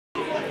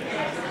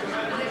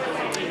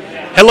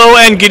Hello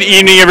and good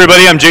evening,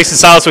 everybody. I'm Jason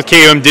Silas with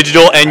KOM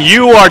Digital, and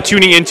you are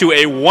tuning into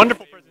a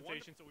wonderful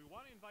presentation. So we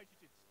want to invite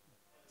you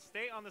to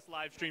stay on this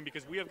live stream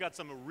because we have got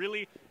some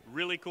really,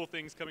 really cool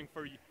things coming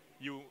for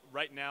you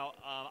right now.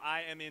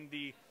 I am in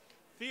the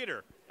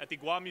theater at the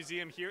Guam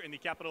Museum here in the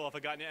capital of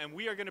Hagatna, and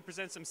we are going to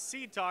present some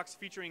seed talks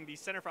featuring the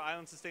Center for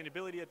Island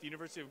Sustainability at the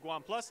University of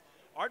Guam, plus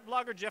art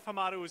blogger Jeff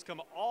Hamada, who has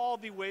come all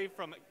the way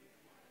from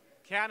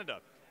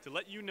Canada to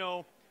let you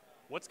know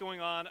what's going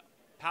on.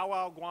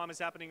 Powwow Guam is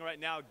happening right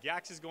now,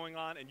 GAX is going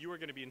on, and you are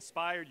going to be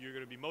inspired, you're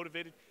going to be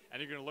motivated,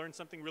 and you're going to learn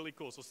something really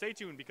cool. So stay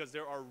tuned because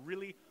there are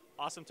really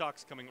awesome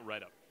talks coming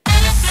right up.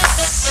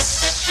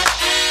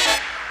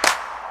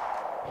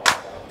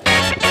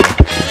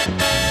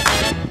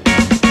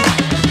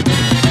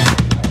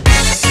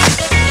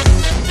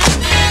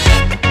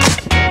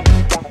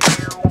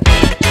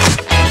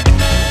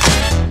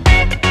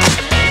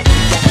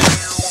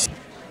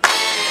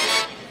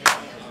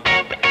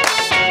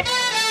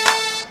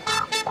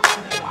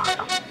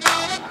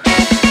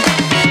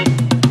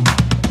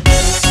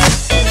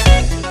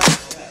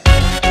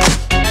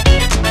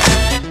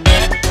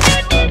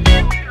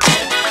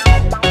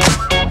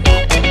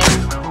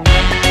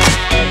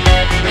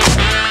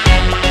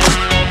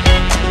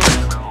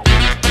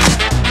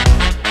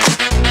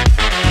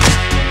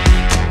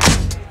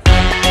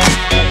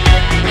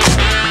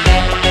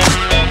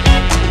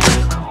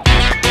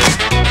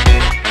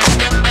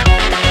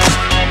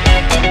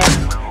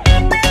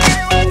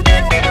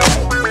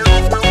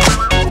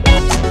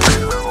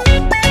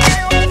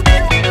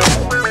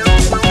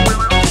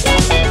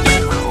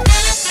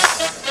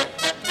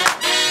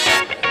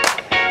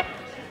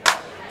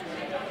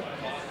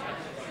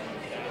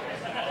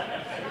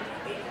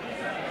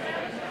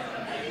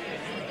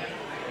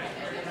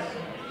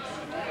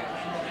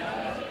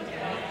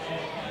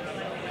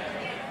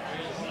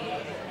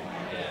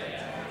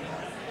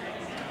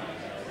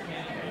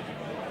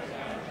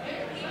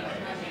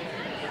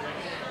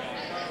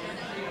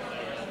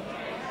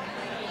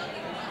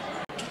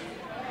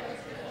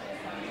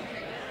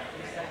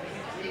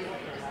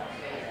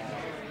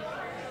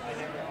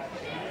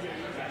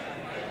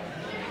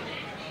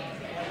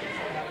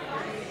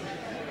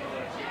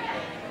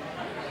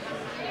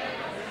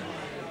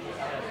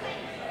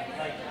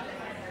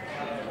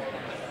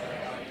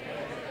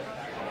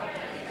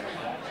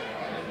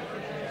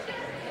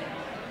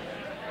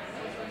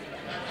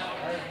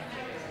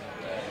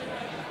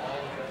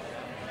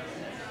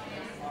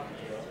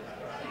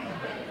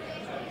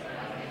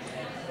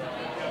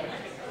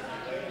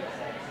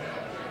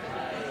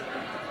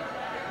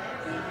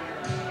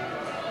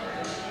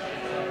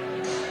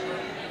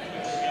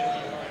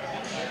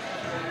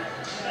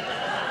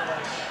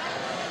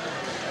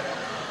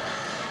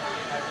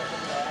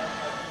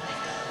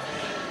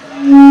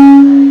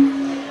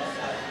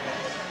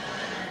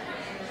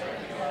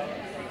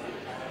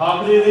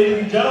 Good day,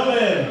 ladies and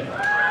gentlemen.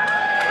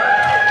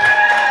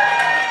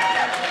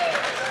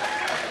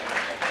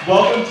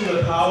 Welcome to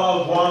the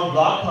Powwow Guam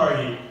Block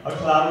Party, a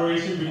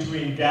collaboration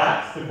between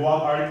GAX, the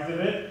Guam Art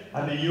Exhibit,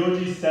 and the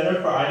UOG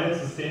Center for Island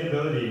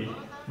Sustainability.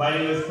 My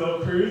name is Phil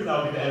Cruz, and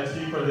I'll be the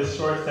MC for this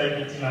short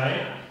segment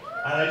tonight.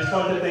 And I just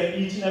want to thank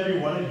each and every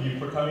one of you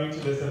for coming to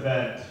this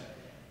event.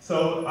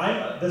 So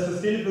I'm the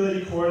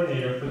Sustainability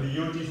Coordinator for the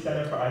UOG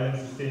Center for Island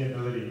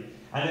Sustainability,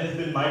 and it has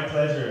been my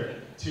pleasure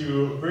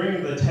to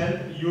bring the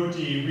 10th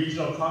UOG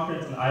Regional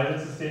Conference on Island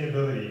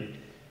Sustainability.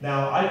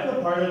 Now, I've been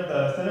a part of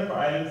the Center for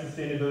Island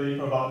Sustainability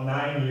for about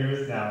 9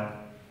 years now.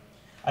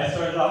 I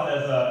started off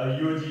as a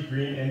UOG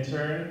Green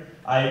intern.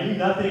 I knew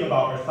nothing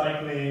about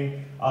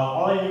recycling.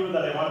 All I knew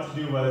that I wanted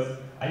to do was,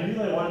 I knew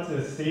that I wanted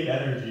to save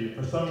energy.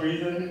 For some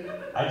reason,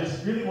 I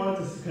just really wanted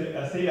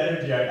to save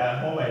energy at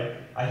home.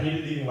 I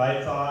hated leaving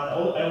lights on. I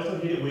also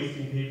hated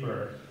wasting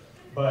paper.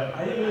 But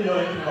I didn't really know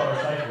anything about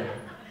recycling.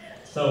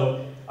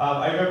 So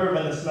I remember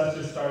when the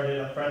semester started,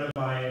 a friend of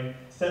mine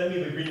sent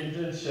me the green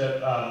internship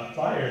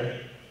flyer,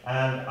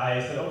 and I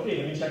said,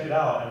 okay, let me check it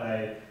out. And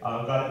I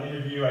got an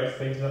interview. I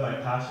explained to them my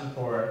passion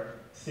for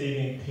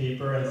saving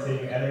paper and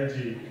saving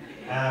energy.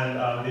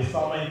 And they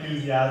saw my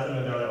enthusiasm,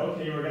 and they were like,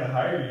 okay, we're going to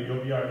hire you.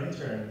 You'll be our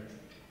intern.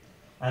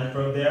 And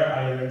from there,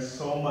 I learned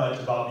so much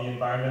about the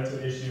environmental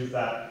issues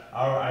that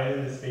our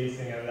island is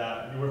facing and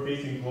that we're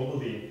facing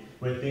globally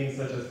with things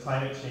such as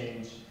climate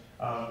change,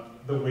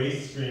 the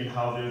waste stream,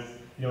 how there's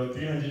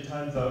 300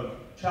 tons of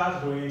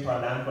trash going into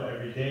our landfill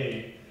every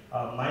day,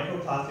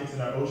 microplastics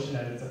in our ocean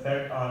and its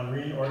effect on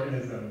marine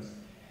organisms.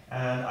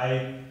 And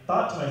I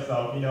thought to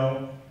myself,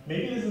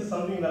 maybe this is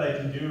something that I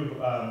can do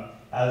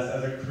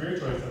as a career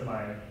choice of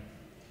mine.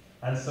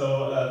 And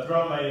so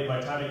throughout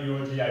my time at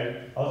UOG,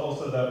 I was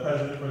also the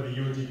president for the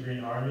UOG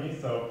Green Army.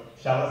 So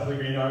shout out to the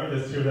Green Army.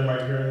 There's 2 of them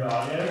right here in the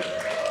audience.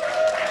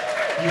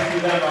 You see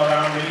them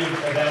around many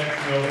events,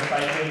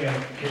 recycling and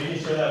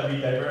making sure that we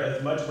divert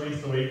as much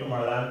waste away from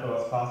our landfill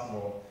as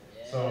possible.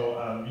 So,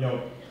 I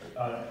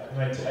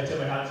tip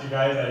my hat to you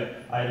guys.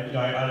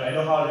 I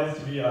know how it is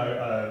to be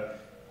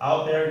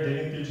out there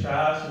digging through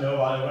trash,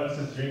 while everyone's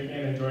just drinking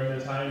and enjoying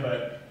their time,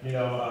 but,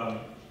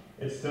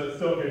 it's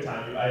still a good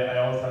time. I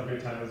always have a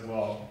good time as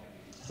well.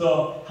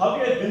 So how have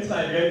you guys been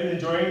tonight? You guys been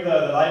enjoying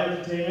the live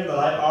entertainment, the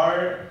live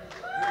art?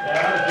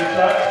 Yeah, good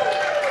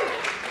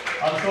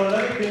stuff. So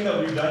another thing that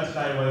we've done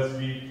tonight was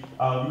we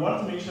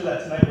wanted to make sure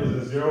that tonight was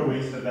a zero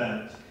waste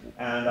event.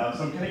 And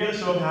so can I get a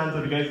show of hands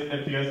if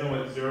you guys know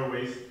what zero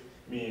waste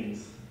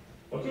means?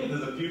 Okay,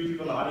 there's a few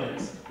people in the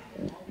audience.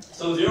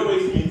 So zero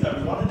waste means that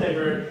we want to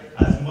divert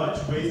as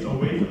much waste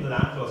away from the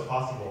landfill as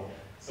possible.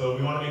 So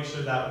we want to make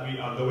sure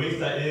that the waste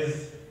that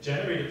is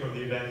generated from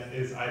the event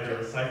is either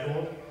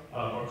recycled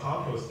or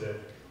composted.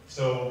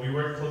 So we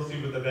work closely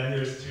with the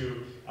vendors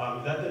to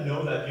let them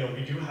know that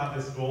we do have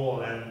this goal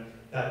and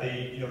that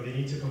they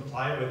need to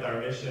comply with our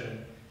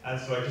mission.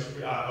 And so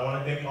I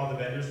want to thank all the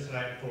vendors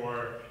tonight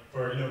for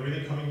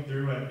really coming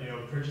through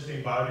and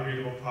purchasing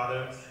biodegradable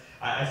products.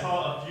 I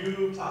saw a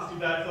few plastic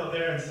bags out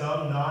there and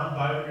some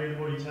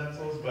non-biodegradable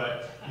utensils,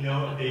 but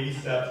baby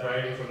steps,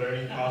 right? It's a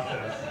learning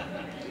process.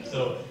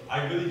 So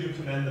I really do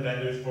commend the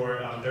vendors for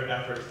their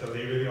efforts. So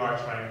they really are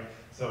trying.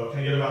 So can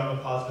I get a round of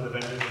applause for the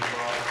vendors as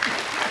well?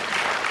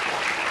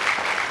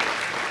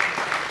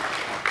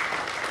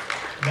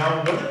 Now,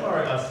 one of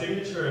our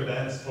signature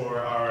events for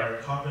our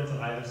Conference on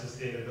Island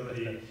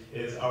Sustainability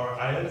is our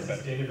Island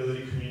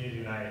Sustainability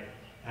Community Night.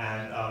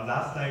 And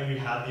last night we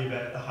had the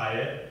event at the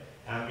Hyatt,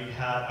 and we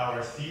had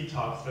our Seed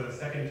Talks for the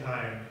second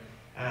time.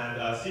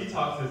 And Seed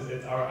Talks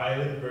it's our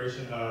island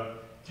version of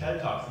TED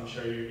Talks. I'm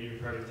sure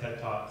you've heard of TED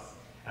Talks.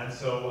 And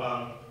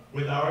so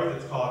with ours,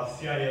 it's called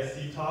CIS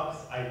Seed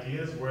Talks,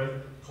 Ideas Worth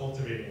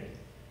Cultivating.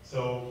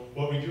 So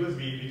what we do is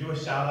we do a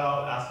shout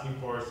out asking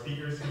for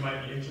speakers who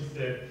might be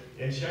interested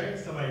in sharing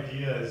some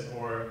ideas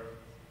or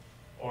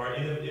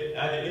either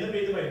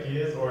innovative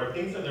ideas or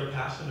things that they're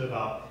passionate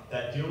about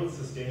that deal with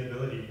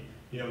sustainability.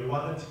 We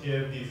want them to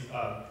give these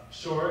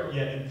short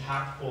yet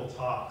impactful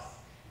talks.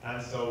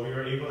 And so we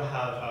were able to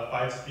have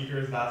 5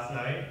 speakers last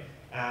night,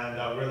 and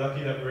we're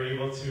lucky that we're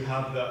able to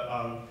have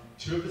the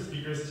 2 of the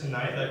speakers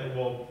tonight that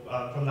will,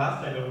 from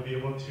last night, that will be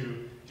able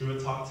to do a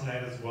talk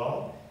tonight as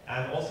well.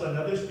 And also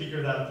another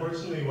speaker that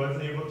unfortunately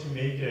wasn't able to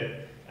make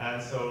it.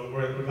 And so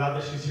we're glad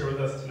that she's here with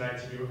us tonight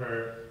to do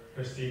her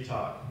Seed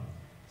Talk.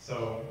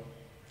 So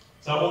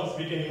I won't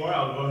speak anymore.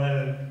 I'll go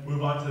ahead and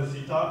move on to the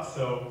Seed Talk.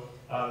 So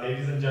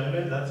ladies and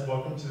gentlemen, let's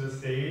welcome to the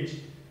stage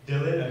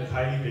Dylan and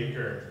Kylie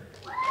Baker.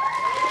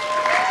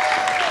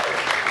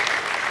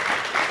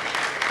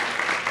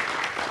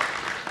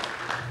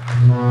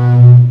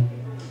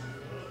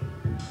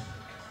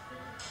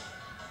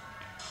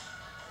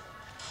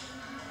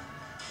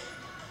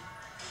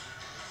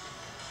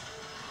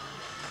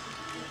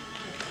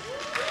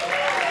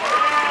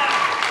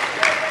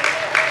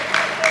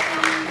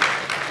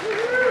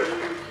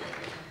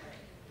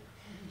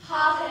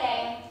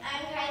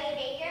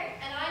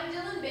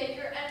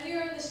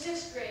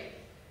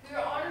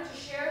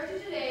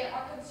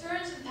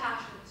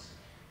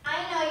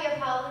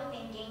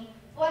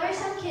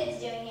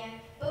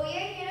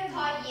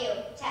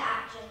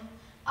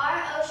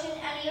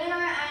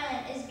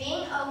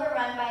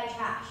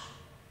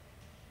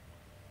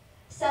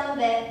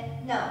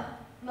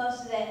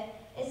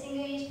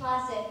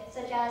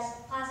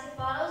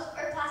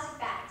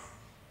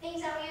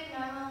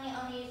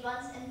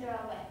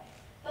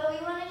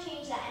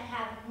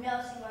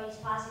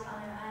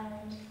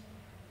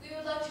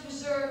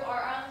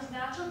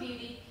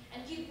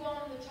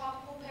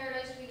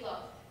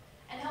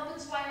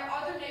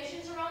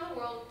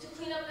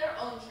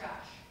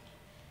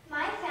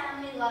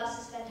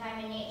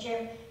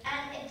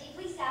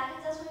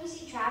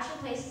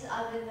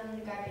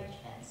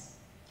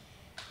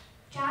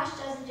 Trash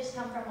doesn't just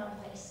come from one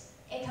place.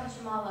 It comes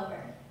from all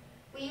over.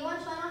 We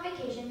once went on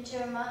vacation to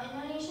a remote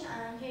Indonesian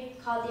island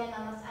called the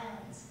Anomalous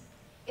Islands.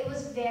 It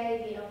was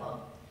very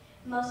beautiful.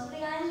 Most of the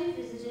islands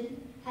we visited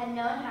had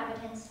no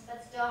inhabitants,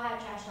 but still had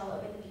trash all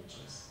over the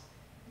beaches.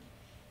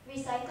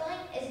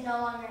 Recycling is no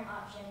longer an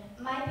option.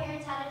 My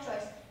parents had a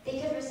choice. They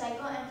could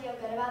recycle and feel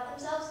good about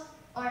themselves,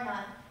 or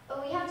not.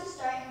 But we have to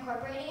start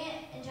incorporating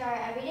it into our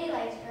everyday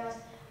lives, or else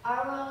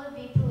our world would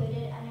be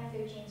polluted and our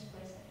food chains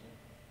poisoned.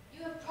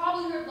 You have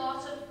probably heard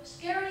lots of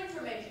scary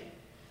information,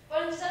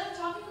 but instead of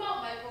talking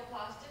about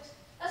microplastics,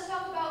 let's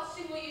talk about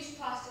single-use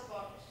plastic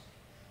bottles.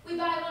 We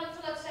buy one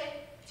for, let's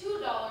say,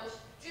 $2,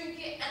 drink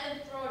it, and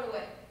then throw it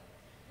away.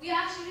 We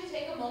ask you to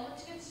take a moment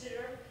to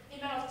consider the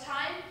amount of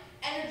time,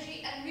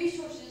 energy, and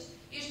resources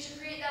used to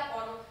create that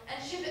bottle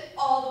and ship it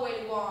all the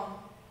way to Guam.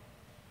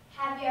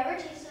 Have you ever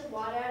tasted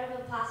water out of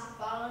a plastic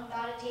bottle and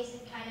thought it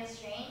tasted kind of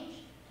strange?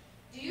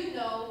 Do you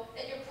know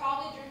that you're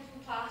probably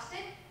drinking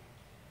plastic?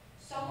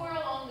 Somewhere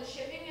along the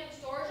shipping and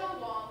storage on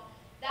Guam,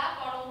 that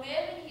bottle may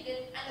have been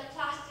heated and the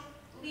plastic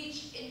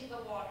leached into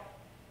the water.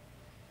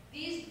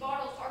 These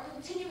bottles are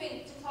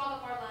continuing to clog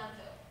up our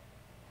landfill.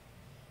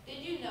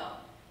 Did you know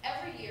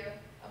every year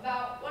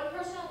about one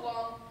person on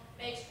Guam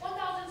makes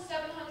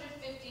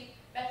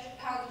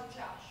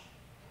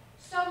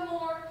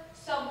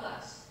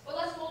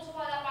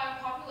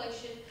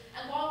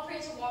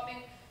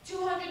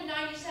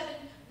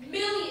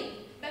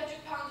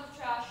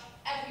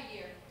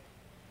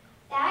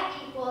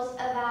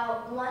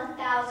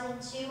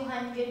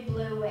 1,200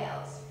 blue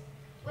whales.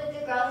 With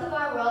the growth of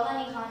our world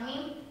and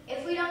economy,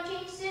 if we don't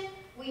change soon,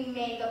 we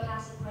may go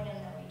past the point of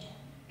no return.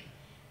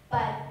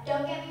 But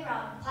don't get me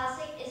wrong,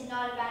 plastic is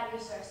not a bad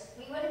resource.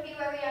 We wouldn't be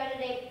where we are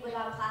today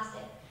without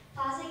plastic.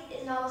 Plastic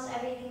is in almost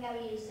everything that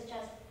we use, such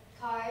as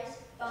cars,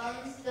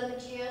 phones, the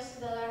materials to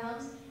build our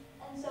homes,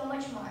 and so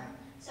much more.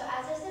 So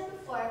as I said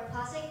before,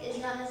 plastic is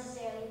not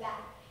necessarily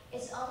bad.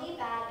 It's only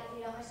bad if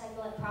we don't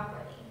recycle it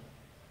properly.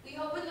 We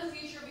hope in the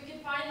future we can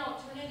find an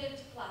alternative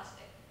to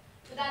plastic,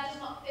 but that does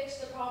not fix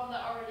the problem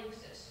that already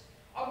exists.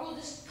 Our world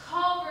is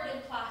covered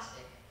in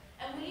plastic,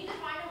 and we need to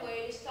find a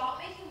way to stop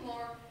making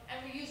more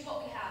and reuse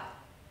what we have.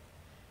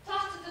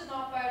 Plastic does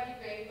not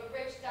biodegrade, but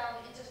breaks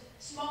down into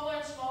smaller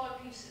and smaller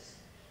pieces.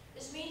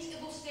 This means it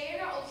will stay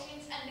in our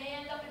oceans and may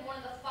end up in one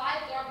of the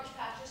 5 garbage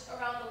patches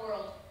around the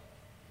world.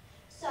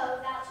 So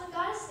that's what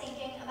got us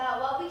thinking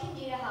about what we can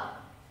do to help.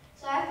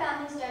 So our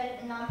family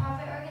started a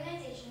nonprofit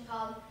organization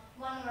called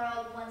One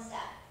World, One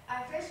Step.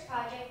 Our first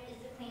project is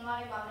the Clean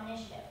Water Guam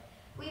Initiative.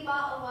 We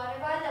bought a water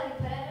bar that we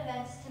put at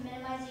events to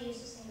minimize the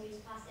use of single-use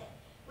plastic.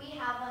 We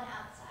have one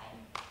outside.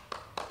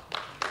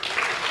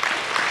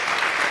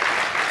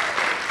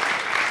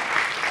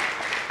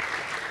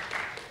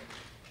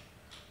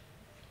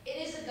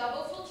 It is a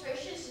double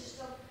filtration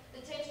system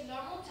that takes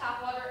normal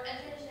tap water and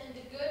turns it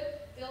into good,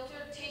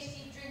 filtered,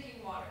 tasty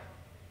drinking water.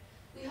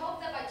 We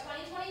hope that by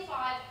 2025,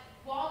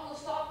 Guam will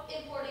stop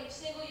importing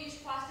single-use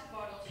plastic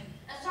bottles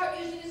and start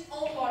using its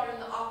own water in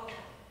the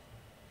aquifer.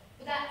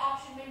 But that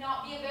option may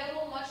not be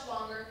available much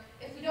longer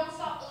if we don't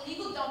stop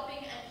illegal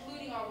dumping and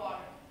polluting our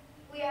water.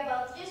 We are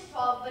both just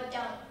 12, but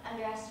don't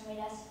underestimate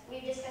us.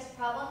 We've discussed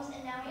problems,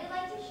 and now we'd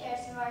like to share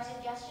some of our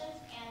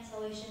suggestions and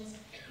solutions.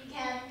 You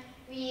can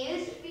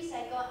reuse,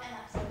 recycle, and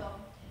upcycle.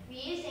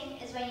 Reusing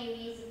is when you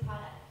reuse the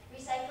product.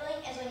 Recycling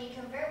is when you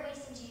convert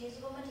waste into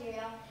usable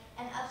material,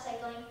 and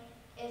upcycling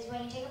is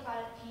when you take a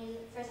product and use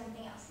it for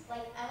something else.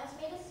 Like, I once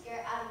made a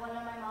skirt out of one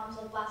of my mom's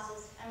old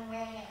blouses. I'm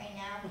wearing it right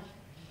now.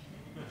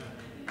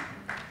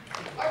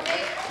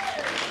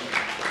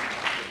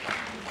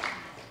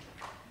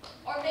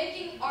 Or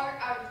making art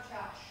out of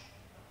trash.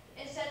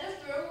 Instead of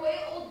throwing away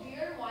old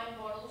beer and wine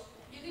bottles,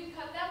 you can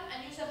cut them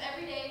and use them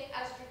every day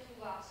as drinking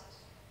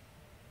glasses.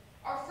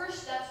 Our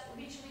first steps will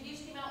be to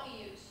reduce the amount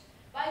we use.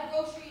 Buy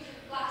groceries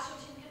in glass or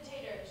tin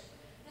containers.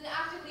 Then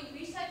actively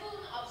recycle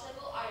and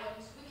upcycle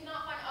items we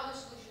cannot find other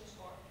solutions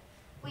for.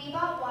 We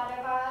bought water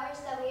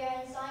bars that we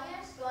are installing in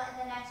our school in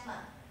the next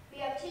month. We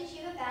hope to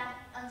achieve a ban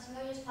on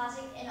single-use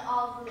plastic in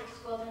all of the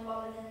schools in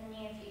Guam within the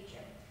near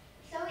future.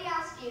 So we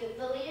ask you,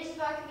 the leaders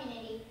of our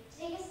community, to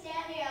take a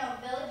stand in your own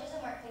villages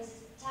and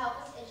workplaces to help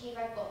us achieve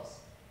our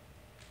goals.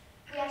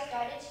 We have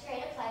started to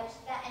create a pledge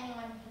that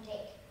anyone can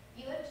take.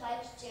 You would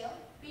pledge to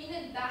be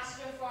an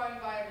ambassador for our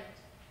environment.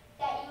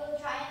 That you will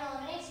try and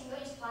eliminate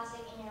single-use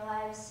plastic in your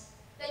lives.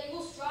 That you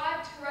will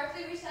strive to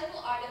correctly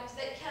recycle items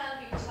that can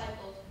be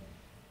recycled.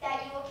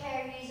 That you will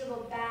carry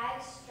reusable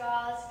bags,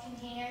 straws,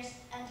 containers,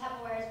 and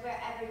Tupperwares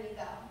wherever you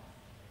go.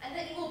 And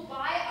that you will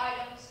buy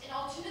items in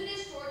alternative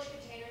storage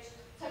containers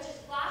such as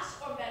glass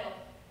or metal.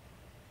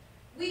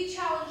 We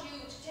challenge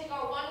you to take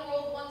our One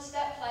World, One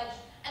Step pledge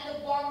and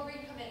the Guam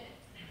Green Commitment.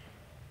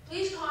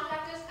 Please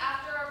contact us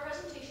after our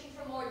presentation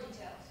for more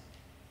details.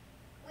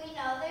 We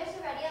know there's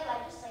already a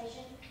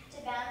legislation to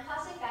ban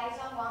plastic bags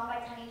on Guam by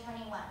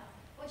 2021,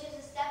 which is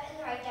a step in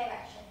the right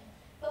direction.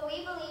 But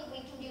we believe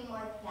we can do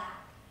more than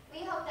that.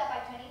 We hope that by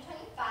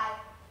 2025,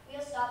 we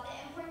will stop the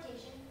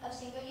importation of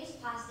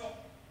single-use plastic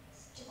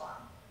to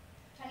Guam.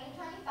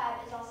 2025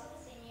 is also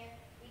the same year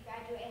we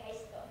graduate high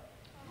school.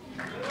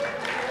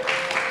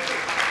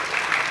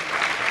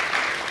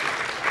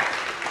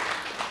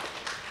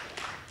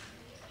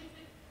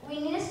 We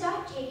need to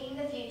stop taking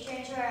the future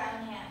into our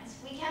own hands.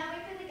 We can't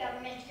wait for the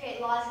government to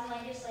create laws and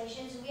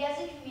legislations. We as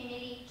a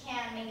community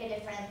can make a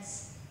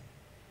difference.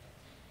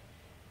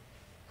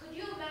 Could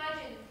you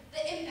imagine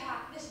the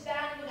impact this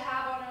ban would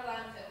have on our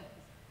landfill?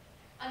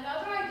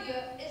 Another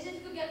idea is if we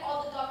could get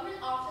all the government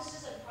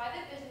offices and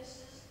private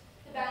businesses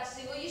to ban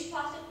single-use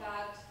plastic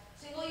bags,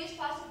 single-use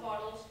plastic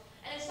bottles,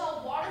 and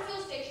install water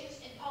fill stations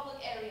in public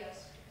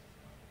areas.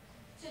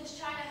 Since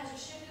China has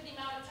restricted the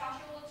amount of trash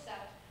it will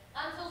accept,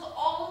 landfills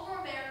all over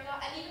America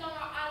and even on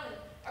our island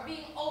are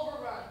being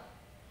overrun.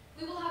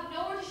 We will have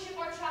nowhere to ship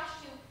our trash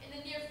to in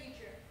the near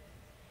future.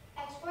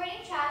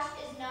 Exporting trash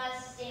is not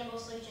a sustainable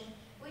solution.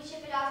 We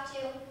ship it off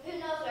to who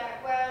knows where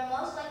it will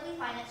most likely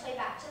find its way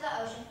back to the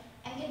ocean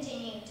and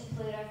continue to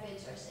pollute our food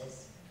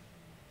sources.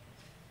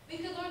 We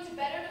could learn to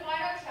better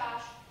divide our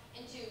trash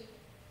into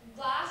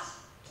glass,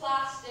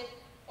 plastic,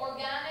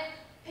 organic,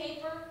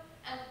 paper,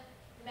 and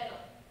metal.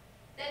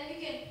 Then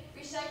we can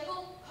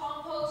recycle,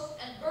 compost,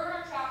 and burn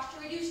our trash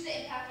to reduce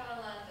the impact on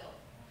our landfill.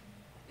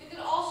 We could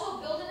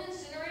also build an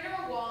incinerator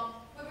in Guam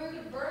where we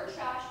could burn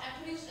trash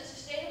and produce a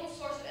sustainable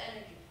source of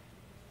energy.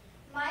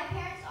 My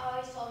parents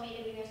always told me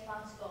to be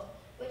responsible,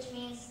 which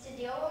means to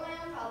deal with my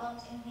own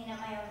problems and clean up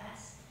my own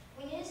mess.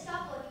 We need to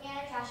stop looking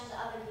at our trash as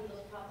other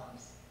people's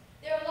problems.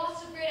 There are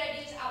lots of great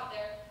ideas out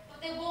there,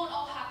 but they won't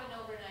all happen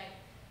overnight.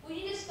 We We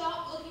need to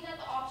stop looking at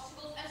the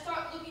obstacles and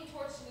start looking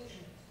towards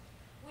solutions.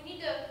 We need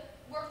to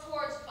work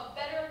towards a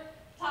better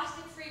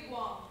plastic-free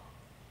Guam.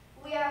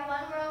 We are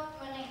one world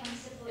when it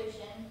comes to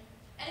pollution.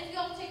 And if we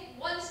all take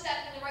one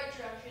step in the right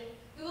direction,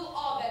 we will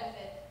all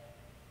benefit.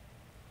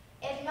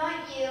 If not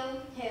you,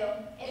 who?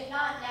 If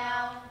not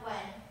now, when?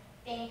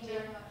 Thank you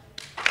very much.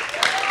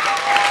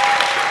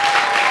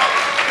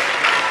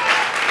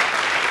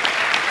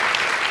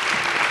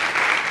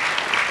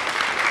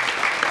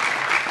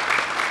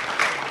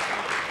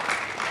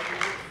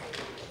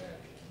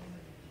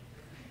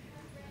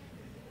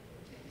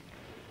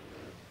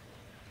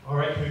 All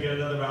right, can we get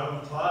another round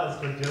of applause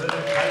for Dylan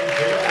Kylie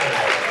Baker?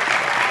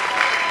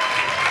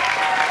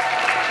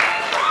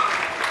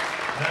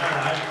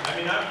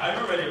 I'm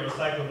already a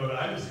recycle, but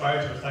I'm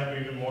inspired to recycle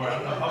even more. I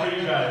don't know, how about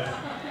you guys?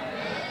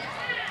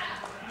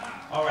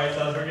 All right,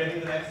 so as we're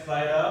getting the next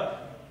slide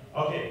up.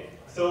 Okay,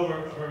 so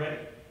we're ready?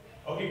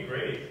 Okay,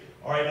 great.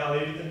 All right, now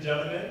ladies and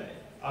gentlemen,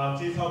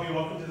 please help me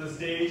welcome to the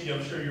stage.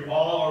 I'm sure you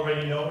all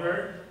already know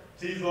her.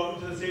 Please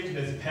welcome to the stage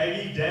Ms.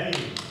 Peggy Denny.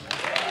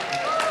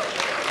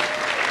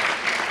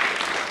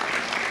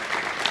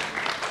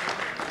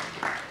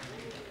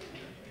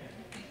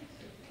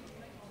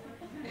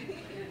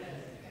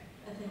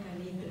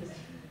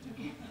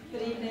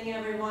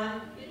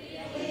 Everyone.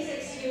 Please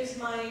excuse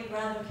my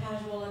rather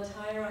casual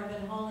attire. I've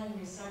been hauling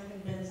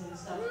recycling bins and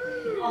stuff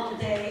all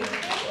day.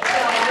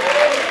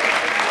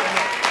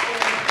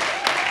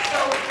 So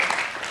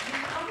you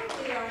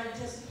probably are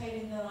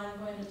anticipating that I'm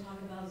going to talk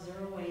about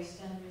zero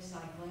waste and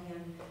recycling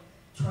and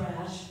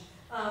trash,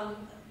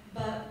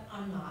 but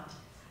I'm not.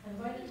 I'm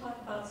going to talk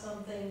about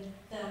something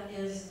that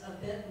is a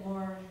bit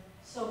more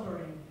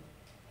sobering.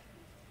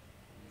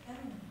 I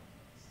don't know.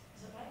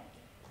 Is it right?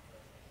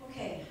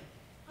 Okay.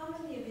 How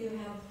many of you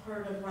have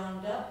heard of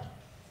Roundup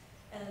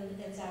and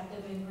its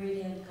active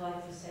ingredient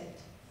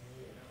glyphosate?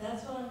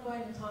 That's what I'm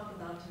going to talk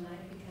about tonight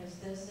because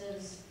this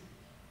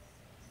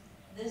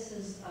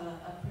is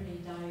a pretty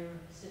dire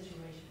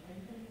situation. Are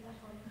you ready for that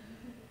one?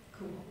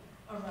 Cool.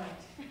 All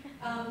right.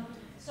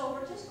 So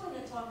we're just going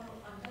to talk.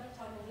 I'm going to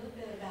talk a little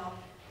bit about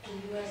the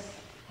U.S.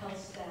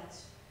 health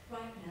stats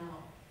right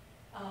now.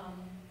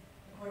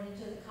 According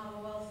to the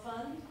Commonwealth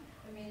Fund,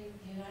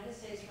 the United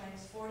States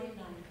ranks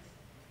 49th.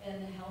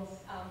 And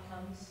health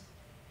outcomes,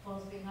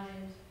 falls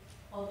behind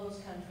all those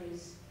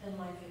countries in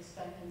life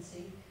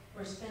expectancy.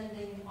 We're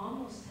spending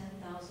almost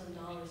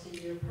 $10,000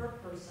 a year per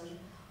person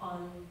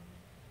on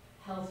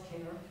health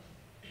care.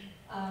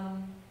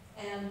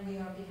 And we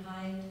are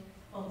behind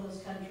all those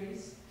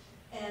countries.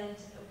 And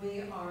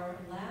we are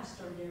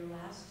last or near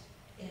last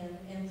in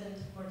infant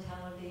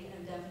mortality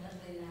and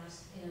definitely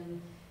last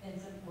in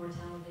infant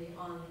mortality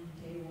on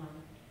day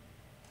one.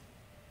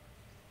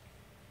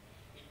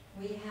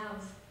 We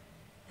have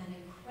an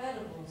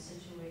incredible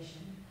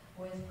situation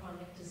with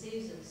chronic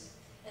diseases.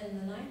 In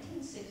the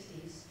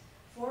 1960s,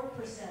 4%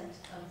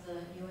 of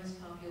the U.S.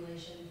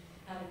 population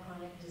had a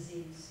chronic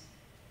disease.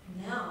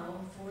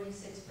 Now,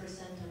 46%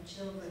 of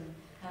children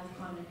have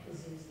chronic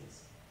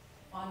diseases.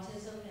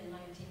 Autism in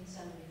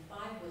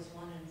 1975 was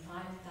 1 in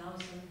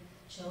 5,000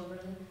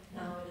 children.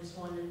 Now it is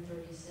 1 in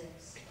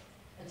 36.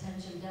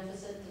 Attention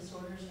deficit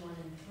disorders, 1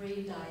 in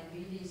 3.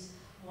 Diabetes,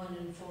 1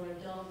 in 4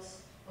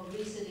 adults.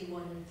 Obesity,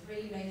 1 in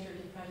 3, major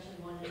depression,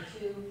 1 in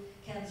 2,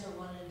 cancer,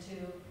 1 in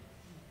 2.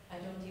 I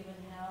don't even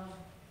have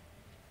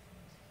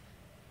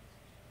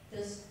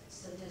this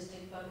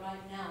statistic, but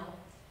right now,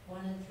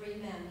 1 in 3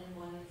 men and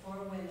 1 in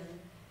 4 women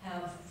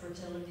have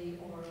fertility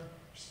or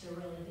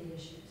sterility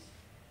issues.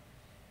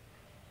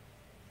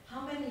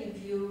 How many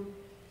of you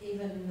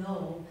even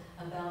know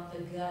about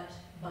the gut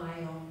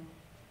biome?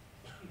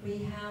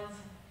 We have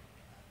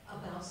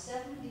about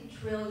 70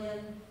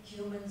 trillion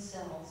human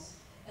cells.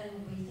 And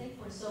we think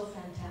we're so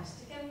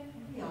fantastic, and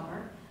we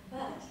are,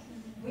 but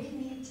we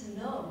need to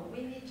know,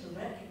 we need to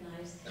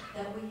recognize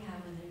that we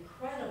have an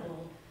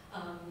incredible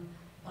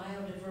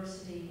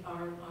biodiversity,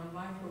 our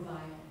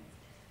microbiome.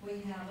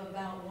 We have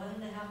about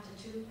 1.5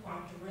 to 2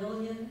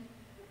 quadrillion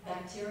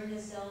bacteria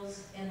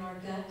cells in our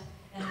gut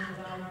and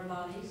around our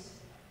bodies.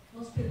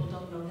 Most people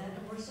don't know that,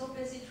 and we're so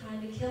busy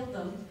trying to kill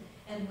them,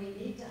 and we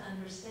need to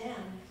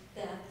understand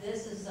that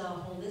this is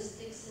a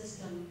holistic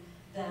system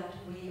that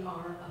we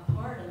are a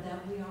part of,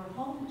 that we are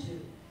home to.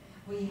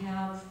 We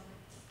have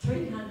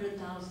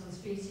 300,000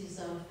 species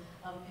of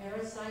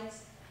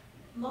parasites,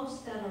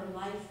 most that are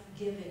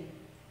life-giving.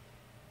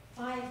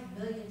 5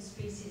 million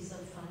species of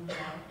fungi.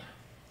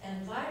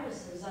 And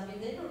viruses,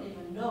 they don't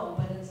even know,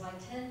 but it's like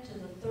 10 to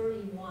the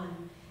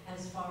 31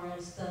 as far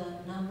as the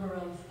number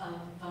of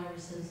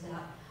viruses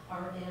that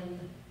are in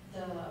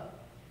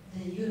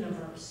the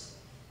universe.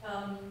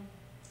 10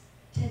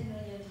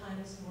 million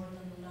times more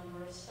than the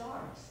number of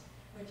stars,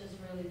 which is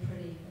really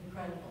pretty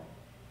incredible.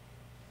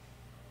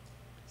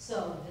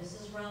 So this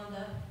is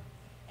Roundup,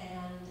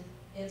 and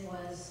it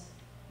was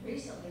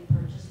recently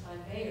purchased by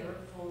Bayer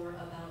for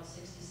about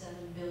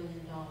 $67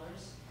 billion.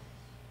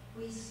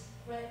 We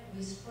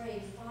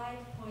sprayed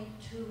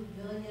 5.2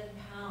 billion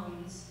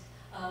pounds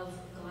of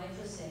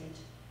glyphosate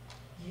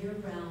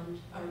year-round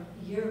or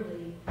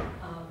yearly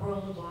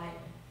worldwide.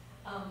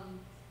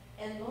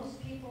 And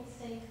most people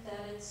think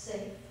that it's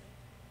safe,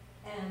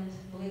 and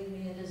believe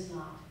me, it is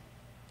not.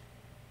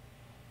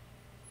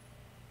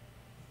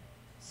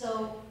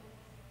 So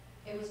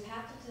it was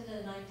patented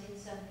in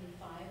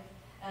 1975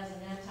 as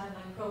an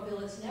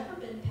antimicrobial. It's never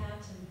been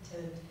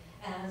patented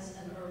as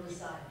an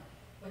herbicide,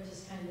 which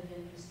is kind of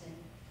interesting.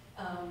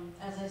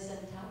 As I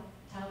said,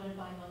 touted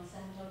by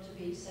Monsanto to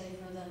be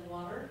safer than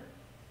water.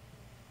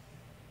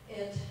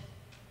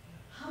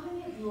 How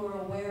many of you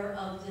are aware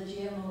of the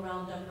GMO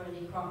Roundup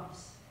Ready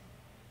crops?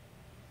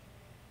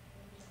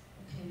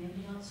 Okay,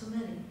 maybe not so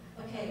many.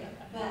 Okay,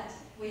 but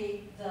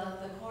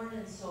the corn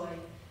and soy,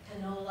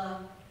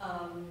 canola,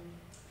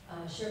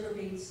 sugar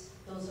beets,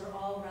 those are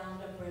all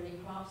Roundup Ready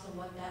crops, and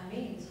what that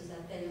means is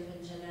that they have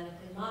been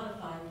genetically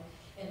modified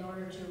in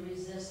order to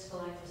resist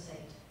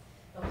glyphosate.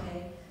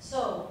 Okay,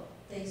 so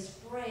they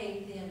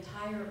spray the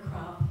entire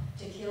crop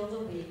to kill the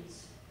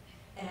weeds,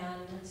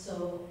 and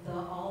so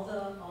all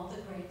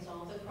the grains,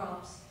 all the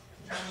crops,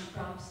 the cash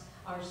crops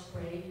are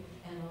sprayed,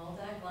 and all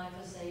that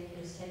glyphosate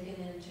is taken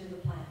into the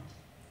plant.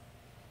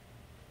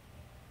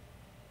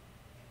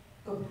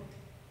 Go back.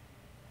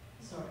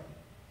 Sorry.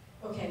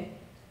 Okay.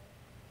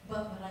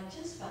 But what I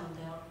just found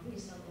out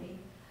recently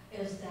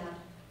is that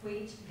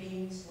wheat,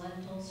 beans,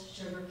 lentils,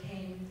 sugar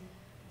cane,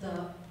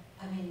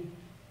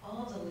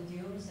 all the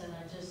legumes that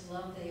I just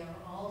love, they are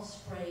all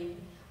sprayed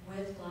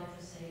with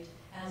glyphosate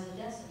as a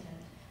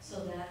desiccant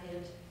so that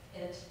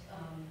it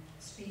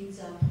speeds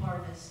up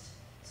harvest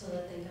so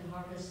that they can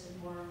harvest it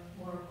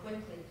more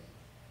quickly.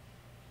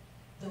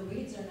 The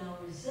weeds are now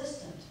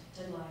resistant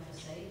to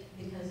glyphosate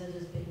because it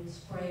is being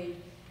sprayed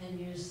and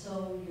used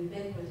so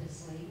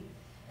ubiquitously.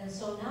 And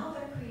so now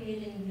they're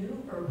creating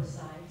new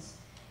herbicides,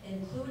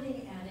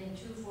 including adding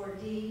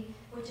 2,4-D,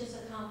 which is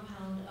a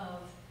compound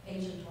of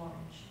Agent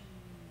Orange.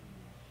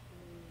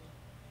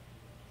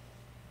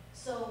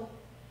 So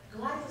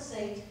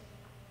glyphosate,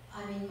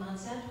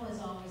 Monsanto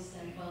has always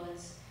said, well,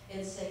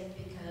 it's safe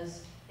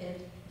because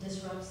it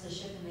disrupts the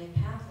shikimate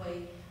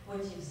pathway,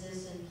 which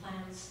exists in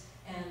plants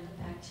and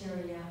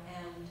bacteria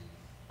and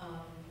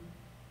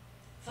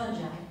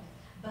fungi,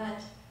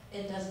 but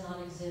it does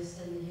not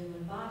exist in the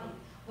human body.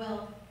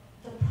 Well,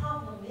 the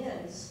problem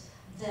is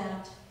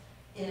that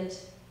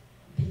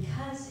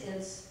because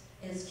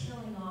it's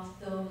killing off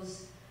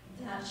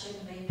that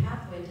shikimate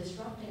pathway,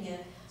 disrupting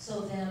it,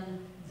 so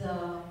then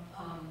the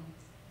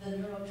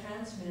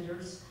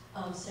neurotransmitters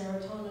of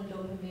serotonin,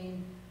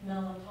 dopamine,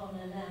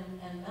 melatonin,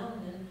 and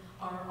melanin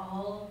are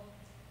all,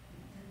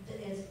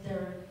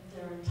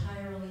 they're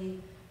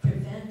entirely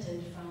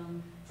prevented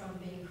from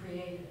being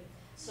created.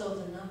 So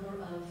the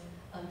number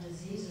of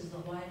diseases, the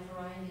wide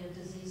variety of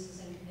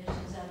diseases and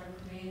conditions that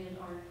are created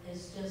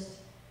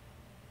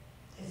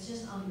it's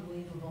just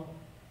unbelievable.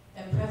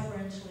 It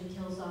preferentially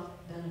kills off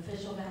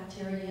beneficial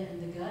bacteria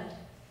in the gut,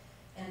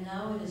 and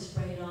now it is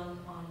sprayed on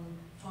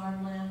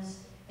farmlands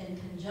in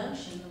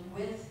conjunction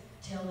with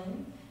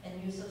tilling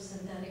and use of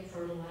synthetic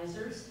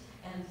fertilizers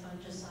and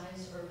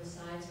fungicides,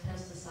 herbicides,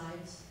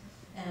 pesticides,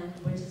 and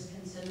which is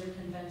considered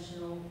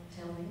conventional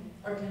tilling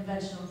or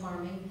conventional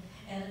farming,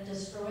 and it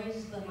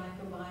destroys the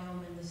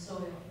microbiome in the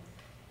soil.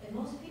 And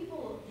most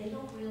people, they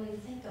don't really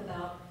think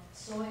about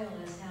soil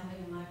as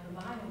having a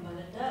microbiome, but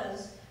it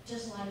does,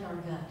 just like our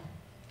gut.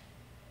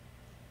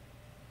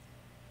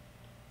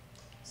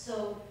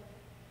 So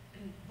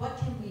what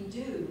can we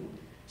do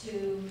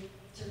to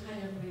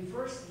kind of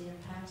reverse the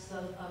impacts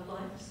of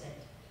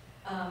glyphosate?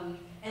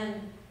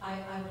 And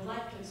I would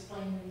like to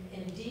explain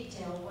in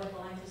detail what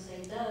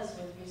glyphosate does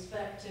with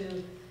respect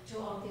to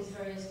all these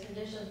various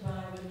conditions, but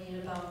I would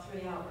need about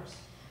 3 hours.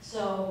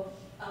 So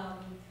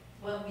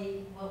what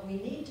we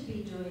need to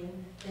be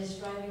doing is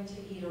striving to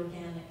eat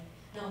organic.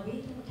 Now,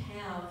 we don't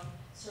have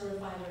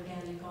certified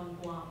organic on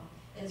Guam.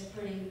 It's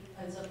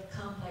a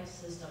complex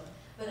system.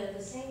 But at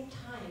the same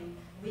time,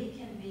 we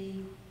can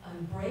be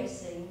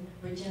embracing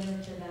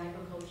regenerative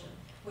agriculture,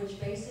 which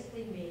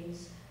basically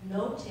means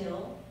no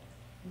till,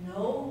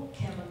 no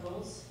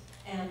chemicals,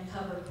 and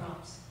cover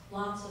crops.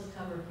 Lots of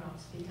cover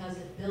crops, because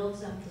it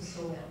builds up the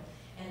soil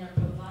and it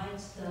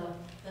provides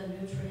the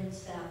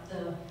nutrients that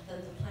the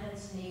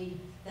plants need,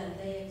 that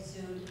they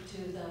exude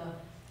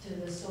to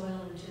the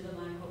soil and to the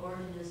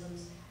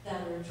microorganisms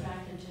that are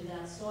attracted to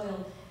that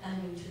soil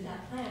and to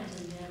that plant,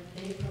 and then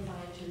they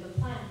provide to the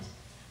plant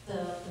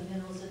the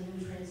minerals and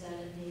nutrients that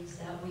it needs,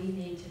 that we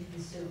need to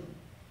consume.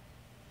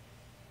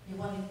 You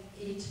want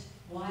to eat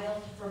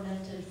wild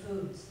fermented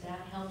foods. That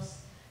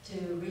helps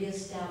to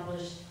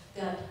reestablish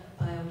gut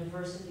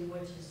biodiversity,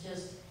 which is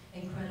just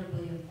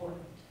incredibly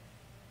important.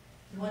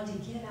 You want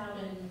to get out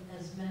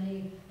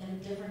in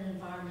different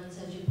environments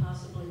as you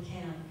possibly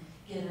can.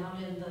 Get out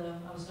in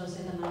I was going to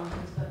say the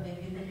mountains, but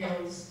maybe the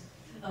hills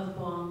of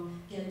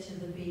Guam. Get to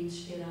the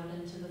beach, get out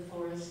into the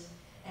forest,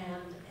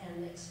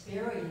 and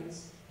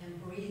experience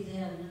and breathe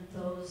in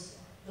those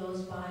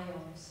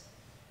biomes.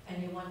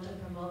 And you want to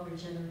promote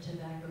regenerative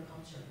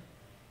agriculture.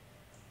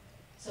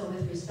 So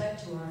with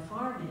respect to our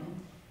farming,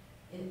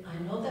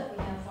 I know that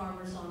we have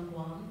farmers on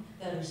Guam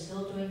that are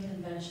still doing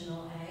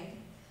conventional ag,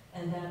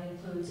 and that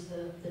includes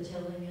the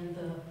tilling and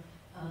the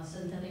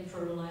synthetic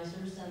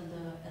fertilizers and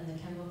the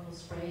chemical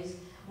sprays.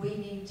 We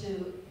need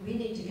to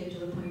get to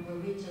the point where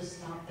we just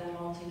stop that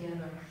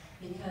altogether,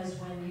 because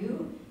when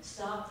you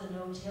stop the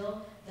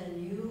no-till,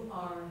 then you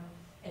are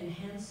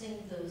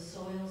enhancing the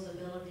soil's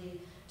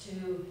ability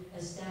to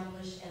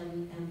establish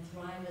and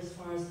thrive as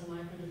far as the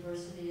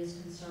microdiversity is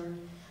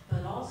concerned,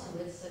 but also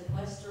it's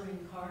sequestering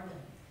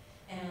carbon,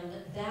 and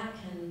that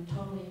can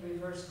totally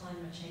reverse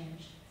climate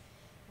change.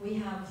 We,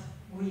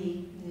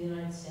 in the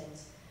United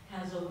States,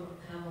 have over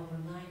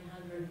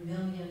 900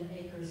 million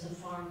acres of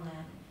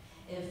farmland.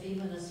 If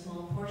even a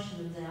small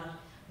portion of that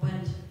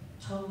went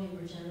totally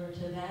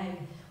regenerative ag,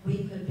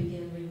 we could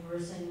begin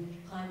reversing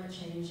climate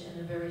change in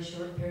a very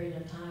short period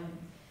of time.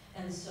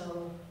 And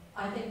so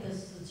I think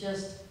this is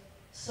just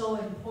so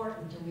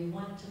important, and we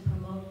want to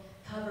promote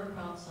cover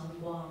crops on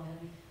Guam.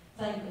 And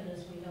thank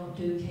goodness we don't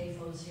do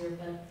CAFOs here,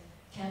 but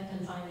can't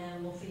confine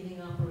animal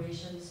feeding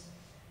operations.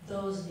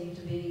 Those need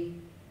to be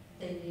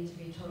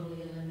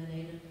totally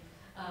eliminated,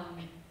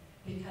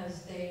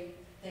 because they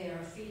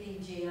are feeding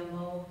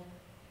GMO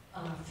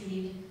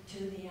feed to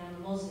the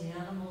animals. The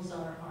animals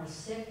are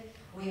sick.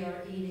 We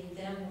are eating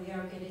them. We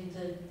are getting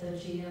the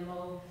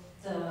GMO,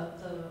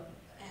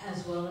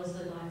 as well as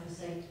the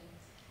glyphosate.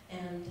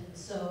 And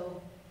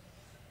so,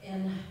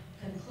 in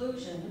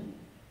conclusion,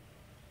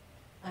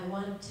 I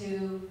want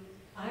to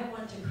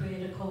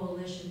create a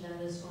coalition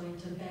that is going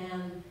to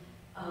ban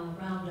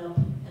Roundup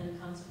and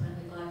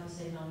consequently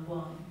glyphosate on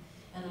Guam.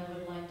 And I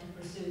would like to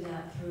pursue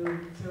that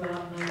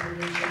throughout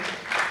Micronesia.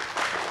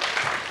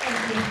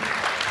 Thank you.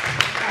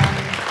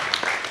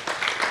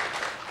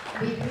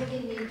 We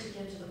really need to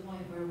get to the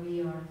point where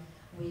we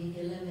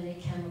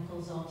eliminate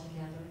chemicals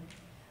altogether.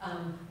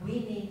 We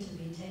need to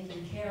be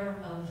taking care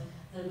of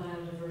the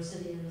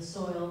biodiversity in the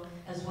soil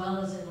as well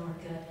as in our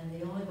gut, and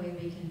the only way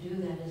we can do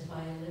that is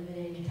by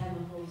eliminating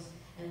chemicals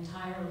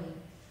entirely.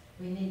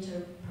 We need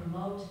to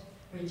promote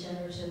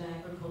regenerative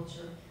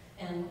agriculture,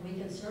 and we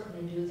can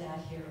certainly do that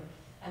here.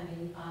 I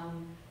mean,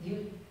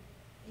 you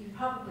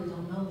probably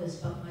don't know this,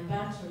 but my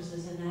bachelor's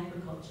is in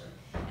agriculture,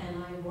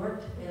 and I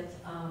worked with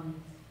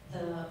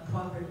the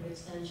cooperative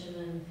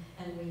extension,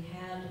 and we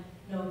had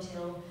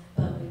no-till,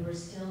 but we were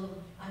still,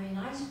 I mean,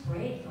 I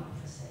sprayed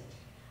glyphosate.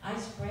 I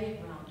sprayed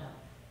Roundup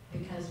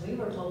because we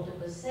were told it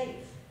was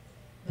safe,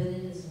 but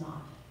it is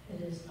not.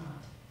 It is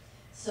not.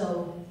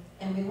 So,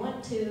 and we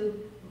want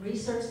to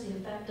research the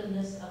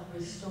effectiveness of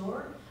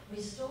Restore.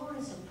 Restore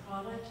is a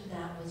product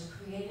that was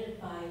created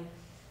by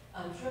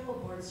a triple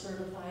board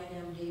certified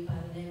MD by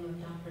the name of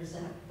Dr.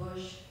 Zach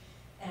Bush.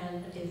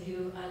 And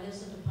I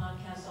listen to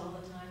podcasts all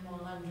the time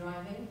while I'm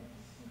driving.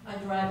 I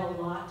drive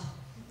a lot.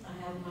 I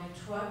have my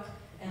truck,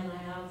 and I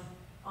have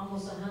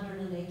almost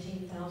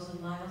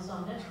 118,000 miles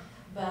on it.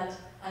 But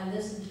I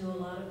listen to a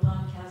lot of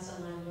podcasts,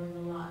 and I learn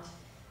a lot.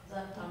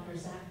 Dr.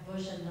 Zach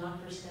Bush and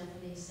Dr.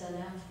 Stephanie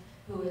Seneff,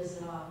 who is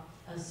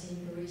a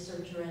senior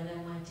researcher at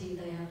MIT,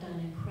 they have done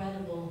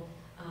incredible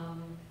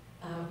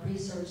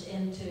research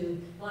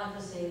into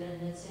glyphosate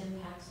and its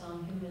impacts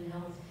on human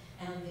health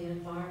and the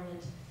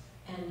environment.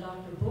 And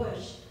Dr.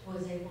 Bush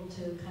was able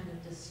to kind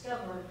of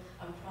discover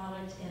a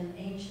product in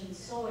ancient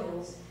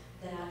soils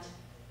that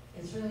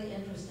is really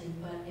interesting,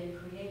 but it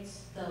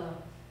creates the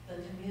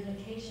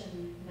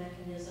communication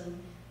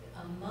mechanism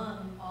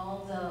among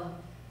all the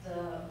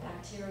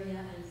bacteria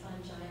and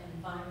fungi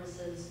and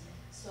viruses,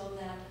 so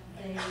that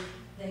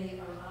they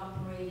are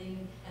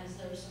operating as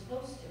they're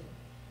supposed to.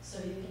 So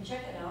you can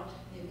check it out.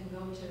 You can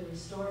go to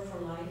Restore for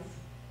Life.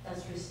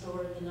 That's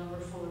Restore the number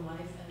 4 Life,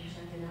 and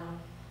check it out.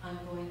 I'm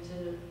going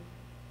to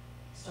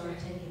start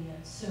taking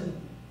it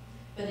soon.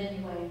 But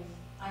anyway,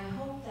 I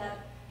hope that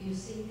you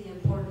see the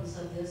importance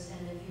of this,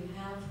 and if you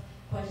have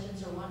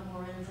questions or want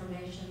more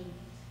information,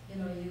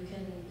 you know, you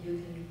can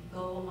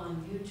go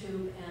on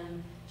YouTube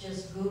and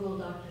just Google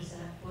Dr.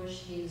 Zach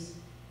Bush. He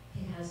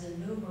has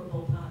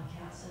innumerable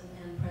podcasts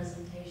and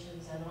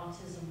presentations at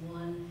Autism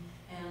One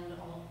and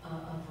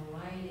a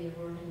variety of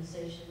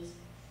organizations.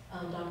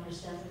 Dr.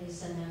 Stephanie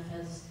Seneff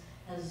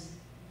has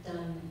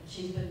done,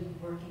 she's been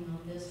working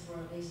on this for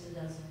at least a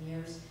dozen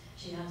years.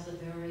 She has a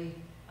very,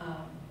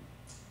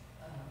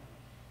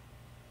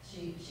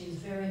 she's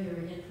very,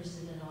 very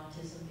interested in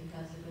autism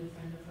because a good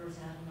friend of hers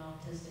had an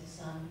autistic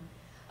son.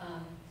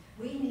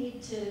 We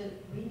need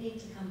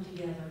to come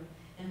together,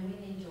 and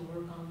we need to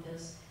work on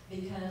this,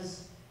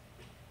 because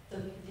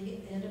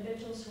the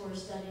individuals who are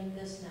studying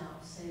this now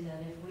say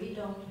that if we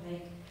don't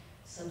make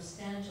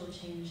substantial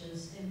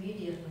changes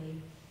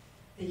immediately,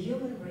 the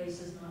human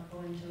race is not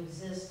going to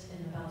exist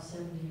in about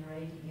 70 or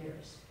 80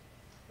 years,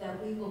 that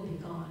we will be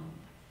gone.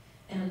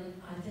 And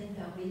I think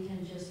that we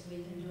can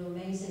do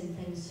amazing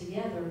things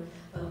together,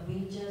 but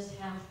we just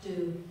have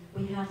to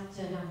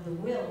have the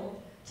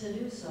will to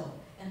do so,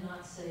 and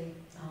not say,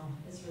 oh,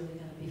 it's really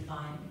going to be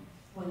fine,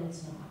 when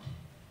it's not.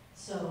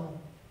 So,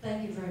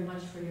 thank you very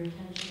much for your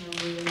attention.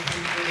 I really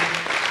appreciate it.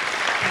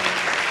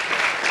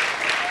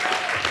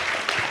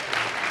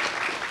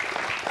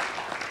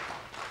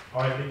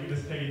 All right, thank you,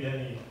 Ms. Peggy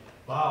Denny.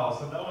 Wow,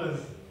 so that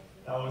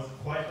was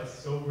quite a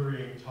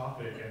sobering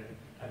topic, and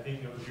I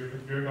think the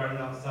beer garden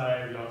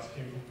outside, we just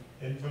came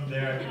in from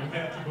there. I think we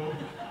might have to go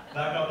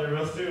back out there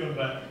real soon,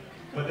 but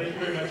thank you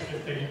very much,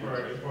 Ms. Peggy, for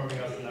informing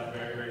us in that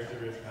very, very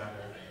serious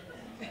matter.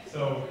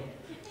 So,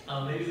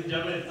 ladies and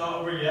gentlemen, it's not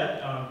over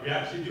yet. We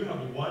actually do have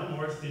one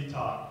more seat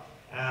talk,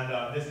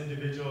 and this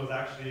individual is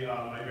actually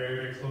my very,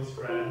 very close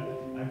friend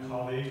and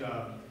colleague,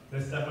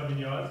 Ms. Sefa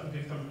Munoz.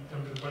 Please come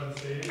to the front of the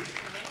stage.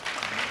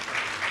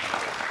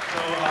 So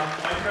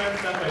my friend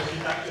Sefa,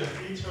 she's actually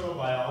a sea turtle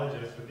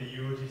biologist with the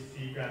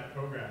UOGC grant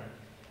program.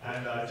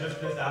 And just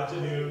this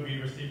afternoon,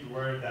 we received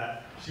word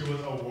that she was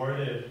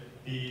awarded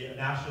the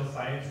National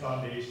Science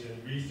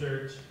Foundation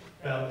Research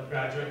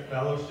Graduate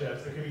Fellowship.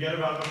 So can we get a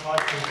round of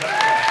applause for Sefa?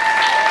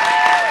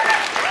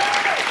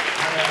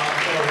 And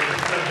so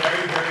it's a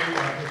very, very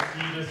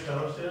prestigious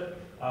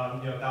fellowship.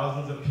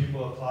 Thousands of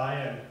people apply,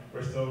 and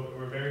we're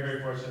very,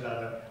 very fortunate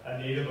that a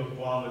native of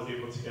Guam was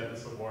able to get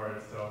this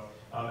award. So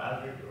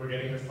as we're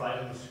getting her slide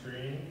on the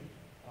screen.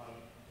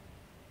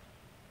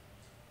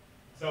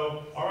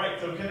 So all right,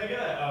 so can I get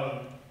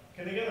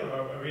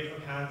a raise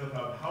of hands of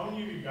how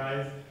many of you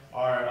guys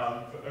are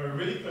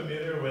really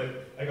familiar with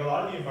like a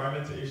lot of the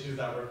environmental issues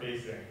that we're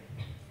facing?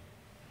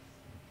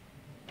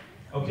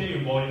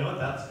 Okay, well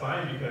that's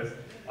fine because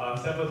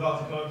Sefa's about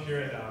to come up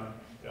here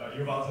and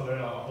you're about to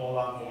learn a whole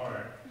lot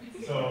more.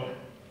 So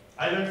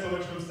I learned so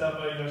much from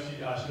Sefa. She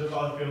does a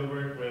lot of field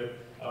work with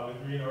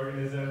green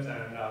organisms,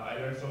 and I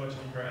learned so much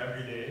from her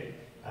every day.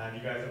 And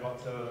you guys are about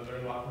to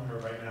learn a lot from her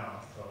right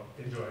now. So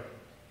enjoy.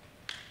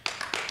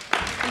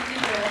 Thank you,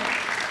 Bill.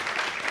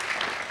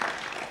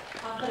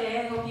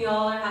 I hope you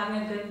all are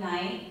having a good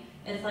night.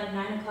 It's like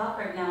 9 o'clock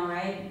right now,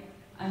 right?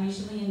 I'm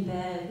usually in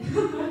bed.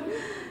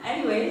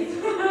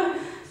 Anyways,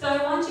 so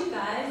I want you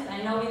guys,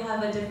 I know we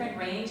have a different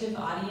range of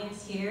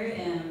audience here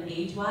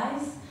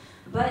age-wise,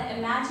 but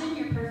imagine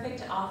your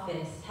perfect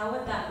office. How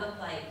would that look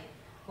like?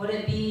 Would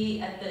it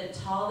be at the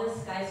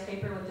tallest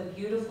skyscraper with a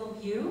beautiful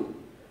view?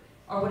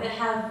 Or would it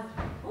have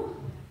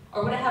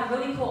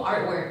really cool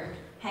artwork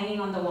hanging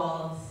on the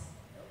walls?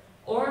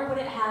 Or would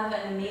it have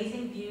an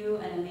amazing view,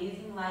 an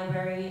amazing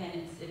library, and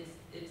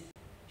it's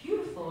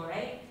beautiful,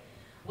 right?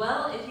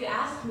 Well, if you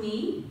ask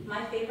me,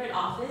 my favorite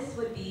office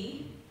would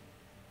be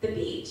the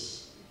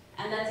beach.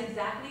 And that's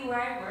exactly where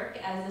I work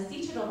as a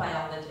sea turtle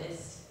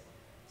biologist.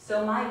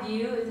 So my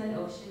view is an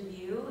ocean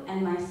view,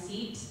 and my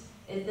seat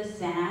is the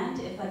sand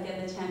if I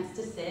get the chance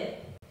to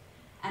sit.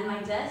 And my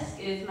desk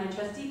is my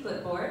trusty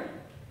clipboard.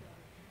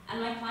 And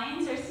my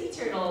clients are sea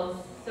turtles.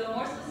 So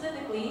more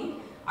specifically,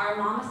 our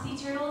mama sea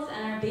turtles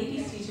and our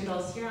baby sea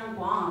turtles here on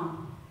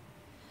Guam.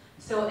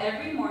 So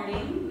every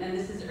morning, and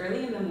this is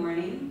early in the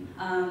morning,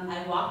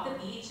 I walk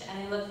the beach and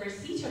I look for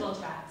sea turtle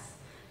tracks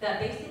that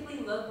basically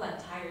look like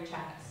tire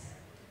tracks.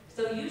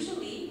 So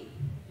usually,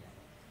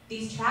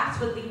 these tracks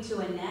would lead to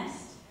a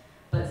nest,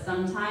 but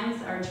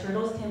sometimes our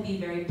turtles can be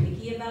very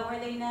picky about where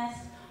they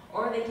nest,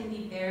 or they can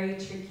be very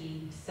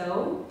tricky.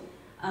 So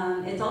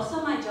it's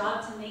also my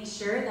job to make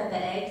sure that the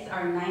eggs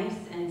are nice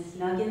and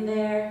snug in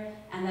there,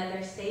 and that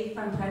they're safe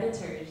from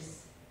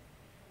predators.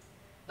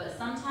 But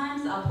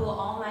sometimes I'll pull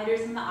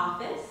all-nighters in the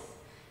office,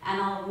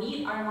 and I'll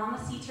meet our mama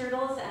sea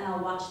turtles, and I'll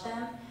watch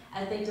them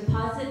as they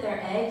deposit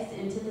their eggs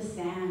into the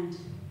sand.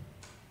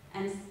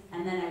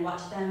 And then I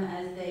watch them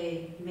as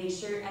they make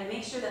sure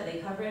that they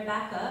cover it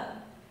back up.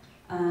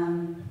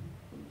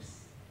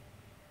 Oops.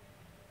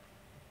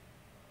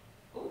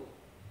 Oh.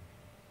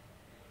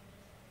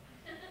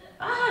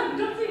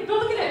 Don't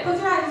look at it, close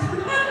your eyes.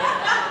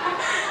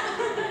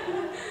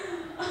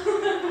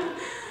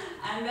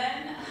 And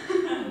then,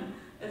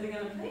 is it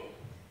gonna play?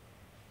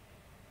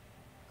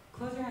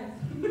 Close your eyes.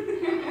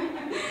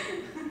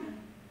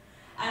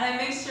 And I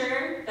make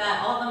sure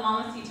that all the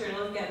mama sea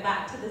turtles get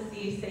back to the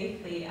sea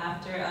safely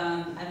after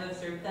I've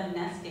observed them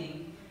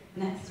nesting.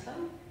 Next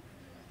photo.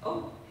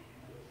 Oh,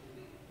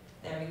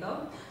 there we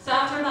go. So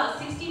after about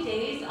 60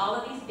 days, all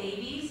of these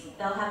babies,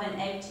 they'll have an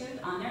egg tooth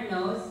on their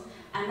nose,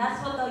 and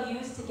that's what they'll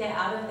use to get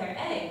out of their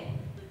egg.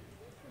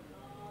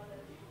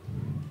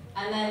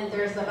 And then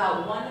there's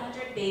about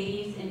 100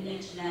 babies in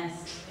each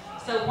nest.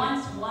 So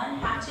once one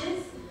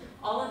hatches,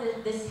 all of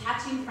this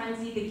hatching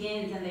frenzy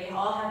begins, and they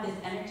all have this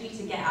energy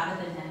to get out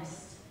of the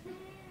nest.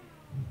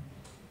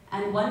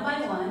 And one by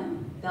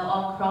one, they'll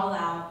all crawl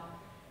out,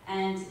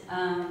 and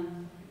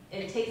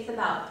it takes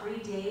about 3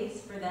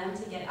 days for them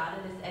to get out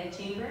of this egg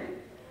chamber.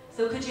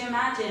 So could you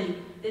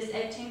imagine, this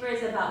egg chamber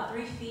is about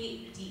 3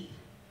 feet deep,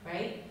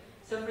 right?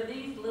 So for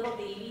these little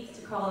babies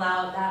to crawl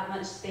out that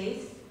much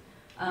space,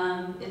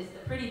 it's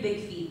a pretty big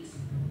feat.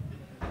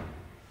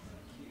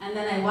 And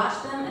then I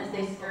watch them as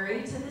they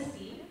scurry to the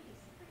sea.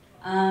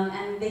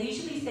 And they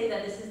usually say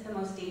that this is the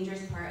most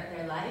dangerous part of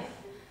their life,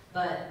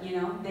 but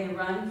they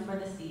run for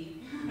the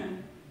sea.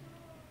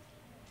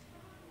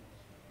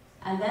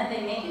 And then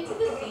they make it to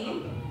the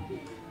sea,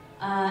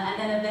 and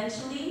then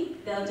eventually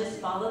they'll just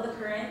follow the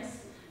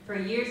currents for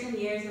years and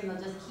years, and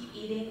they'll just keep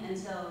eating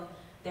until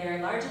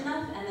they're large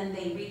enough, and then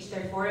they reach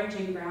their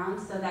foraging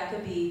grounds. So that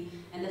could be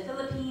in the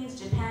Philippines,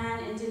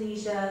 Japan,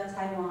 Indonesia,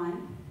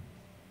 Taiwan.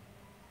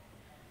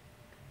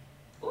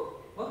 Oh,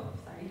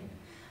 sorry.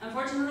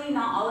 Unfortunately,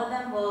 not all of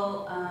them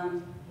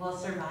will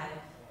survive.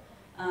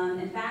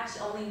 In fact,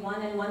 only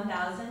 1 in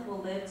 1,000 will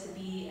live to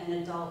be an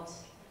adult.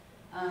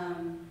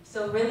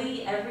 So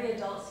really, every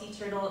adult sea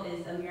turtle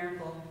is a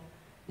miracle.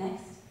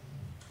 Next.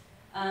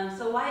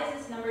 So why is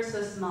this number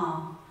so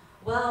small?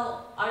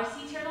 Well, our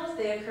sea turtles,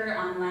 they occur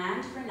on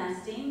land for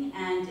nesting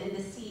and in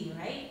the sea,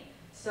 right?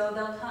 So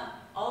they'll come,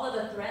 all of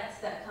the threats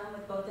that come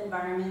with both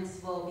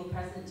environments will be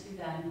present to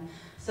them.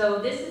 So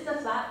this is the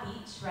flat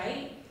beach,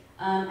 right?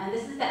 And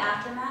this is the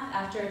aftermath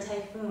after a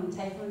Typhoon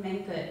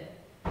Mangkhut.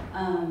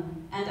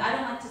 And I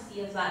don't like to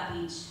see a flat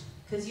beach,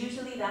 because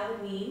usually that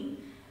would mean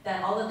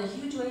that all of the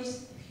huge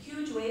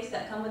waves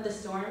that come with the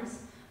storms,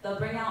 they'll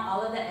bring out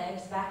all of the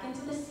eggs back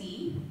into the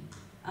sea.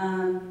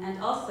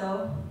 And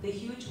also, the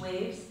huge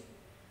waves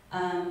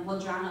will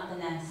drown out the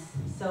nests.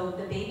 So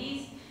the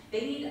babies,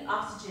 they need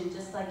oxygen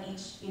just like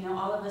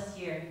all of us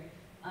here.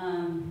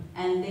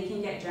 And they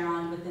can get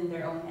drowned within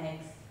their own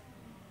eggs.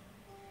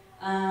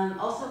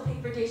 Also,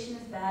 pig predation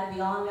is bad.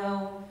 We all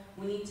know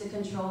we need to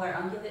control our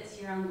ungulates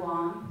here on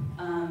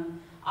Guam.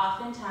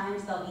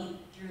 Oftentimes, they'll eat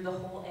through the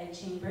whole egg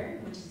chamber,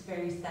 which is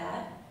very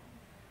sad.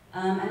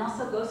 And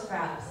also ghost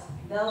crabs.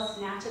 They'll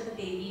snatch at the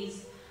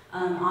babies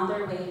on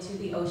their way to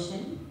the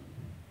ocean.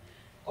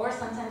 Or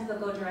sometimes they'll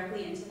go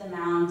directly into the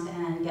mound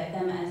and get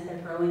them as they're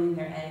growing in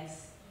their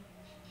eggs.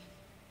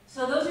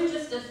 So those are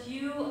just a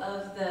few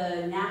of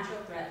the natural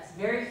threats,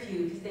 very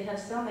few, because they have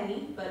so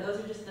many, but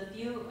those are just a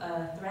few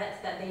threats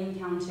that they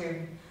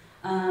encounter.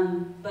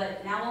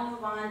 But now we'll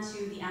move on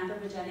to the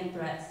anthropogenic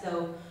threats.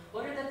 So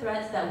what are the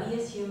threats that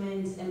we as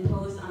humans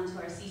impose onto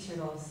our sea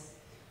turtles?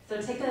 So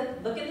take a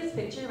look at this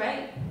picture,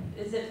 right?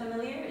 Is it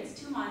familiar?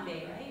 It's Tumon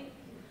Bay, right?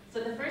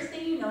 So the first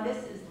thing you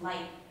notice is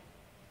light.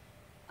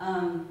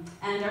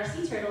 And our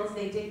sea turtles,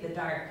 they dig the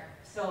dark.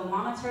 So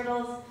mama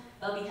turtles,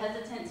 they'll be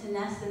hesitant to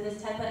nest in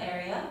this type of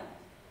area.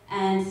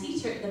 And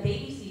the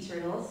baby sea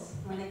turtles,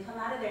 when they come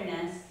out of their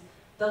nest,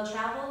 they'll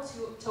travel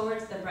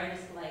towards the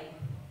brightest light.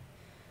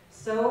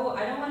 So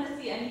I don't want to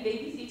see any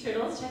baby sea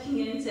turtles checking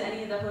into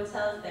any of the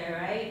hotels there,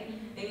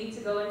 right? They need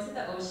to go into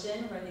the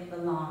ocean where they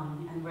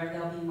belong and where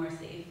they'll be more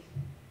safe.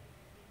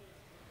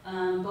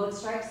 Boat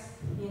strikes,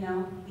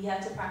 we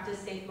have to practice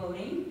safe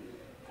boating.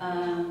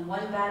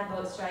 One bad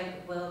boat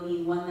strike will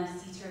mean one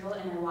less sea turtle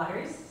in our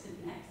waters.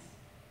 Next.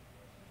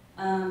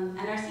 And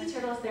our sea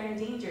turtles, they're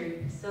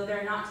endangered, so there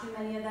are not too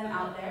many of them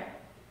out there.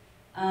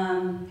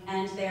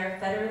 And they are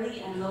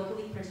federally and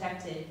locally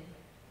protected.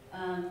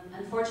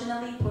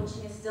 Unfortunately,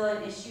 poaching is still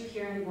an issue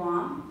here in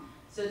Guam,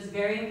 so it's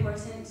very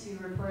important to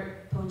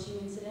report poaching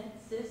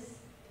incidences.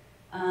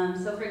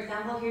 So for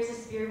example, here's a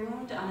spear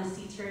wound on a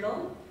sea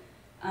turtle,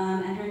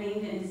 and her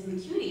name is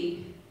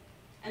McCutie.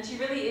 And she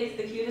really is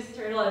the cutest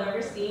turtle I've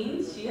ever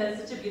seen. She has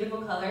such a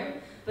beautiful color,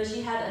 but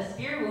she had a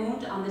spear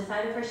wound on the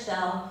side of her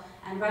shell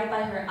and right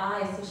by her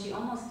eye, so she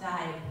almost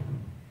died.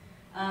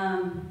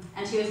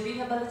 And she was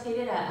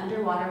rehabilitated at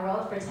Underwater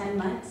World for 10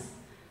 months.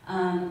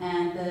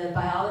 And the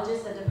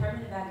biologist at the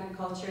Department of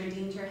Agriculture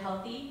deemed her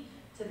healthy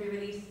to be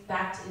released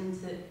back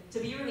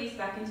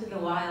into the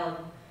wild.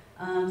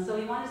 So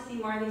we want to see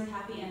more of these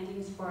happy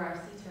endings for our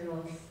sea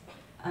turtles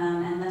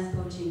and less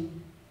poaching.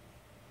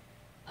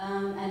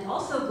 And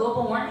also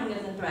global warming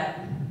is a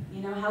threat.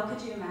 How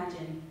could you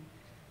imagine?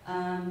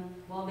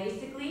 Well,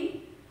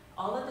 basically,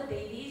 all of the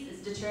babies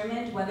is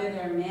determined whether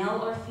they're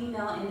male or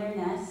female in their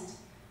nest.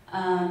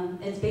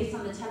 It's based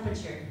on the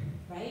temperature,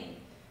 right?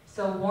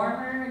 So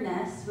warmer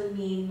nests would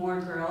mean more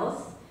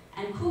girls,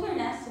 and cooler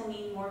nests will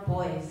mean more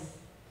boys.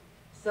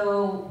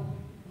 So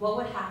what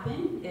would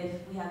happen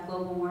if we have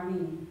global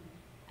warming?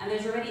 And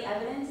there's already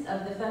evidence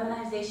of the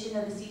feminization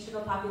of the sea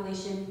turtle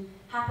population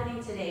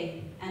happening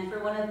today, and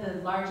for one of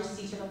the largest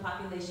sea turtle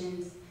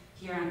populations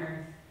here on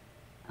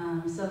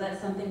Earth. So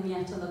that's something we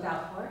have to look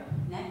out for.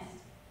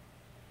 Next.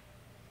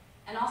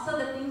 And also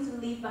the things we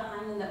leave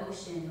behind in the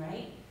ocean,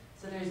 right?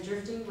 So there's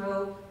drifting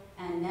rope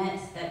and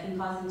nets that can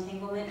cause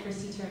entanglement for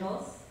sea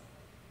turtles,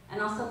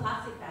 and also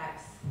plastic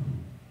bags.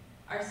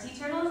 Our sea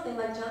turtles, they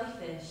like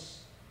jellyfish,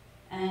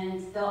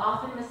 and they'll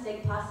often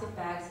mistake plastic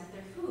bags as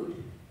their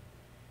food.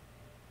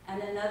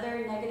 And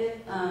another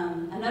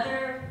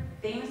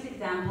famous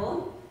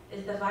example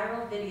is the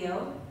viral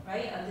video,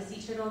 right, of the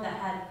sea turtle that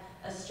had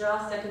a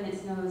straw stuck in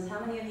its nose. How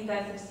many of you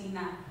guys have seen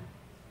that?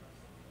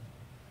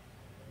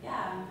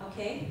 Yeah,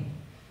 okay,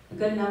 a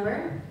good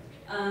number.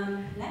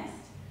 Next.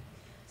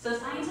 So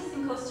scientists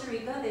in Costa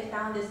Rica, they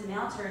found this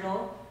male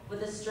turtle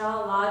with a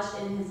straw lodged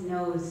in his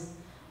nose.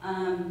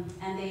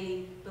 And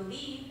they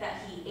believe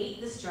that he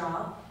ate the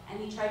straw and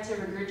he tried to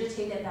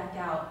regurgitate it back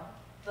out.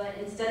 But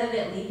instead of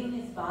it leaving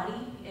his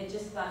body, it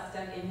just got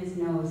stuck in his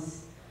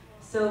nose.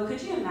 So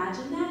could you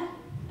imagine that?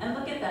 And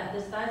look at that,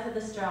 the size of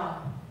the straw.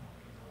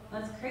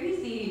 That's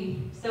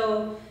crazy.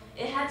 So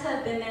it had to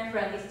have been there for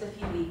at least a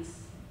few weeks.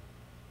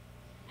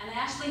 And I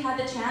actually had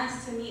the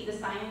chance to meet the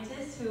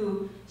scientist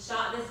who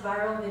shot this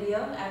viral video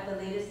at the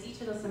latest Sea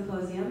Turtle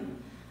Symposium.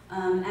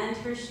 And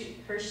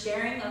her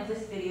sharing of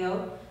this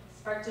video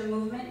sparked a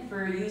movement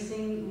for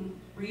using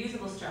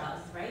reusable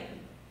straws, right?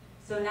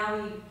 So now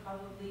we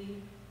probably,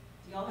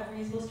 do y'all have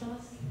reusable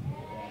straws?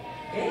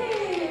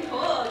 Hey,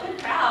 cool, good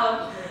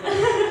crowd.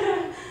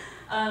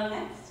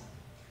 Next.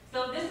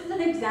 So this is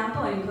an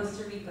example in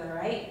Costa Rica,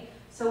 right?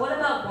 So what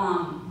about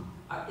Guam?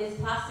 Is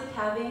plastic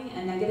having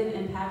a negative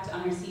impact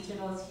on our sea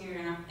turtles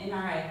here in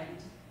our island?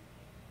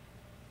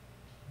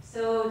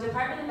 So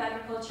Department of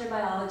Agriculture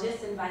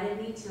biologists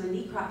invited me to a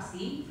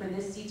necropsy for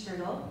this sea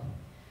turtle.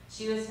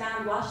 She was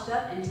found washed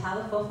up in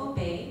Talifofo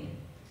Bay,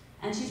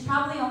 and she's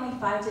probably only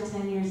 5 to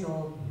 10 years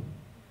old.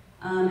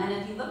 And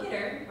if you look at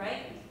her,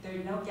 right, there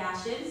are no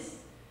gashes,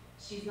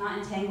 she's not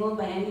entangled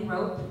by any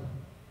rope,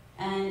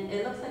 and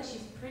it looks like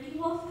she's pretty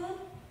well fed,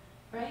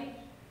 right?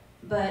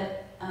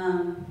 But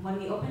when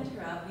we opened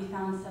her up, we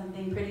found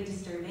something pretty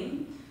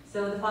disturbing.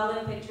 So the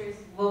following pictures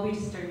will be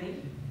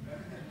disturbing.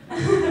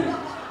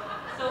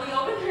 So we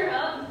opened her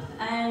up,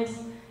 and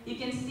you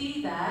can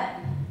see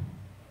that,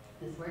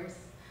 this works,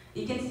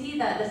 you can see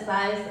that the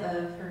size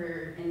of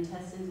her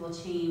intestines will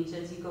change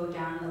as you go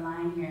down the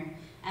line here.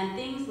 And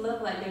things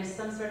look like there's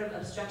some sort of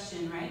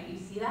obstruction, right? You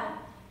see that?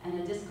 And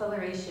a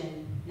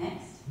discoloration.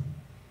 Next.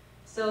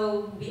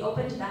 So we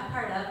opened that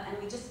part up,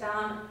 and we just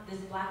found this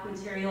black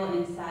material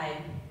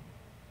inside.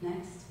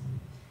 Next.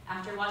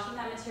 After washing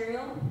that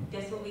material,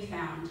 guess what we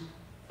found?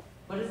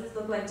 What does this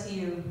look like to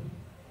you?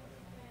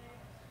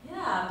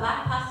 Yeah,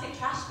 black plastic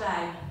trash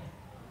bag.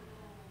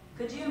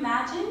 Could you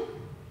imagine?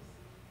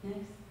 Next.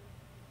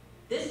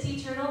 This sea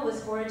turtle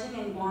was foraging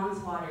in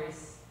Guam's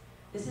waters.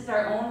 This is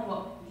our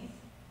own,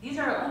 these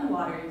are our own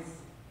waters.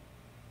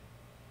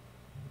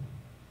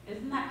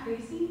 Isn't that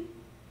crazy?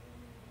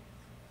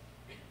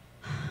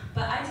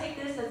 But I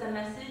take this as a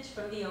message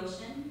from the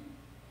ocean.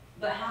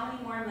 But how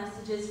many more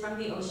messages from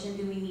the ocean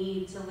do we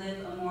need to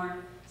live a more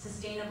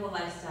sustainable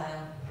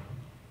lifestyle?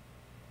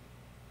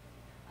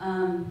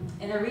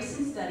 In a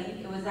recent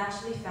study, it was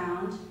actually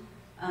found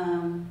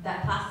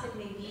that plastic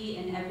may be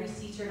in every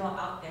sea turtle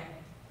out there.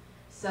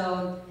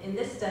 So in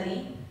this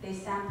study, they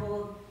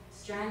sampled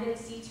stranded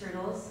sea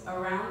turtles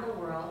around the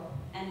world,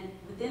 and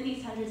within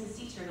these hundreds of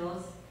sea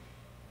turtles,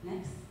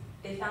 next,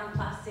 they found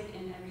plastic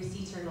in every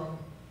sea turtle.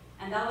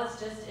 And that was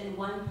just in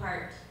one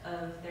part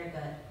of their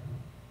gut.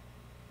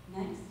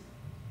 Next.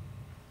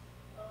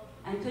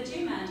 And could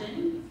you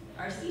imagine,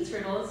 our sea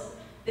turtles,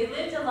 they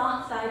lived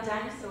alongside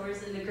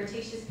dinosaurs in the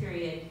Cretaceous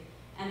period,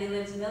 and they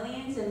lived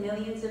millions and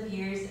millions of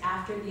years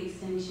after the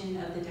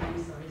extinction of the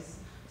dinosaurs.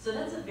 So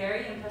that's a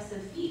very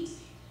impressive feat.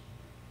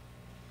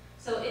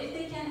 So if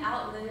they can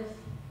outlive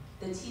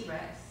the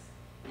T-Rex,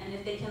 and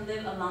if they can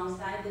live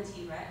alongside the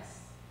T-Rex,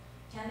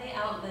 can they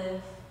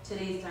outlive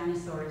today's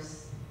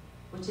dinosaurs,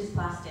 which is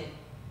plastic?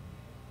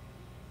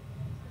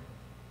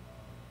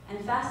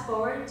 And fast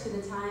forward to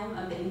the time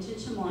of the ancient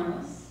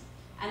Chamorros,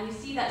 and we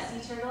see that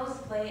sea turtles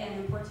play an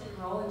important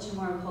role in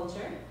Chamorro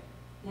culture.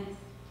 Next.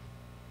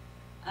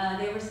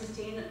 They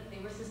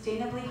were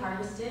sustainably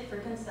harvested for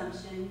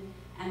consumption,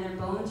 and their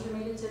bones were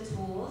made into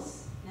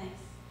tools.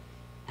 Next.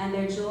 And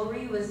their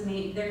jewelry was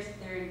made, their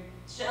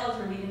shells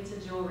were made into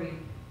jewelry.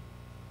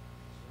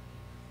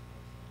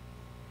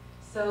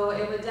 So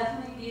it would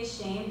definitely be a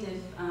shame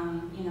if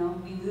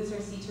we lose our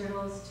sea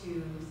turtles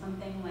to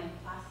something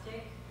like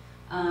plastic.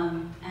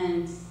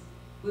 And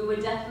we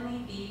would definitely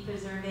be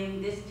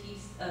preserving this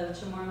piece of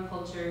Chamorro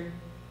culture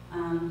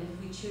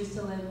if we choose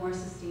to live more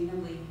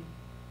sustainably.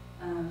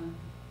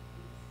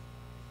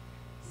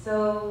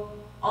 So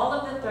all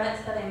of the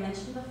threats that I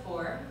mentioned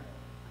before,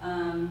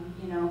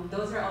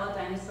 those are all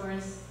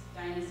dinosaurs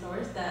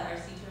that our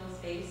sea turtles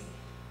face.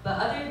 But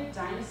other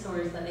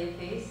dinosaurs that they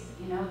face,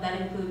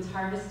 that includes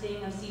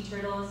harvesting of sea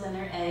turtles and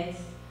their eggs,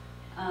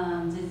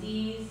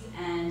 disease,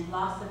 and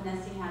loss of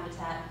nesting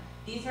habitat.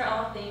 These are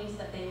all things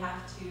that they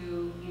have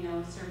to,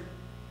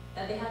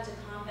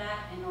 combat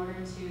in order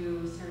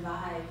to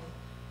survive.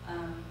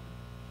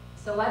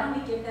 So why don't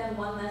we give them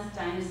one less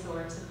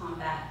dinosaur to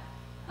combat?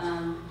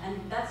 And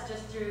that's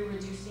just through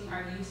reducing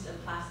our use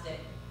of plastic.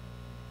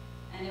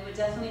 And it would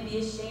definitely be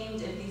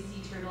ashamed if these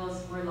sea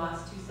turtles were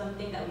lost to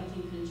something that we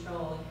can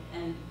control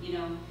and,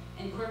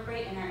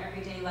 incorporate in our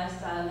everyday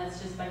lifestyle, and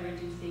that's just by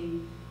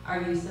reducing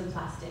our use of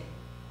plastic.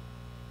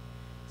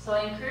 So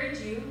I encourage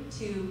you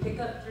to pick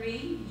up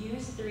 3,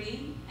 use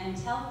 3, and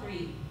tell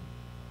 3.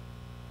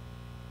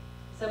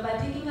 So by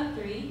picking up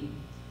 3,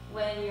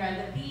 when you're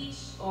at the beach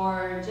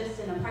or just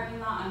in a parking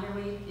lot on your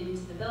way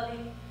into the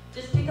building,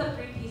 just pick up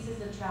 3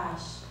 pieces of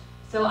trash.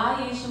 So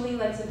I usually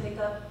like to pick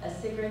up a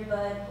cigarette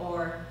butt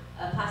or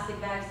a plastic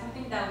bag,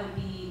 something that would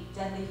be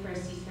deadly for a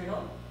sea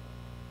turtle.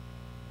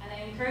 And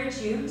I encourage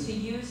you to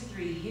use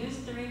 3. Use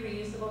 3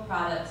 reusable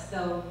products.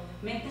 So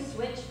make the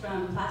switch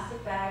from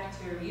plastic bag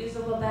to a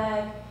reusable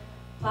bag,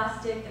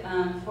 plastic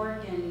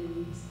fork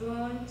and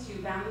spoon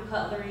to bamboo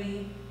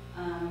cutlery,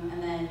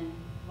 and then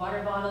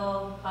water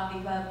bottle,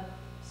 coffee cup,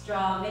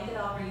 straw, make it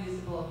all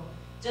reusable.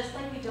 Just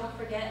like we don't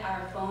forget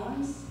our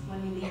phones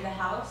when we leave the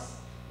house,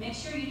 make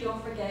sure you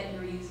don't forget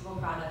your reusable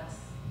products.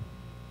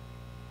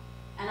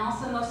 And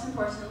also, most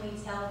importantly,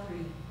 tell 3.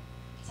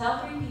 Tell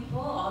 3 people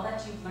all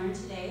that you've learned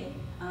today,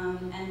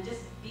 and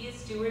just be a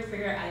steward for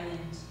your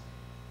island.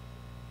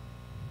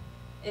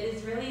 It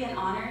is really an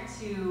honor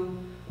to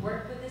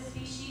work with this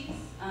species,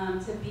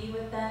 to be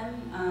with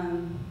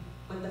them,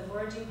 with the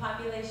foraging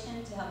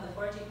population, to help the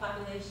foraging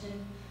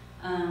population,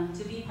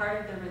 to be part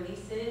of the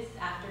releases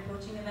after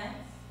poaching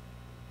events,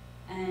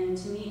 and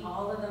to meet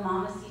all of the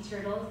mama sea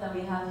turtles that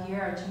we have here,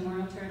 our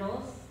Chamorro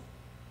turtles,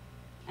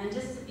 and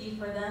just to be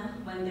for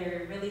them when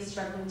they're really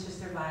struggling to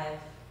survive.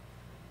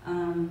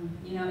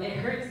 You know, it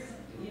hurts,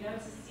 you know,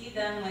 to see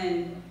them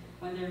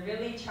when they're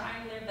really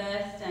trying their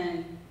best,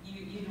 and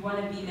you'd want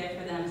to be there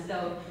for them.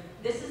 So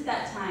this is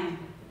that time,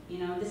 you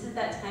know, this is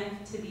that time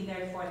to be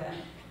there for them.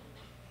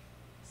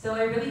 So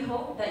I really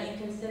hope that you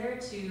consider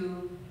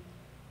to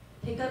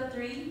pick up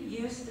 3,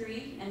 use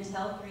 3, and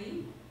tell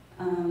 3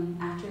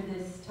 after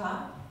this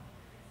talk.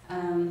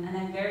 And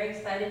I'm very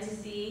excited to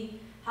see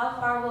how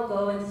far we'll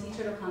go in sea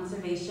turtle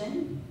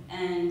conservation.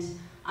 And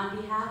on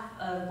behalf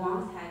of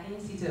Guam's Hagen,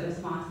 Sea Turtle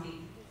Smasi.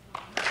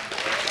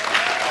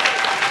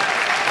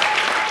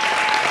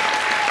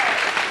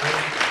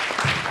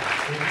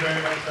 Thank you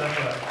very much,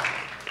 Sefa.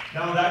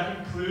 Now that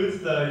concludes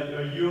the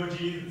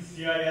UOG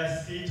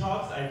CISC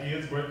talks,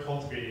 Ideas Worth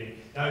Cultivating.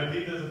 Now I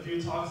believe there's a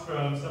few talks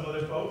from some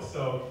other folks,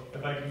 so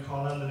if I can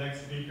call on the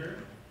next speaker.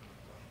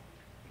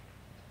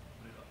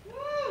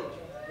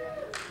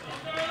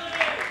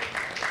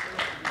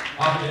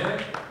 Hi there,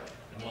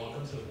 and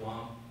welcome to the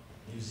Guam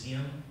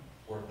Museum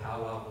or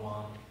Powwow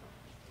Guam,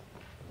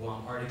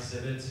 Guam Art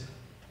Exhibit,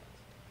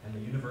 and the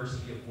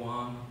University of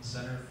Guam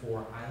Center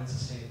for Island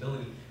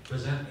Sustainability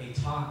present a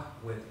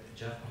talk with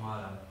Jeff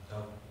Hamada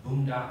of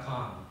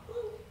Boom.com.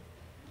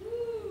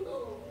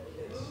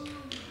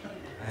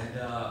 And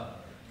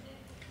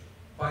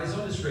by his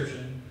own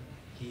description,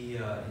 he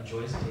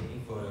enjoys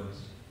taking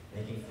photos,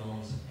 making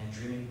films, and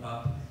dreaming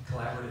up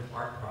collaborative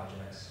art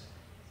projects.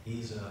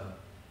 He's an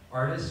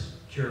artist,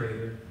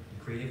 curator,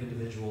 and creative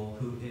individual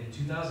who in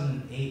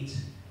 2008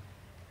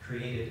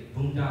 created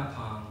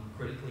Boom.com,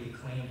 critically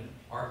acclaimed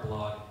art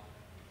blog,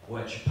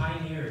 which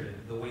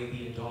pioneered the way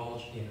we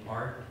indulge in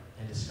art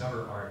and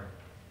discover art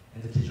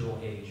in the digital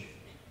age.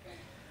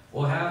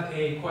 We'll have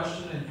a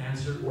question and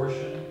answer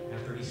portion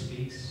after he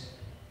speaks.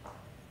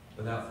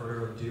 Without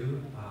further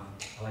ado,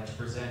 I'd like to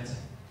present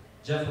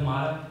Jeff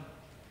Hamada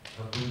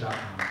of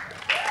Boom.com.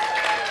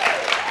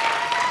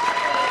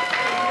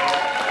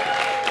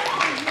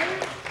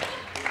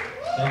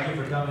 Thank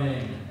you for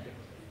coming.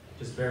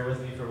 Just bear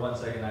with me for 1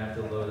 second. I have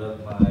to load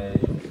up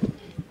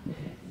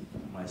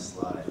my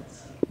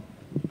slides.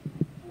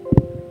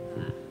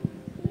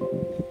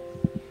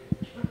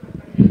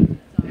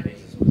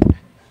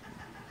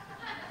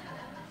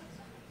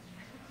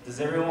 Does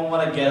everyone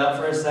want to get up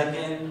for a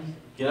second?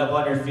 Get up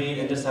on your feet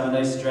and just have a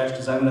nice stretch,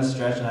 because I'm going to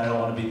stretch and I don't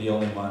want to be the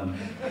only one.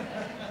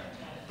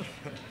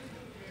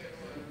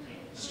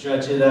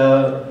 Stretch it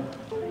out.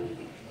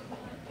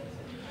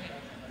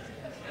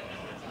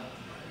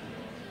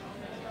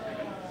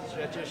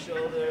 Stretch your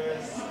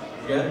shoulders.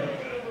 Good?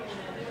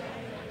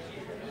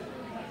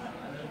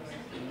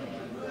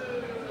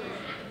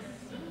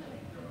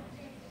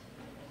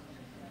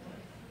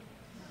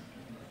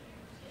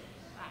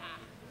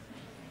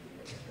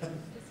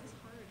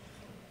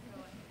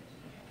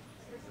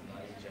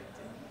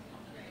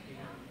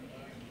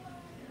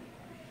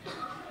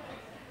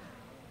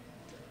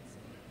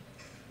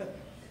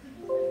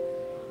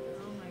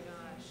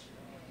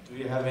 Do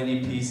we have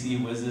any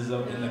PC whizzes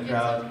up in the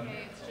crowd?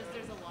 Okay, it's just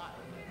there's a lot.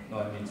 No,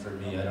 I mean for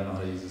me. I don't know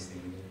how to use this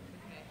thing.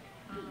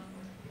 Okay.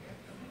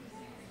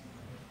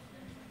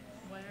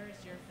 Where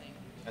is your thing?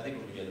 I think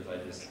we'll be good if I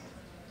just...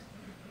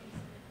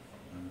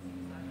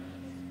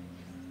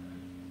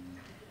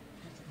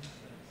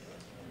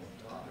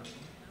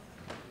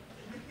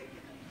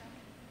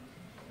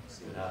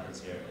 see what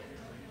happens here.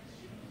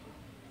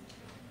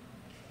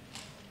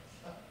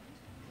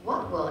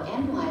 What will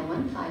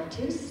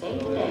NY152 say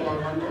today, I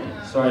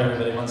wonder? Sorry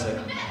everybody, 1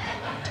 second.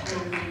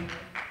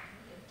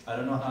 I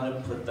don't know how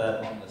to put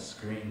that on the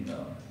screen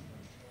though.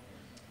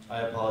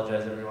 I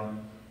apologize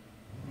everyone.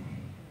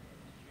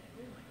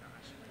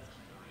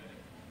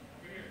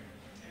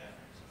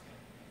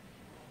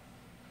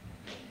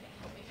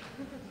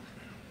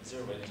 Is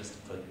there a way to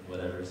just put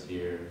whatever's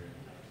here?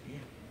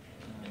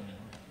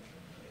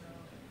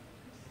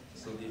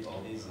 So leave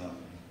all these sorry.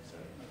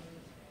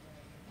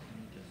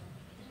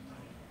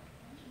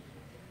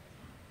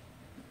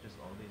 Just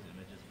all these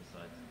images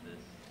besides this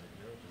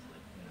video, just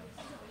like, you know,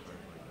 sort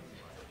of like a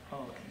slide.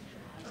 Oh, okay.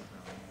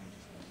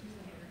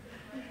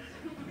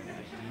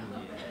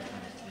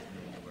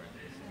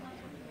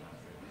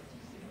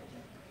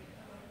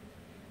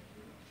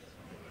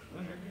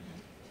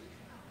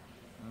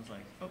 I was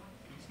like, oh,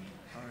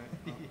 all right.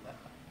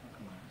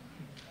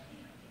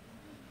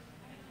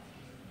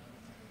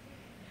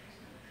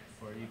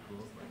 Or are you cool?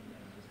 Like,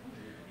 just put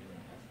your video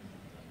and have them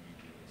on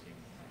YouTube.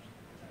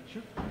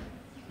 Sure.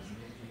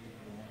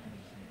 Maybe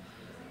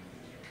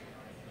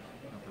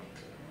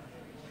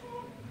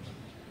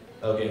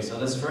Okay, so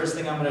this first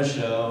thing I'm going to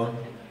show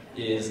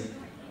is it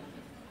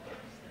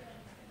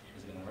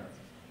gonna work?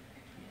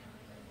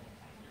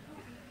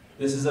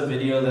 This is a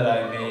video that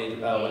I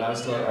made when I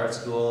was still at art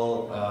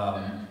school,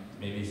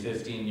 maybe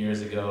 15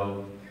 years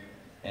ago,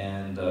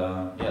 and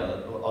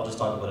yeah, I'll just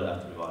talk about it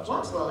after we watch it.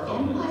 What will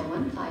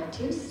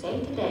NY152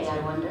 say today, I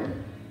wonder?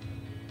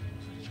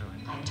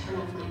 I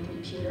turn off my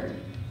computer.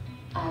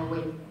 I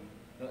wait.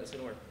 No, it's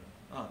gonna work.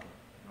 Oh,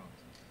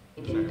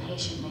 okay.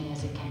 Impatiently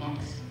as it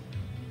connects.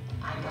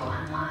 I go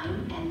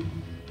online and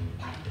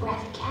my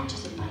breath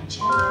catches in my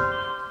chest.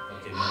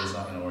 Okay, maybe it's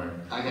not gonna work.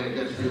 I had a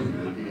good feeling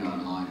it would be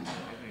online.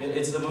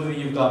 It's the movie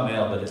You've Got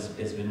Mail, but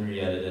it's been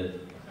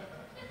re-edited.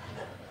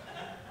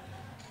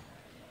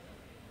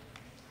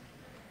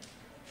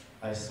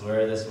 I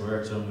swear this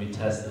worked when we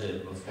tested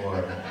it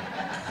before.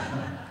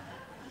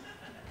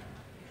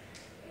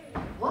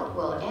 What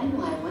will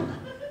NY1?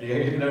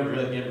 You're gonna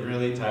really get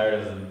really tired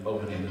of them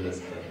opening to this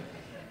thing.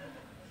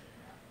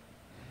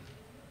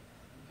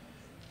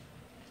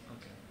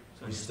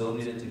 So we still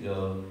need it to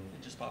go.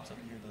 It just pops up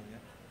here though, yeah?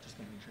 Just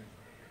making sure.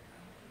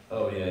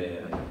 Oh,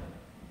 yeah.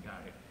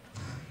 Got it.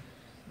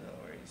 No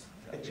worries.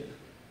 Gotcha.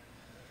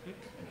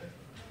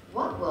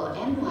 What will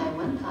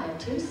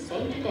NY152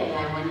 say today,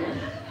 I wonder?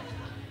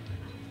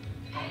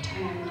 I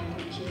turn on my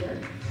computer.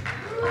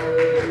 I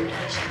read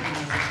communication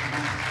messages.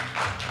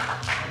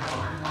 I go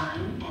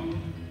online and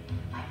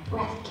my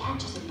breath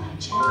catches in my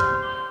chest.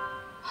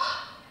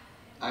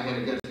 I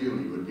had a good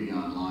feeling it would be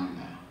online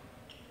now.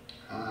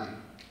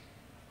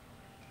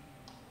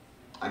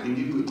 I can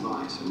give you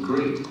advice, and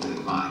great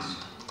advice.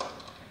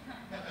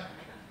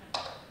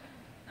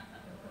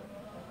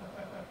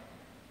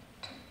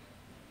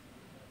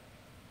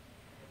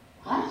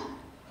 What?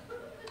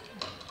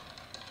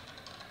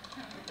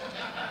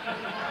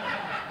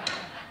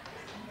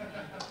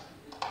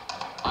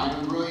 I'm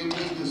a brilliant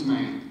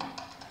businessman.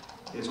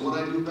 It's what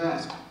I do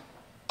best.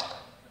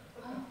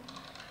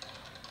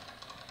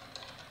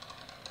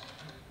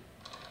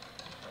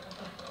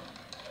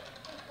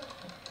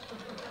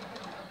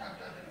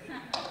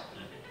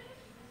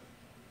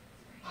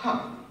 Huh.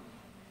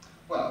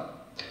 Well.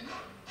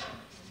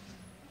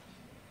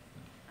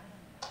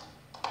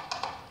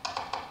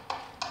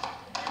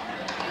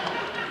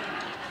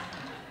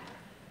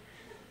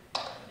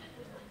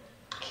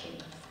 Okay,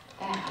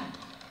 that.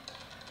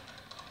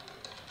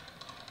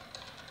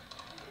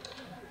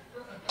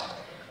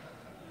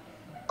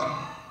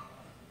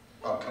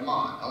 Oh, come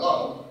on.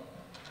 Hello?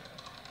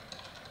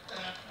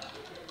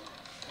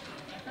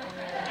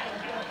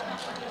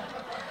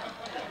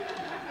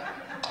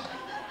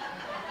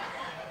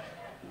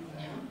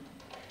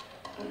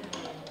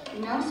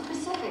 No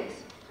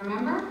specifics,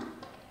 remember?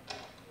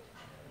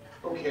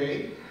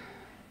 Okay.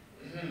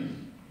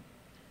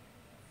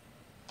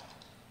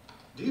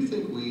 Do you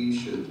think we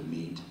should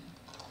meet?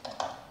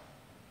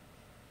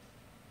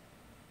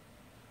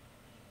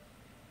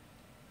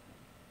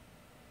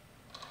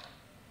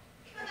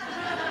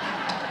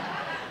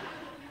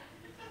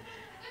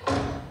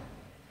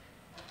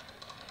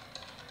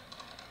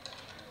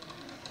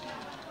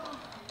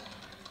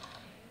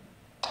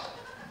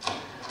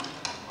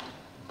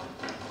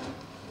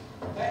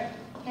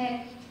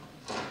 Hey.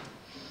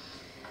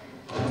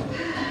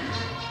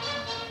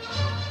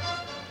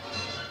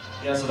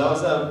 Yeah, so that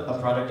was a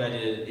project I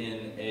did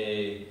in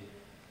a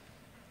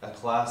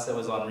class that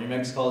was on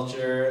remix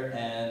culture,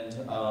 and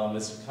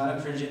it's kind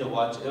of cringy to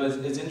watch.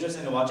 It's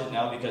interesting to watch it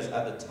now because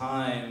at the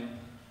time,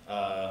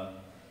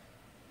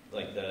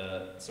 like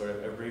the sort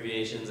of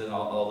abbreviations and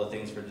all the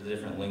things for the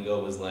different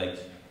lingo was like,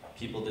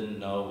 people didn't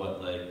know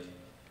what like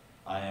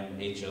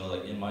IMHO,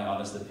 like in my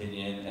honest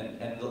opinion,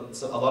 and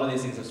so a lot of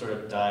these things have sort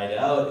of died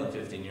out in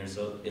 15 years,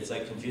 so it's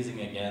like confusing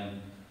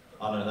again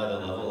on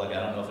another level. Like I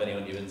don't know if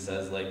anyone even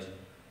says like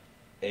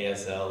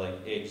ASL, like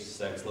age,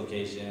 sex,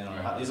 location,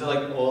 or how, these are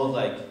like old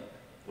like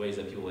ways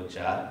that people would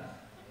chat.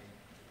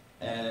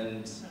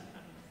 And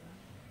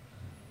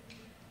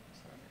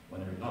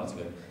whenever, no, it's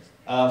good.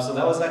 So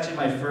that was actually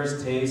my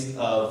first taste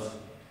of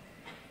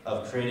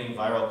creating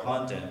viral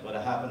content. What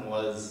happened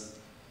was,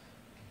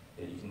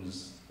 yeah, you can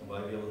just, will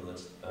I be able to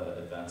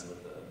advance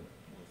with the?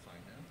 We'll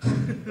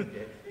find out.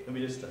 Okay, let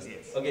me just test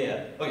it. Yes. Okay,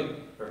 yeah, okay,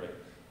 perfect.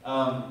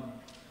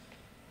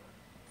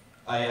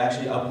 I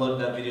actually uploaded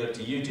that video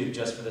to YouTube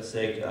just for the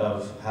sake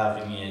of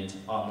having it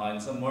online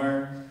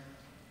somewhere.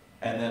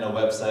 And then a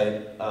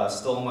website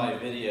stole my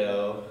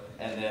video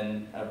and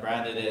then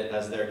branded it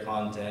as their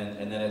content.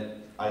 And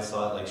then I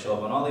saw it like show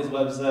up on all these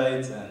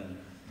websites, and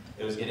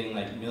it was getting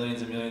like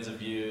millions and millions of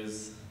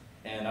views.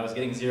 And I was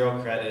getting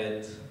 0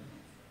 credit.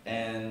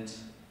 And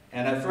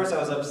at first I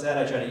was upset.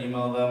 I tried to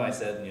email them. I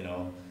said, you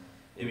know,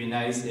 it'd be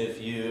nice if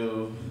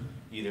you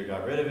either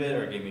got rid of it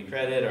or gave me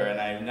credit.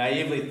 And I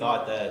naively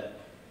thought that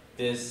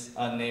this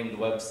unnamed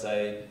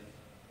website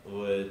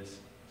would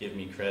give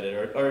me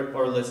credit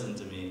or listen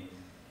to me.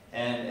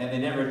 And they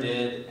never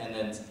did, and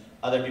then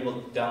other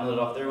people downloaded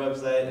off their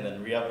website and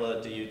then re-upload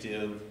it to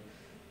YouTube.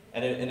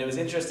 And it was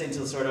interesting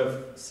to sort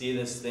of see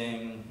this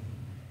thing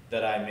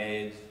that I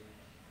made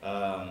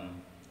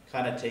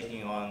kind of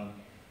taking on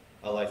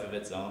a life of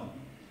its own.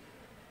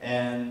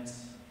 And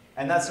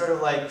that sort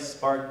of like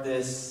sparked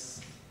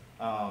this,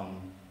 I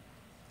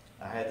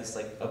had this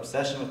like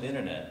obsession with the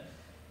internet.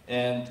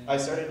 And I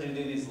started to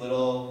do these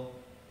little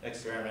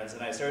experiments,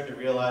 and I started to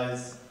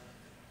realize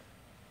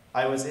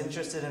I was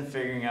interested in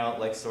figuring out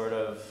like sort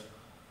of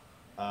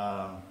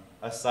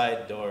a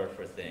side door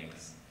for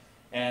things.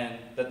 And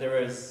that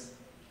there was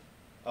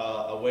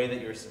a way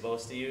that you're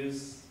supposed to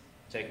use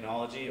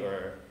technology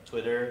or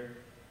Twitter.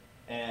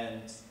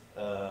 And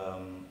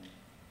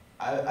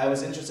I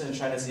was interested in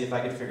trying to see if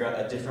I could figure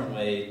out a different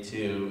way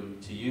to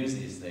use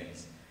these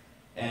things.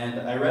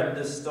 And I read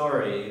this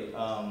story,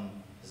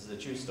 this is a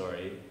true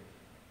story,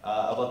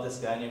 about this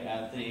guy named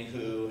Anthony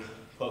who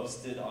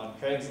posted on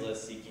Craigslist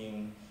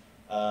seeking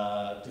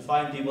to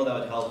find people that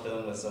would help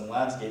him with some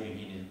landscaping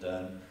he needed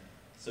done.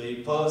 So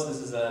he posts,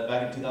 this is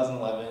back in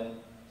 2011,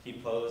 he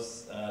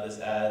posts this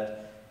ad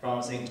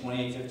promising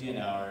 $28.50 an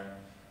hour.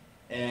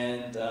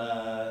 And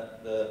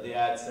the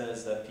ad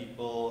says that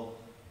people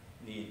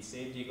need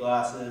safety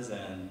glasses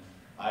and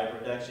eye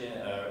protection,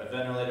 a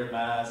ventilator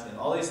mask, and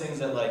all these things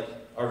that like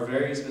are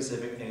very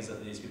specific things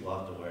that these people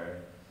have to wear.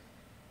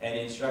 And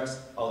he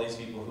instructs all these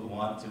people who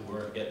want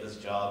to get this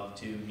job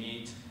to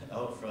meet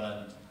out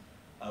front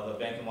of a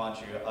Bank of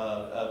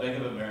Montreal, Bank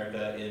of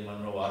America in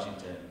Monroe,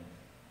 Washington.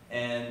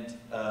 And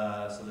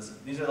so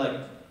these are like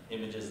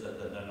images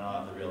that are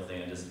not the real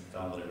thing. I just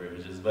found whatever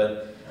images,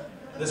 but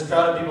this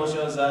crowd of people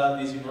shows up.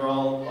 These people are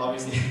all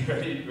obviously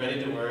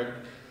ready to work,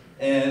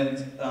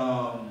 and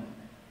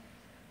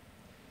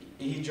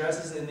he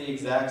dresses in the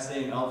exact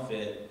same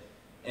outfit,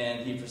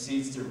 and he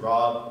proceeds to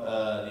rob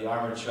the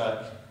armored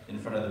truck in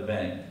front of the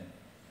bank.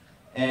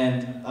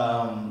 And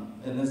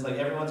it's like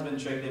everyone's been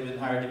tricked. They've been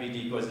hired to be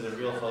decoys. They're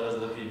real photos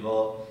of the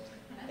people,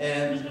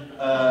 and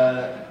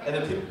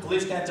the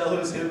police can't tell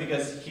who's who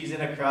because he's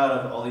in a crowd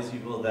of all these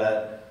people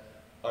that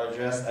are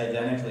dressed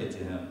identically to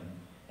him.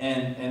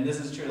 And this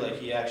is true, like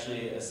he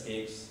actually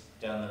escapes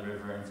down the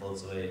river and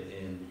floats away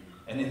in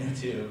an inner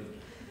tube.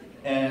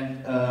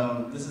 And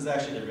this is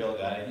actually the real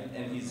guy.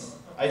 And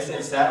I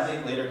say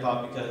sadly later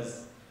caught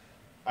because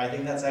I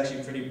think that's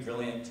actually pretty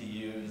brilliant to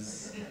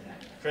use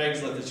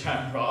Craigslist to try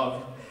and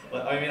rob.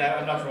 I mean,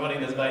 I'm not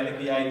promoting this, but I think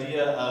the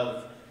idea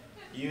of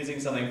using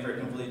something for a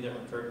completely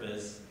different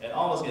purpose and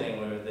almost getting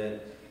away with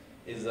it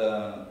is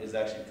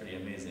actually pretty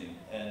amazing.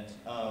 And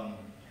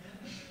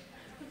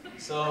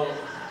so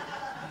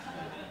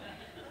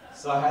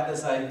I had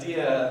this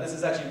idea, this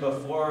is actually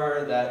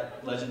before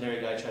that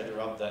legendary guy tried to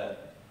rob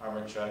that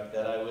armored truck,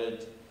 that I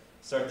would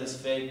start this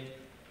fake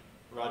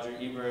Roger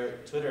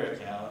Ebert Twitter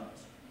account.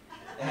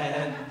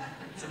 And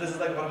so this is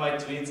like one of my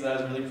tweets that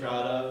I was really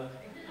proud of.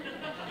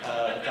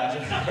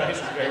 Fashion price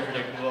is very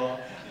predictable.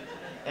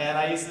 And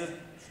I used to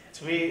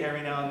tweet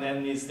every now and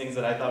then these things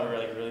that I thought were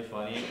like really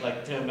funny.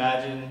 Like to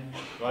imagine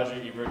Roger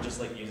Ebert just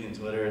like using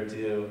Twitter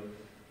to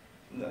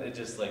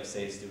just like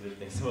say stupid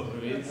things about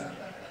movies.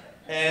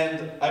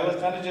 And I was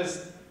kind of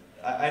just,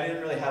 I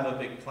didn't really have a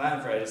big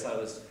plan for it. I just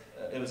thought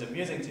it was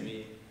amusing to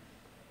me.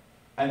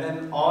 And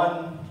then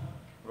on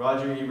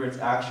Roger Ebert's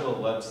actual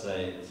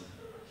website,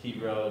 he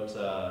wrote,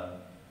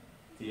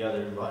 the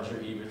other Roger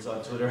Eberts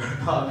on Twitter are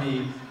not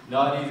me,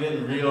 not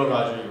even real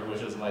Roger Ebert,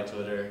 which was my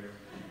Twitter.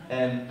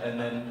 And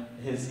then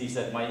he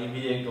said, my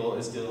immediate goal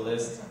is to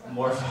enlist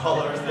more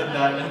followers than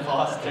that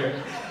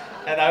imposter.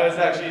 And I was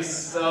actually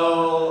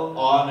so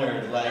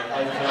honored, like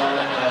I felt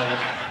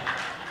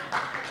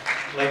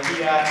like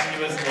he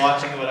actually was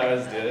watching what I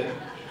was doing.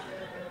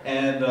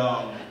 And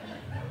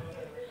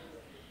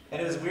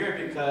it was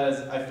weird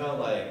because I felt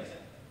like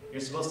you're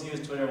supposed to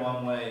use Twitter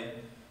one way,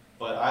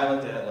 but I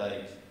looked at it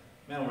like,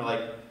 man,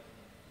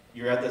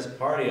 you're at this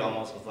party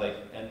almost with like,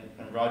 and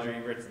Roger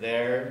Ebert's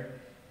there.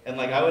 And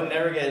like, I would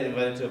never get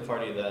invited to a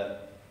party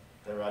that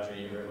Roger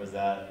Ebert was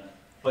at.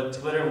 But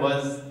Twitter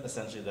was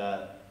essentially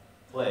that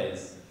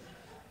place.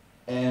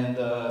 And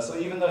so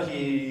even though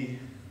he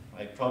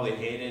like probably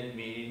hated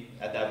me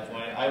at that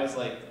point, I was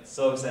like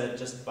so excited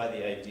just by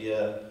the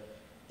idea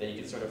that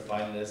you could sort of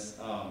find this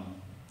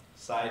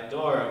side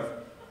door of,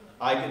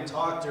 I could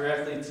talk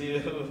directly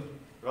to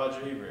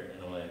Roger Ebert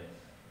in a way.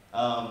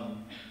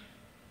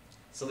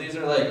 So these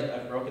are like,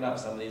 I've broken up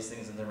some of these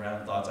things into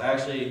random thoughts.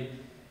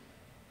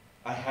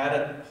 I had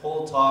a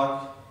whole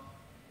talk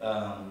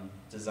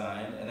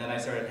designed, and then I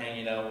started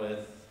hanging out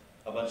with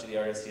a bunch of the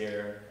artists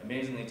here,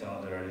 amazingly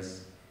talented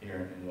artists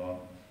here in Guam.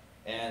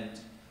 And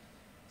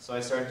so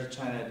I started to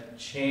try to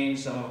change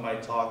some of my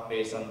talk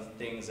based on the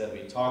things that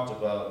we talked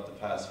about the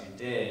past few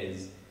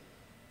days.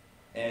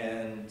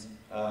 And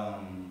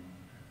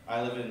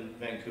I live in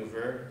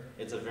Vancouver.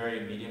 It's a very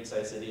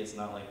medium-sized city. It's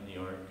not like New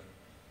York.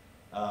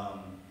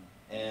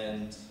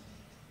 And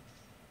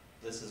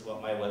this is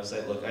what my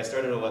website looked like. I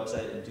started a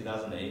website in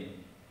 2008.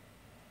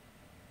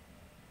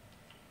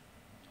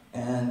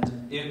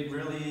 And it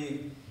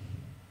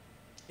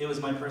was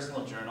my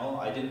personal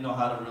journal. I didn't know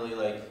how to really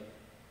like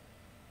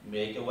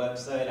make a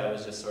website. I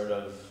was just sort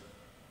of,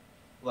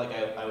 like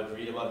I would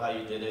read about how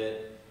you did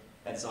it.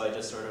 And so I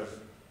just sort of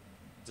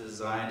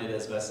designed it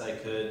as best I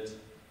could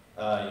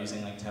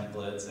using like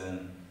templates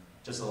and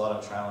just a lot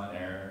of trial and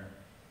error.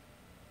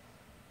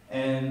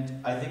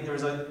 And I think there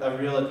was a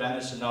real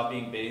advantage to not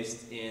being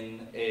based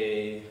in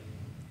a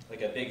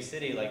big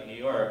city like New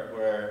York,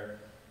 where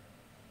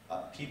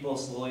people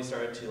slowly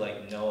started to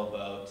like know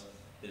about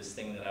this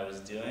thing that I was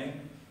doing.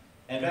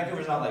 And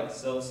Vancouver's not like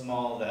so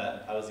small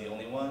that I was the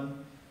only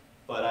one,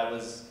 but I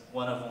was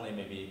one of only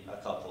maybe a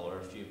couple or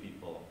a few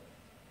people.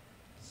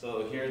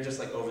 So here, just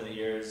like over the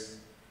years,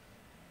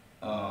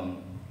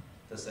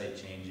 the site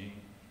changing.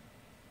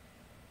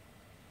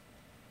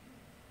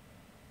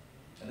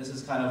 And this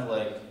is kind of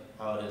like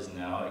how it is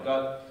now.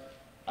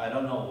 I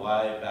don't know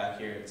why back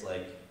here it's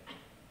like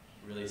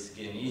really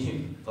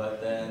skinny,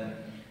 but then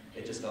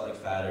it just got like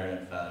fatter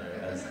and fatter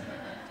as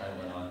time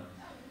went on.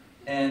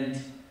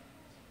 And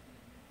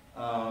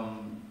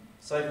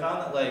so I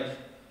found that like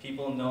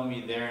people know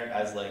me there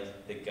as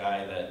like the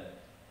guy that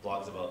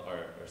blogs about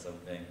art or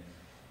something.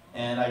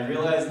 And I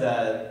realized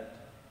that,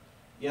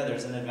 yeah,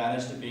 there's an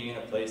advantage to being in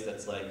a place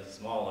that's like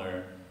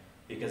smaller,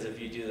 because if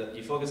you do that,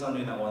 you focus on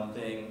doing that one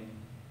thing,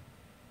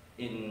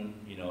 in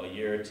a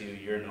year or two,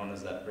 you're known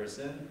as that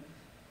person.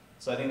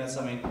 So I think that's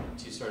something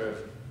to sort of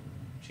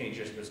change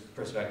your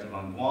perspective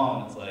on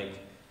Guam. It's like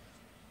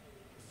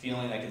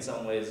feeling like in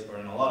some ways, or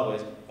in a lot of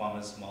ways, Guam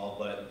is small,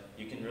 but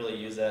you can really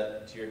use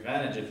that to your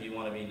advantage. If you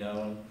want to be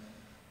known,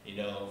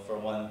 for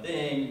one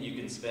thing, you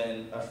can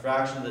spend a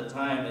fraction of the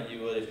time that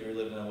you would if you were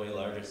living in a way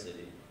larger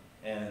city.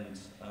 And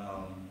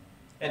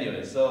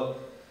anyway, so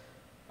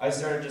I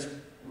started just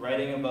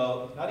writing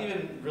about, not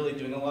even really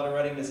doing a lot of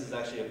writing. This is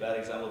actually a bad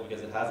example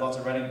because it has lots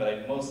of writing, but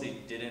I mostly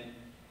didn't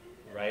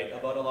write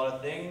about a lot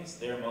of things.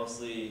 They're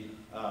mostly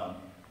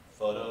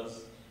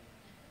photos.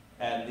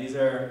 And these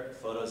are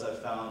photos I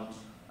found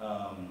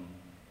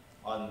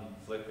on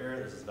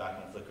Flickr. This is back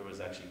when Flickr was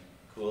actually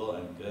cool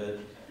and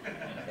good.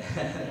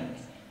 And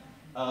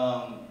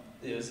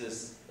it was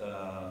this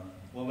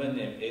woman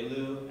named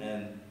Elu,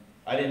 and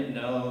I didn't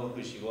know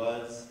who she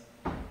was.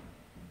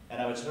 And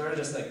I would sort of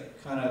just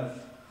like kind of,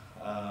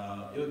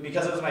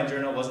 because it was my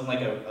journal, it wasn't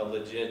like a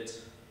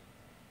legit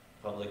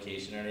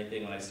publication or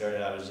anything. When I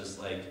started, I was just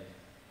like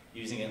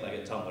using it like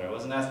a Tumblr. I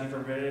wasn't asking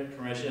for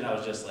permission, I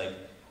was just like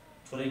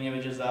putting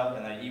images up,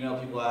 and I'd email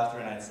people after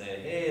and I'd say,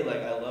 hey,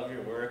 like I love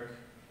your work.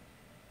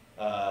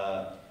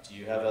 Do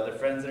you have other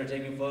friends that are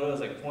taking photos?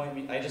 Like point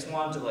me. I just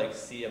wanted to like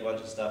see a bunch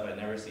of stuff I'd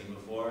never seen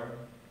before,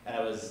 and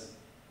I was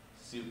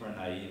super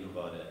naive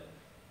about it.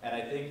 And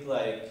I think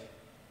like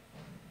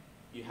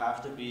you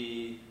have to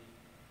be,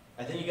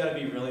 I think you got to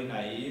be really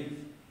naive.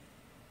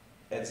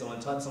 And so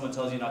when someone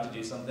tells you not to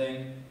do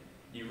something,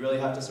 you really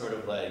have to sort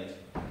of like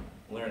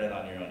learn it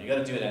on your own. You got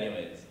to do it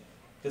anyways,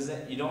 because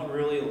you don't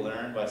really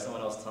learn by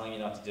someone else telling you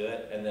not to do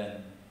it and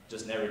then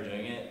just never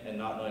doing it and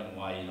not knowing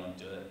why you don't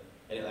do it.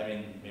 I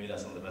mean, maybe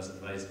that's not the best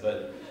advice,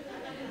 but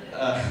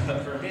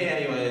for me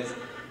anyways.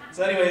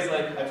 So anyways,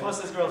 like I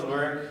post this girl's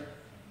work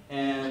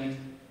and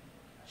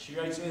she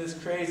writes me this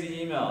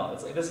crazy email.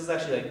 It's like, this is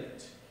actually like,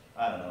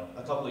 I don't know,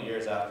 a couple of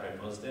years after I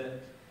posted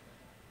it.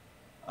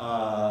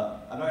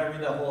 I'm not gonna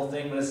read that whole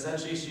thing, but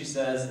essentially she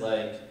says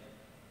like,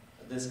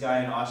 this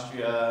guy in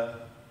Austria,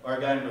 or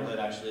a guy in Berlin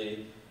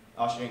actually,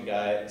 Austrian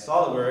guy,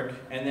 saw the work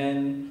and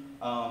then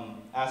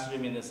asked her to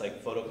be in this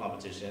like photo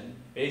competition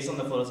based on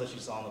the photos that she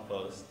saw in the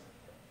post.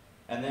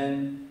 And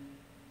then,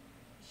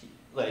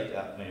 maybe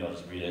I'll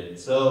just read it.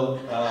 So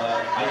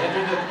I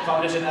entered the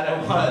competition and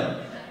I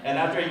won. And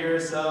after a year or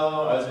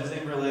so, I was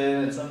visiting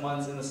Berlin, and some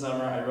months in the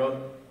summer, I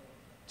wrote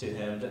to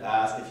him to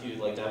ask if he would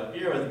like to have a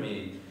beer with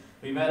me.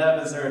 We met up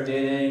and started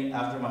dating.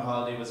 After my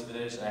holiday was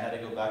finished and I had to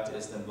go back to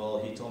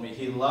Istanbul, he told me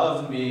he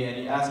loved me and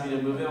he asked me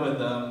to move in with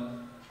him.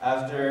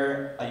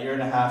 After a year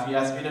and a half, he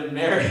asked me to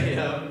marry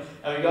him,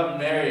 and we got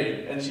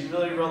married. And she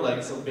really wrote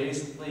like, so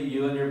basically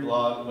you and your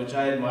blog, which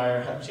I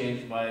admire, have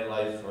changed my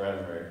life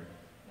forever.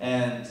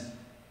 And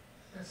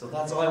so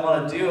that's all I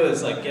want to do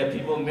is like get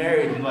people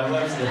married with my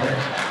website.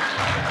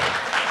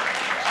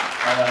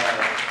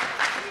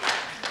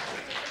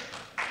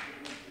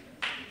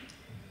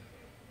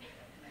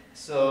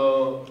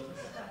 So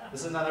this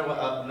is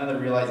another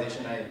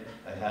realization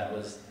I had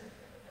was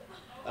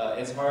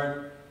it's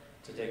hard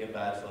to take a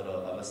bad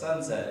photo of a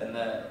sunset,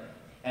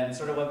 and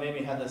sort of what made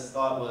me have this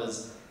thought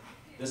was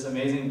this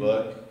amazing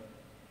book.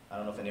 I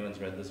don't know if anyone's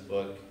read this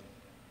book.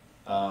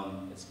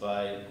 It's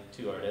by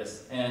two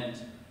artists, and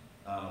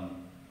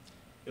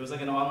it was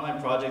like an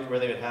online project where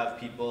they would have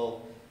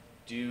people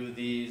do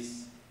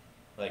these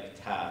like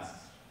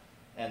tasks,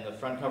 and the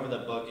front cover of the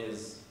book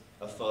is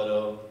a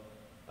photo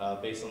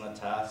based on the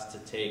task to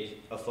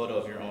take a photo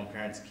of your own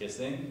parents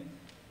kissing,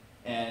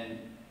 and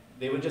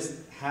they would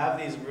just have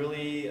these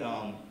really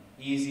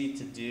easy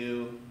to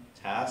do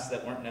tasks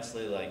that weren't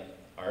necessarily like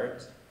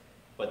art,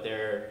 but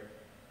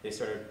they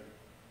sort of,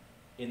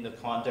 in the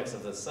context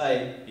of the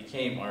site,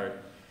 became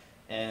art.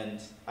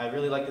 And I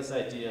really like this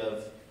idea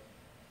of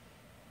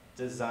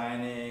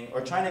designing,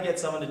 or trying to get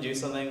someone to do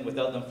something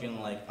without them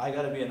feeling like, I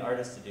gotta be an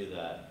artist to do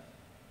that.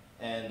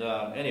 And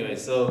anyway,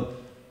 so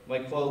my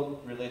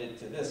quote related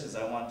to this is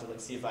I wanted to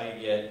see if I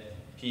could get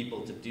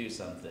people to do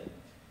something.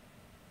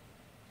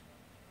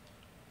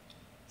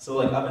 So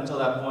like up until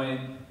that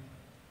point,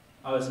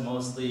 I was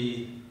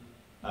mostly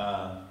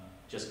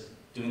just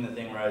doing the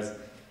thing where I was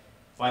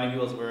finding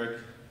people's work,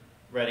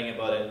 writing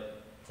about it,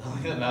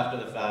 telling them after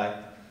the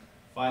fact,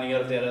 finding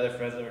out if they had other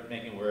friends that were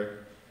making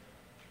work.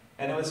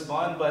 And it was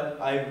fun,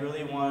 but I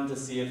really wanted to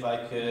see if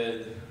I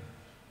could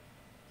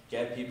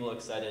get people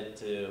excited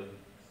to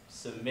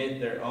submit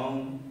their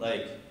own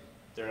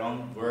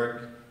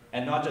work,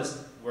 and not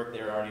just work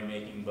they were already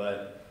making,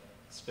 but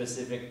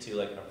specific to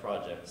like a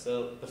project.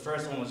 So the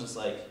first one was just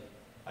like,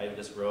 I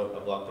just wrote a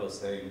blog post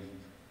saying,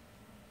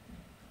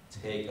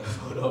 take a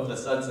photo of the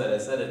sunset,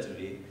 and sent it to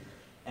me.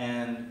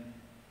 And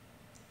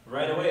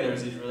right away there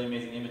was these really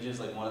amazing images,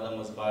 like one of them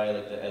was by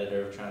like the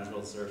editor of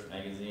Transworld Surf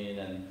magazine,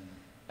 and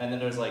then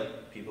there's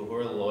like people who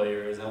are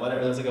lawyers and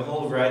whatever. There's like a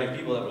whole variety of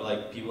people that were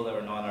like people that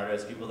were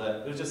non-artists, people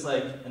that, it was just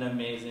like an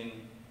amazing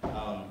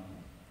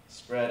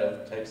spread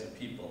of types of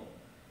people.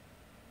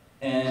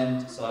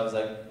 And so I was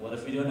like, what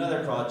if we do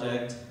another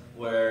project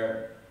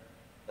where,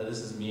 this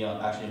is me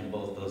actually in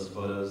both those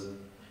photos.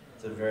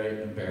 It's a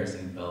very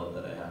embarrassing belt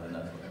that I have in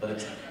that photo. But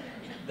it's,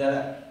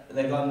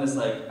 that got on this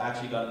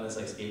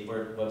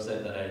skateboard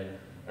website that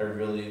I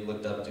really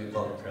looked up to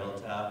called Trail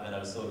Tap, and I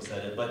was so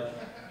excited.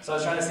 So I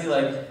was trying to see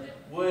like,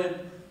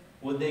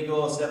 would they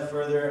go a step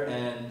further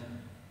and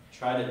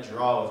try to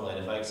draw with light?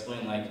 If I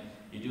explain like,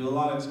 you do a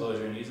long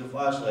exposure and use a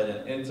flashlight,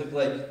 and it took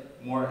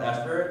like more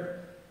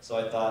effort, so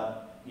I thought,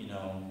 you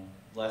know,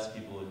 less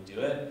people would do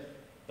it.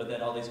 But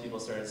then all these people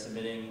started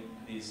submitting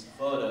these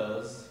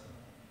photos,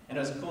 and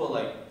it was cool,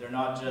 like, they're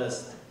not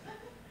just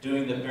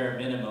doing the bare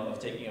minimum of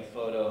taking a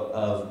photo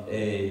of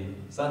a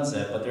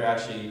sunset, but they're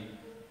actually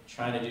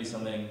trying to do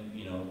something,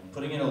 you know,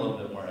 putting in a little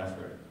bit more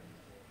effort.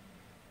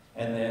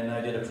 And then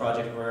I did a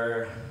project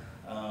where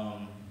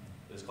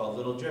it was called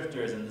Little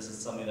Drifters, and this is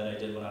something that I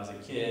did when I was a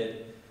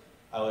kid.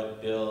 I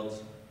would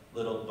build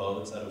little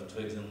boats out of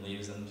twigs and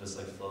leaves and just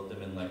like float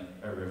them in like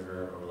a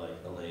river or like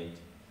a lake.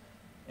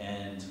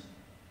 And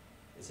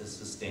it's a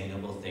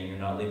sustainable thing. You're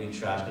not leaving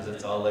trash because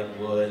it's all like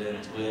wood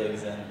and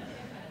twigs. And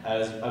I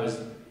was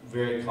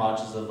very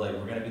conscious of like,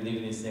 we're gonna be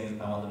leaving these things.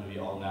 I want them to be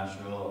all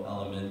natural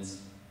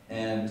elements.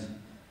 And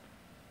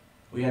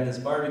we had this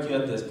barbecue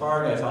at this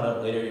park. I found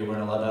out later you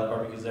weren't allowed to have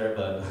barbecues there,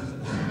 but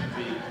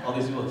all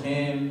these people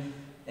came.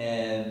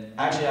 And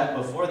actually,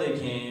 before they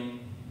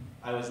came,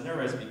 I was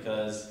nervous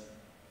because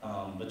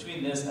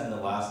between this and the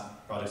last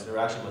projects, there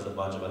actually was a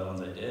bunch of other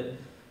ones I did,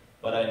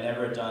 but I'd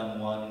never done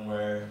one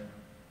where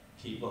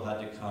people had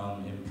to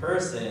come in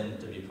person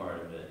to be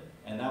part of it.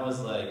 And that was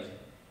like,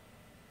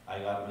 I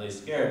got really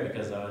scared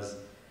because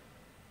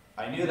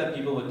I knew that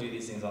people would do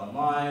these things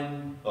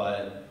online,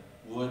 but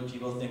would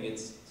people think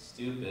it's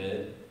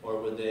stupid, or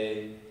would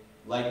they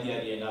like the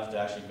idea enough to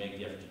actually make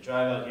the effort to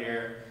drive out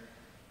here?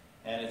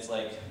 And it's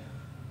like,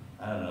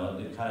 I don't know,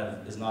 it kind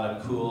of is not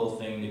a cool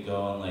thing to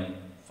go and like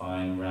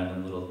find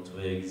random little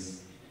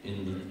twigs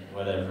in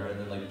whatever and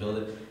then like build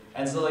it.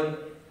 And so like,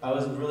 I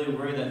was really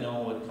worried that no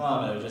one would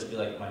come, and it would just be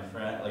like my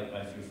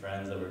few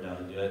friends that were down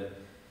to do it.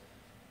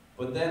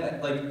 But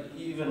then like,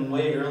 even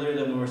way earlier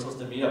than we were supposed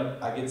to meet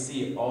up, I could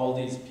see all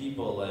these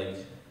people like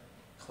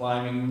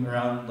climbing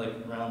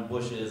around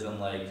bushes and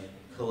like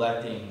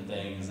collecting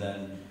things,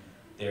 and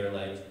they're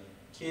like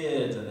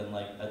kids and then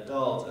like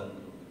adults and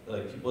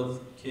like people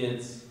with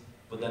kids,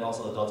 but then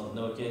also adults with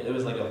no kids. It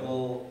was like a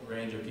whole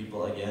range of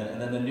people again.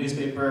 And then the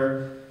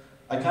newspaper,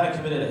 I kind of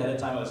committed ahead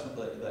of time.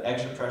 The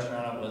extra pressure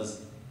on it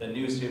was the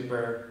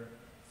newspaper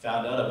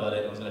found out about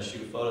it and was going to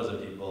shoot photos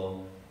of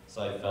people.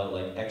 So I felt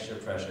like extra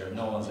pressure. If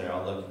no one's there,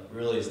 I'll look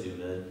really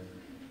stupid.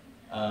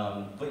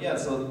 But yeah,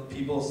 so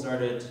people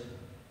started,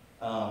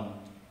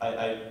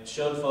 I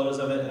showed photos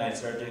of it, and I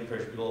started to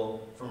encourage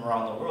people from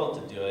around the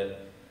world to do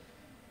it.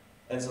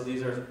 And so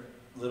these are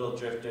little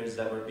drifters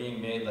that were being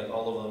made like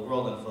all over the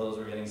world, and photos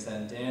were getting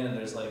sent in, and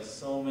there's like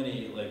so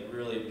many like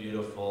really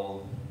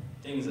beautiful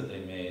things that they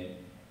made.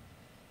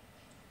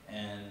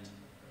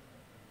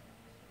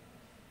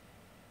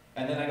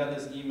 And then I got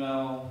this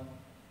email,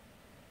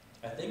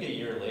 I think a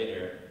year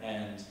later,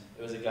 and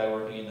it was a guy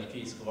working in the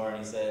Peace Corps, and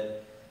he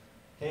said,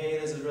 hey,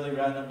 this is really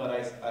random, but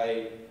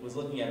I was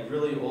looking at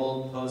really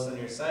old posts on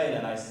your site,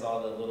 and I saw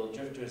the Little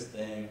Drifters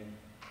thing,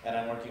 and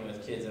I'm working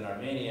with kids in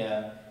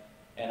Armenia,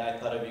 and I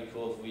thought it'd be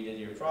cool if we did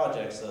your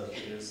project, so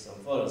here's some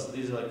photos. So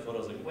these are like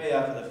photos like way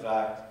after the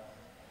fact,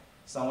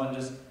 someone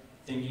just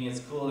thinking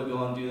it's cool to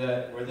go and do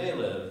that where they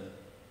live.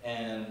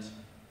 And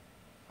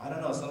I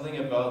don't know, something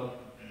about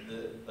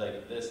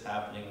this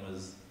happening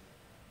was,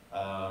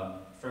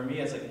 for me,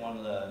 it's like one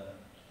of the,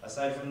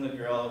 aside from the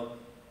girl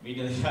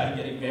meeting the guy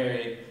getting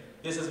married,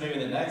 this is maybe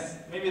the next,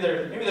 maybe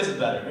this is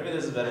better than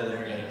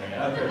her getting married.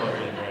 I don't care about her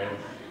getting married.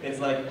 It's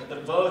like the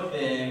bow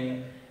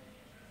thing,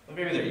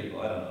 maybe they're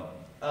equal, I don't know.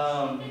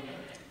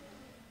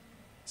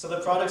 So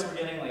the projects were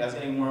getting, I was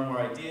getting more and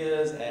more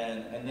ideas,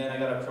 and then I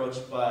got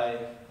approached by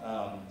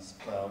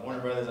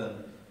Warner Brothers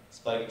and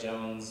Spike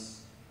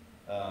Jonze,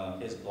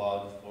 his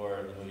blog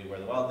for the movie Where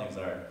the Wild Things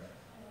Are.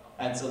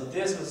 And so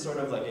this was sort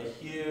of like a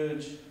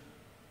huge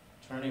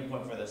turning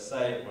point for the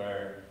site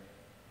where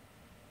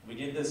we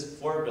did this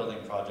fort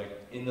building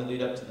project in the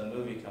lead up to the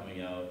movie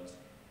coming out,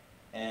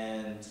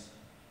 and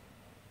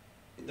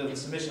the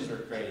submissions were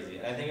crazy.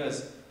 And I think it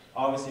was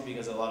obviously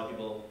because a lot of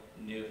people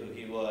knew who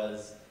he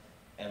was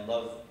and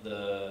loved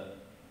the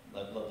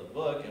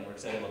book and were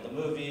excited about the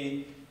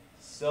movie.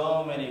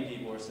 So many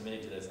people were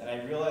submitting to this, and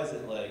I realized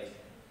that like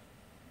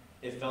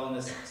it fell in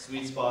this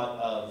sweet spot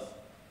of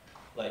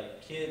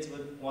like kids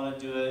would want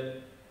to do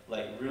it,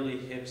 like really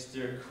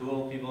hipster,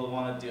 cool people would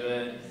want to do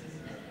it.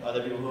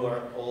 Other people who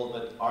are old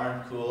but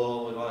aren't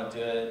cool would want to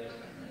do it.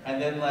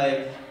 And then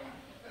like,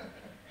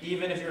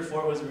 even if your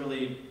fort was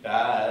really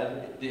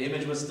bad, the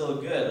image was still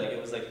good. Like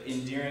it was like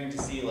endearing to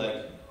see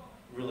like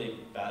really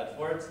bad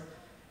forts.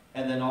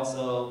 And then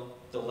also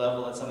the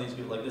level that some of these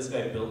people, like this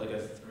guy built like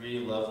a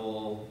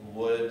 3-level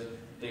wood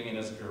thing in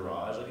his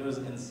garage. Like it was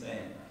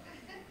insane.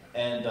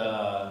 And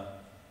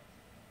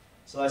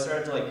so I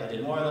started to like, I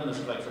did more of them. This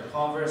was like for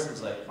Converse. It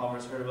was like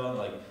Converse heard about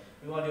like,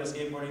 we want to do a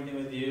skateboarding thing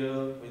with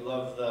you. We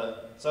love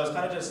the, so I was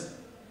kind of just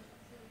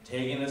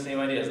taking the same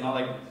idea. It's not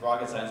like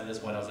rocket science at this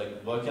point. I was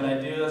like, what can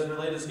I do that's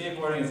related to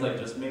skateboarding? It's like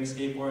just make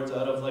skateboards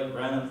out of like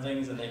random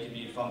things and they can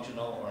be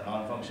functional or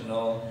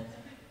non-functional.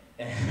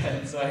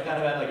 And so I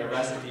kind of had like a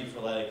recipe for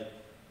like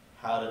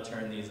how to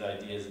turn these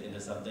ideas into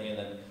something. And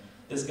then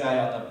this guy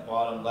on the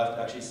bottom left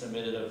actually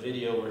submitted a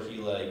video where he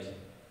like,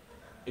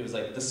 it was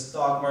like the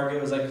stock market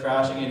was like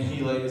crashing and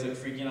he like was like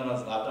freaking out on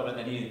his laptop, and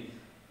then he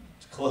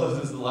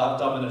closes the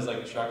laptop and there's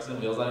like trucks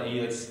and wheels on it. He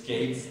like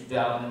skates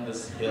down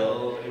this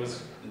hill. It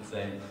was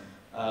insane.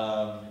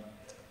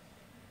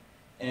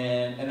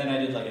 And then I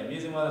did like a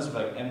music one. This was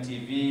like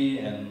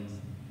MTV, and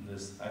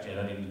this, actually I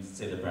don't even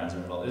say the brands are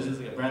involved. It was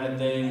just like a branded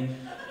thing.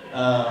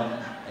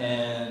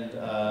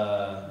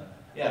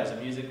 Yeah, it was a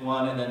music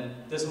one. And then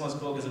this one was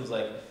cool because it was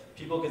like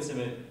people could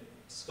submit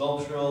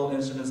sculptural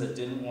instruments that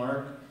didn't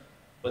work,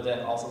 but then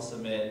also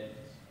submit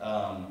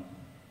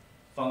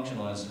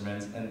functional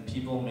instruments. And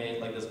people made,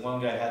 like this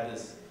one guy had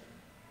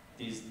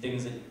these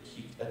things that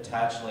he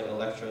attached like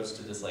electrodes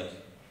to this like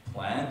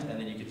plant, and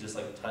then you could just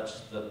like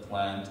touch the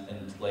plant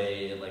and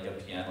play like a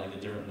piano, like the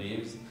different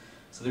leaves.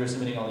 So they were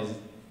submitting all these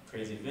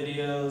crazy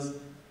videos,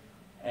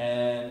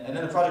 and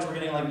then the projects were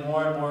getting like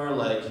more and more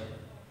like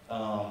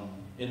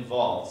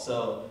involved.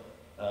 So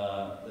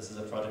this is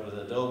a project with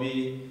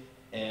Adobe,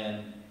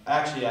 and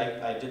actually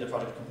I did the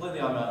project completely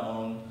on my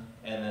own,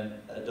 and then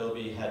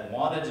Adobe had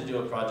wanted to do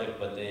a project,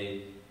 but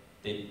they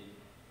I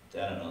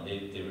don't know,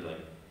 they were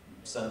like,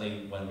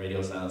 suddenly went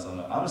radio silence on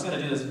I'm just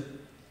gonna do this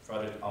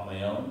project on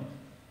my own.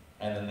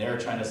 And then they were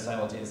trying to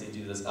simultaneously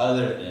do this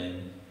other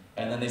thing.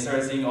 And then they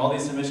started seeing all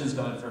these submissions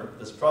coming for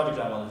this project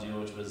I wanted to do,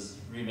 which was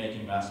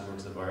remaking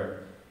masterworks of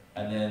art.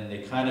 And then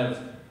they kind of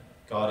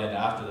got in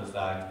after the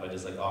fact by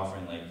just like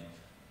offering like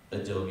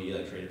Adobe,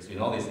 like Creative Suite,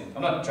 and all these things.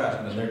 I'm not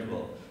trashing them, they're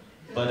cool.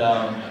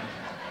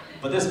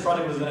 But this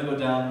project was gonna go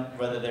down,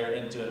 whether they're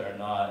into it or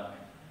not,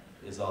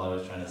 is all I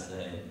was trying to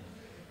say.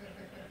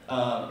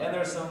 And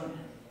there's some,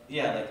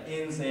 yeah, like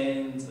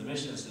insane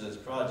submissions to this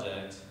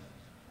project.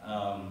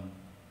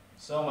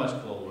 So much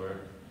cool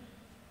work,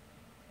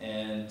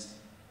 and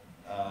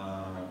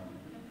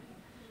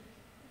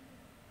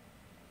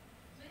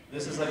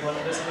this is like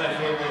this is my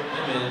favorite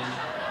image,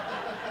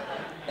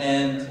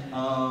 and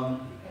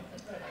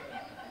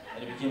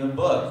it became a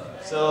book.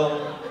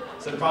 So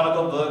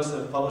Chronicle Books,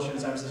 a publisher in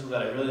San Francisco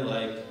that I really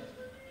like,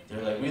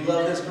 they're like, we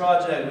love this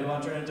project, we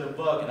want to turn it into a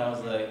book, and I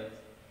was like,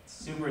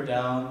 super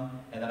down,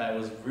 and then I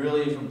was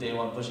really from day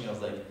one pushing. I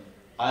was like,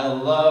 I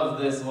love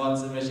this one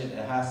submission,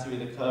 it has to be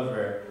the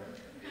cover.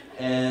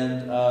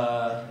 And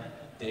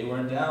they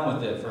weren't down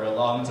with it for a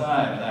long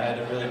time, and I had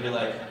to really be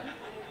like,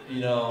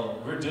 you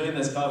know, we're doing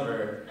this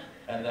cover,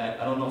 and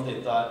I don't know if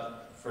they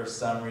thought for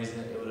some reason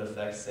it would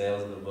affect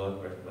sales of the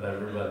book or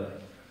whatever,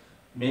 but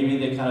maybe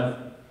they kind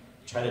of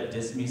tried to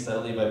diss me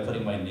subtly by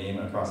putting my name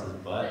across his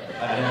butt.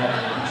 I didn't have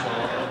any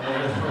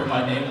control over where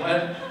my name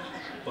went,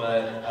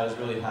 but I was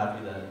really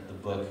happy that the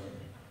book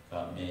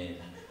got made.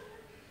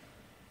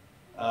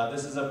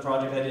 This is a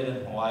project I did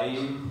in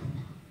Hawaii.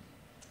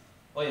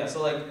 Oh yeah,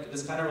 so like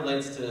this kind of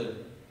relates to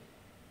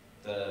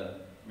the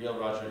real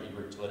Roger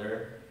Ebert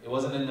Twitter. It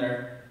wasn't in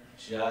there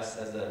just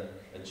as a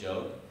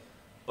joke,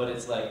 but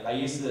it's like I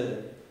used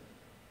to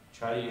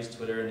try to use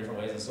Twitter in different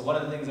ways. And so one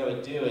of the things I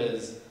would do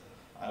is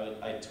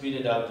I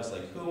tweeted out just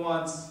like, who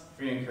wants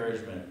free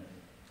encouragement?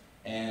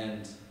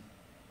 And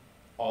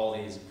all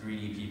these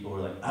greedy people were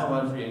like, I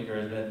want free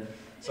encouragement.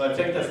 So I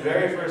picked the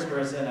very first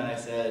person and I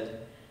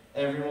said,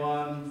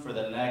 everyone for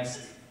the next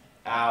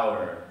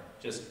hour,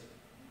 just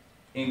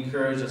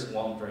encourage this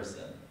one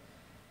person.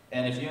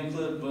 And if you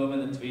include Boom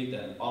in the tweet,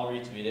 then I'll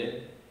retweet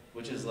it,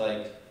 which is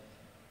like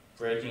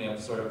breaking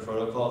a sort of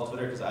protocol of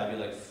Twitter, because I'd be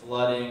like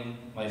flooding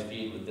my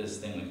feed with this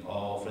thing like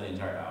all for the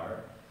entire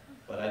hour.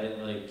 But I didn't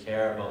really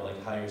care about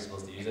like how you're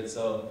supposed to use it.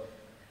 So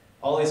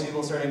all these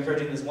people started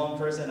encouraging this one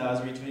person, I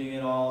was retweeting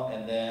it all,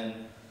 and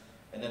then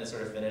it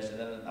sort of finished, and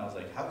then I was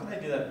like, how can I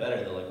do that better?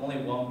 That like only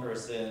one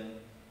person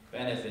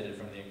benefited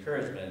from the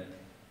encouragement.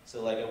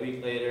 So like a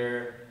week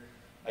later,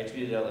 I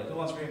tweeted out like, who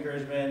wants free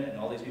encouragement? And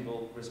all these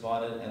people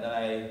responded, and then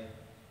I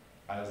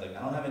I was like,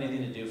 I don't have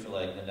anything to do for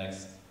like the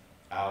next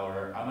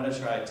hour. I'm gonna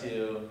try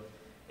to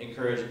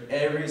encourage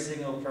every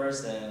single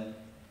person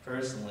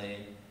personally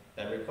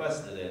that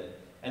requested it.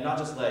 And not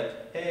just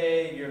like,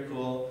 hey, you're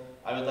cool.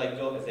 I would like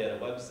go, if they had a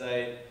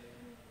website,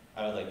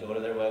 I would like go to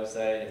their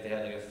website. If they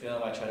had like a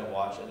film, I try to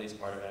watch at least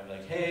part of it. I'd be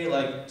like, hey,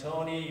 like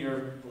Tony,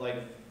 your like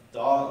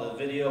dog, the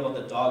video about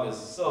the dog is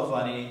so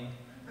funny,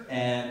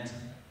 and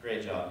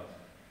great job.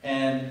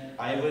 And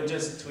I would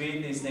just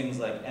tweet these things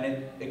like,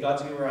 and it got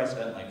to be where I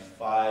spent like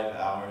 5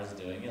 hours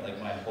doing it, like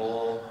my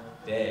whole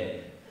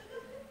day.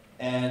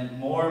 And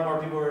more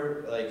people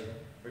were like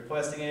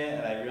requesting it,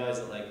 and I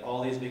realized that like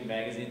all these big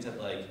magazines had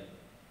like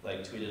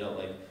tweeted out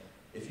like,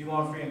 if you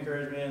want free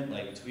encouragement,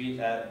 like tweet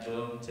at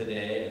boom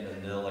today, and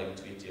then they'll like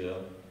tweet to you.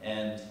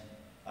 And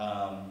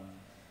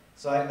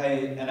so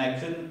I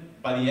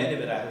couldn't, by the end of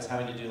it, I was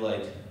having to do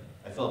like,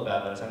 I felt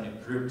bad, but I was having to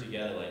group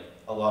together like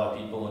a lot of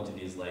people into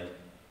these like,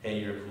 hey,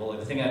 you're cool. Like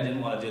the thing I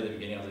didn't want to do at the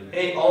beginning, I was like,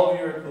 hey, all of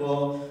you are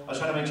cool. I was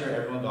trying to make sure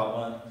everyone got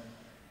one.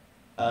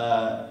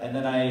 And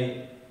then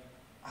I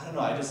don't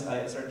know, I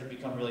started to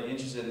become really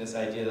interested in this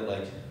idea that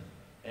like,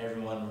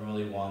 everyone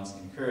really wants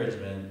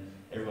encouragement,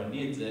 everyone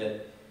needs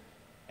it,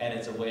 and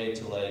it's a way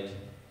to like,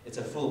 it's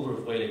a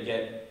foolproof way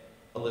to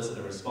elicit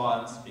a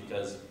response,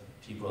 because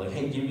people are like,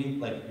 hey, give me,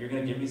 like, you're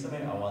gonna give me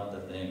something? I want the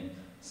thing.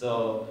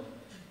 So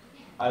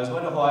I was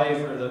going to Hawaii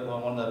for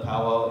one of the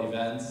powwow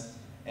events,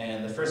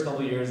 and the first couple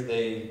of years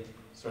they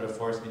sort of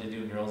forced me to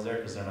do murals there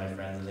because they're my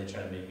friends and they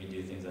try to make me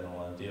do things I don't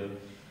want to do.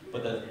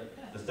 But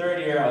the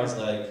third year I was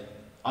like,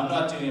 I'm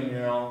not doing a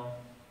mural,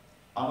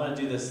 I'm gonna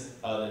do this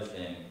other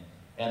thing.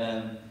 And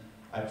then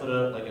I put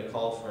out like a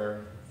call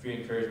for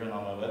free encouragement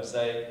on my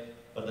website,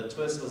 but the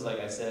twist was, like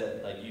I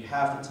said, like you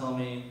have to tell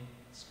me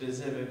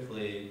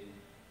specifically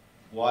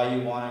why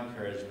you want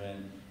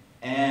encouragement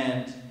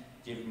and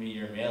give me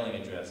your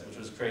mailing address, which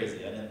was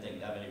crazy. I didn't think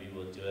that many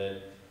people would do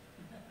it.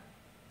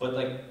 But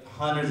like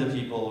hundreds of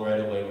people right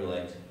away were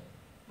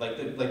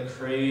like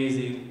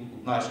crazy,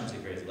 no, I shouldn't say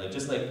crazy, like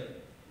just like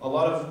a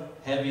lot of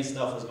heavy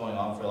stuff was going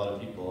on for a lot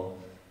of people.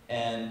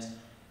 And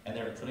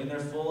they were putting their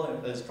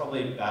full, it's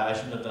probably bad, I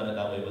shouldn't have done it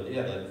that way, but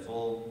yeah, the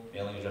full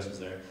mailing address was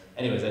there.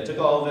 Anyways, I took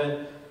all of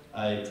it,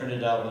 I printed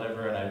it out,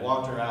 whatever, and I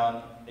walked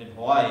around in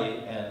Hawaii,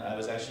 and I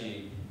was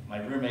actually, my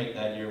roommate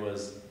that year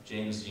was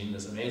James Jean,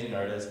 this amazing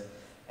artist,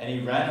 and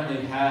he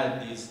randomly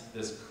had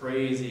this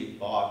crazy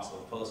box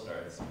of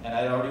postcards. And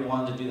I already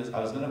wanted to do this, I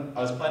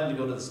was planning to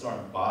go to the store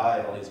and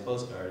buy all these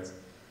postcards,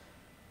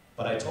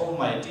 but I told him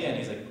my idea, and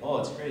he's like, oh,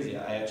 it's crazy,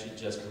 I actually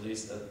just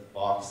released a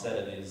box set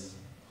of these,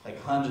 like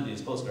 100 of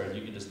these postcards,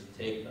 you can just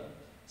take them.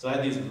 So I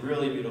had these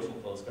really beautiful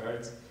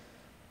postcards,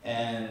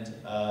 and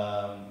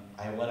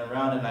I went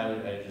around and I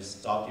would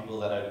just stop people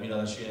that I would meet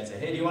on the street and say,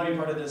 hey, do you want to be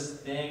part of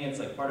this thing? It's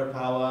like part of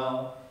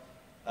powwow.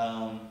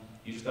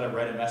 You just got to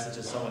write a message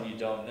to someone you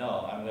don't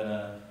know. I'm going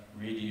to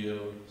read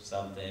you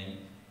something,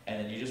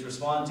 and then you just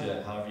respond to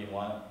it however you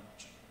want,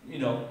 you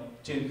know,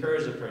 to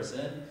encourage the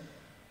person.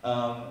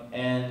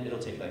 And it'll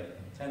take like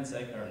 10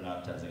 seconds, or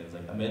not 10 seconds,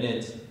 like a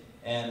minute.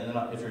 And then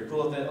if you're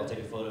cool with it, I'll take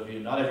a photo of you.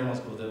 Not everyone's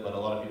cool with it, but a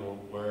lot of people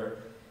were.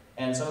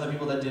 And some of the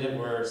people that did it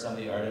were some of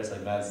the artists,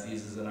 like Matt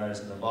Stees is an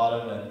artist at the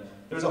bottom, and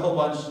there was a whole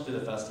bunch to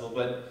the festival,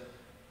 but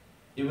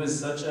it was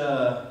such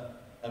a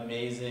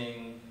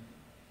amazing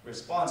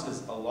response,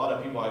 because a lot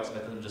of people, I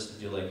expected them just to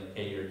do like,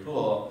 hey, you're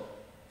cool,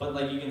 but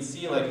like you can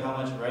see like how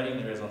much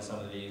writing there is on some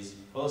of these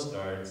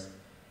postcards,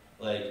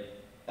 like,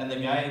 and the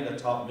guy in the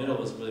top middle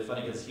was really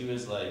funny, because he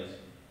was like,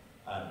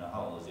 I don't know,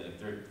 how old was he, like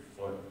 13,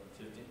 14,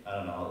 15, I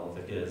don't know how old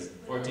the kid is,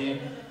 14?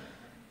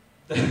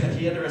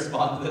 He had to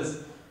respond to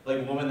this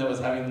like woman that was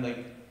having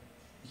like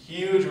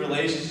huge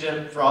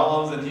relationship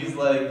problems, and he's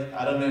like,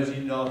 I don't know if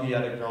you know he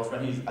had a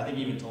girlfriend. I think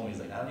he even told me, he's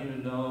like, I don't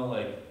even know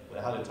like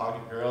how to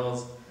talk to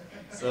girls.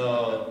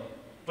 So,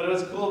 but it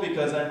was cool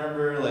because I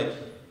remember like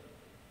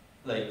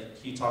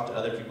he talked to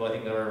other people I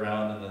think that were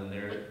around, and then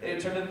it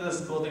turned into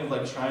this cool thing of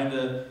like trying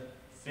to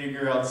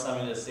figure out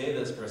something to say to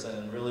this person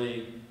and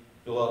really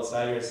go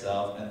outside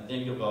yourself and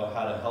think about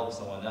how to help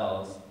someone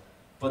else.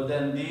 But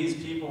then these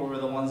people were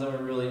the ones that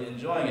were really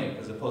enjoying it,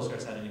 because the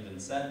postcards hadn't even been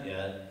sent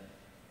yet.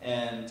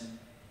 And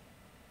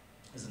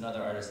there's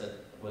another artist that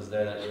was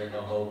there that year,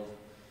 No Hope.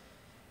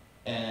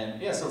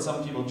 And yeah, so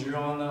some people drew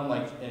on them,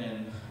 like,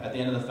 and at the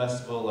end of the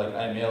festival, like,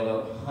 I mailed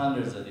out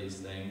hundreds of these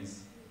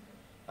things.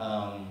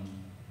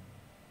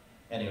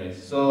 Anyway,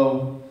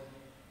 so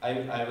I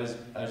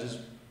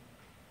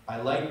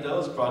liked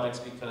those projects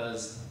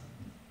because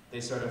they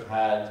sort of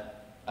had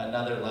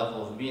another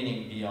level of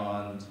meaning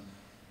beyond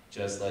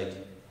just like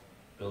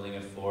building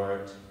a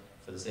fort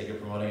for the sake of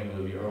promoting a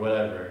movie or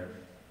whatever.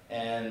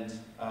 And,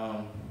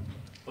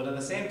 but at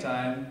the same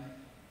time,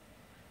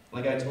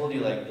 like I told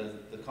you, like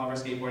the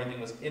Converse skateboarding thing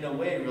was in a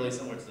way really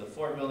similar to the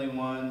fort building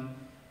one,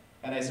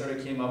 and I sort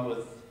of came up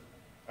with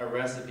a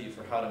recipe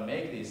for how to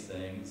make these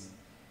things,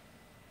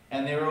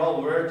 and they were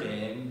all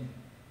working,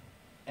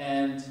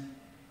 and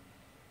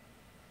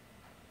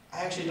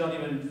I actually don't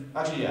even,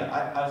 I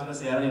was gonna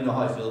say I don't even know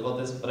how I feel about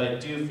this, but I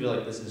do feel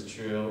like this is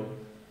true.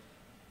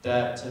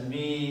 that to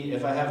me,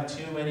 if I have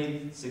too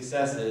many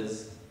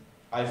successes,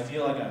 I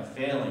feel like I'm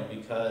failing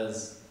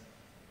because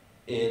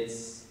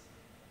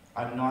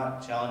I'm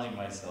not challenging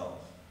myself.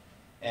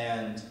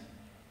 And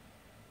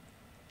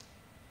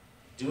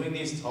doing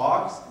these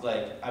talks,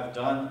 like I've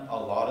done a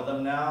lot of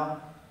them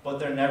now, but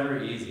they're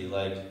never easy.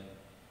 Like,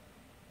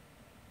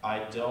 I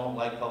don't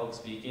like public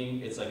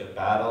speaking. It's like a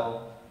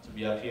battle to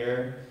be up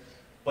here.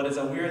 But it's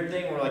a weird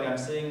thing where like I'm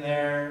sitting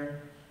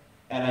there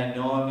and I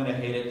know I'm gonna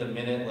hate it the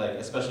minute, like,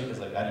 especially because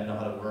like I didn't know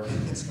how to work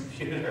this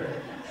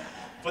computer.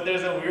 But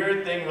there's a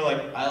weird thing where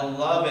like I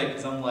love it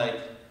because I'm like,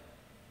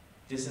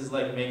 this is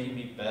like making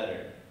me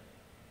better.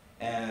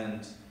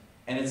 And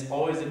it's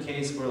always the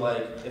case where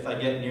like if I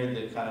get near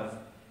the kind of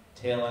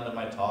tail end of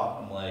my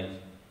talk, I'm like,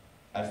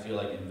 I feel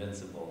like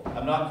invincible.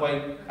 I'm not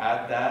quite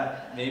at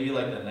that, maybe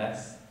like the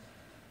next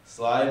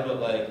slide, but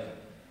like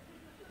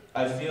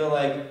I feel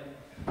like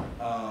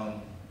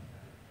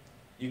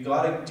you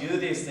gotta do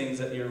these things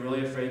that you're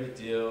really afraid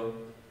to do,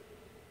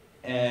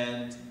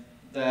 and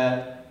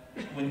that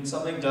when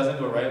something doesn't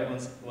go right,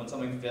 when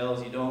something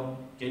fails, you don't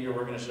get your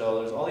work in a show.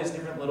 There's all these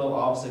different little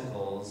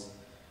obstacles,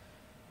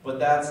 but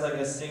that's like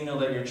a signal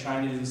that you're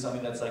trying to do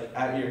something that's like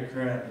at your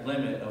current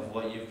limit of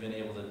what you've been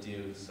able to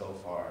do so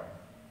far.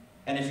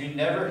 And if you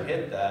never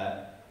hit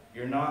that,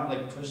 you're not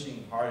like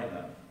pushing hard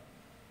enough.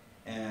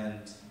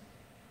 And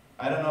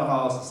I don't know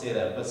how else to say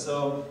that, but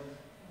so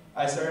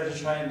I started to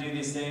try and do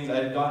these things.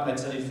 I'd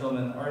studied film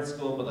in art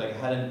school, but like I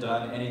hadn't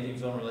done anything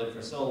film related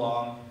for so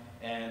long.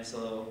 And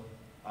so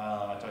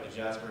I talked to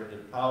Jasper,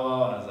 did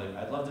powwow, and I was like,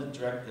 I'd love to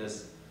direct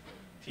this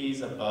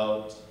piece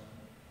about,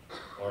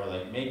 or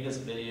like make this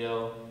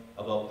video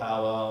about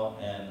powwow.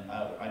 And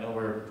I know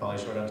we're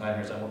probably short on time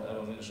here, so I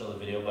wasn't going to show the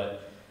video,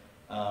 but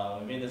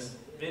we made this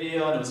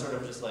video, and it was sort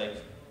of just like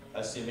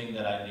assuming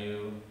that I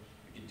knew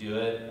we could do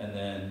it. And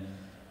then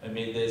I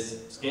made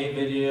this skate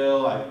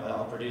video.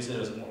 I'll produce it. It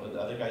was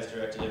the other guys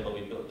directed it, but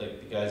we built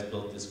like the guys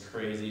built this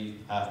crazy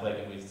half pipe,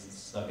 and we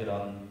snuck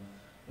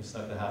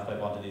the half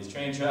pipe onto these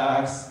train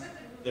tracks.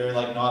 They were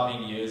like not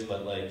being used,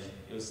 but like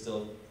it was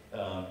still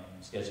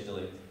sketchy to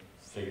like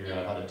figure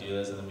out how to do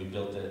this. And then we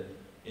built it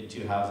in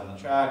two halves on the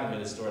track, and we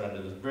had to store it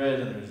under this bridge.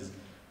 And there was just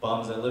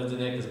bums that lived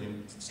in it because we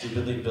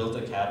stupidly built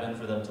a cabin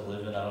for them to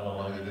live in. I don't know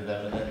why we did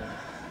that, but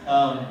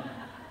then.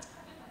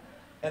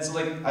 And so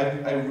like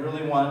I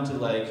really wanted to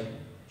like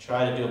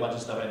try to do a bunch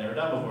of stuff I'd never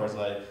done before.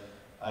 So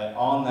I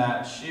on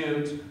that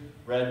shoot,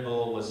 Red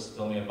Bull was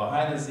filming it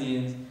behind the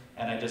scenes,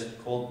 and I just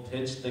cold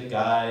pitched the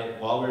guy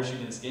while we were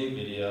shooting the skate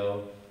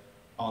video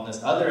on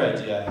this other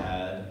idea I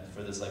had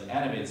for this like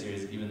animated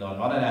series. Even though I'm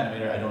not an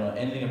animator, I don't know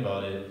anything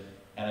about it,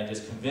 and I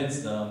just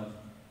convinced them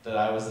that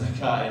I was the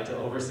guy to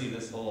oversee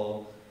this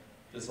whole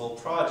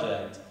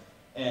project.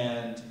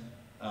 And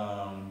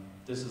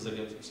this was like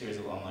a series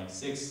of like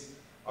 6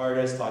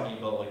 artists talking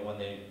about like when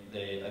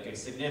they like a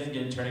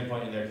significant turning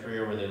point in their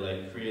career where they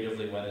like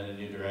creatively went in a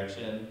new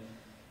direction,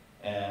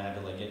 and I had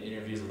to like get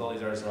interviews with all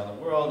these artists around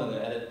the world and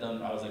then edit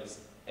them. I was like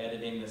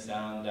editing the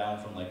sound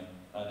down from like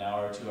an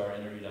hour or 2 hour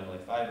interview down to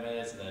like 5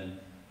 minutes, and then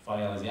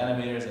finding all these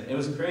animators, and it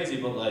was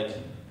crazy. But like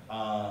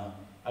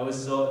it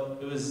was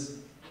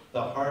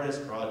the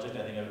hardest project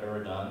I think I've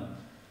ever done,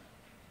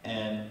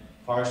 and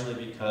partially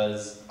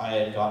because I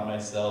had gotten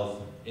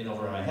myself in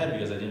over my head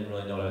because I didn't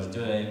really know what I was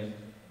doing.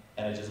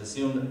 And I just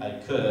assumed I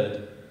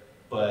could,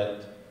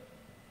 but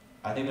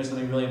I think there's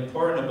something really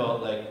important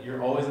about like,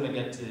 you're always gonna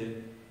get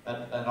to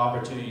an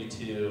opportunity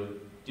to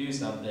do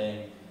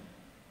something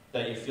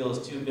that you feel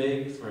is too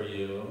big for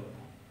you,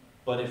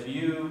 but if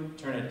you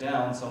turn it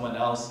down, someone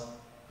else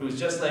who's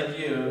just like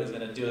you is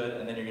gonna do it,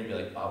 and then you're gonna be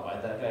like, oh,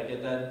 why'd that guy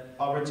get that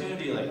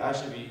opportunity? Like, I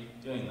should be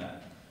doing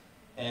that.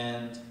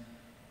 And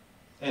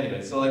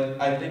anyway, so like,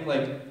 I think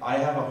like, I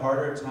have a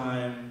harder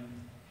time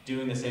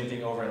doing the same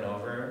thing over and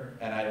over,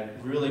 and I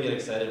really get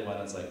excited when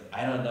it's like,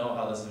 I don't know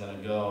how this is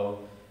gonna go,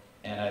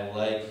 and I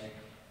like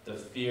the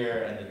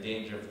fear and the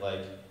danger of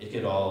like, it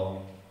could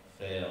all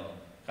fail.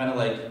 Kind of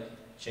like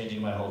changing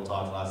my whole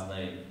talk last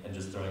night and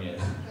just throwing it.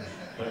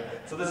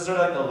 So this is sort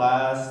of like the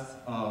last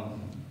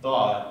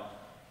thought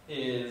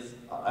is,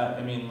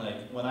 I mean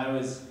like, when I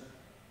was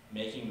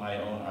making my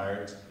own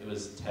art, it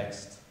was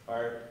text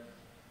art,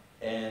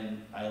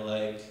 and I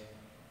like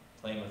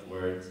playing with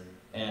words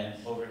and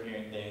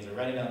overhearing things or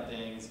writing down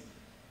things,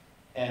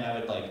 and I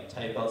would like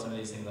type out some of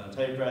these things on a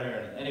typewriter.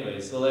 And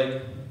anyway, so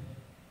like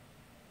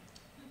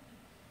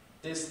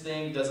this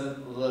thing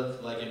doesn't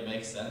look like it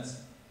makes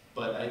sense,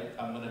 but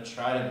I'm gonna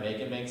try to make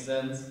it make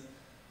sense.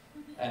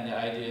 And the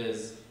idea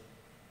is,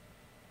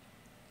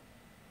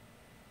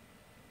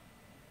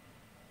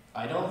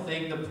 I don't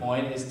think the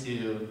point is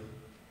to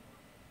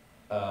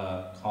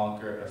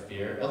conquer a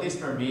fear. At least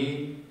for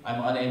me,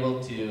 I'm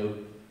unable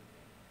to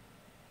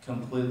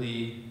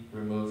completely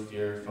remove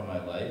fear from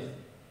my life.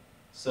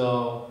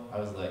 So I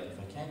was like, if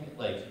I can't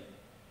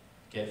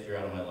get fear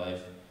out of my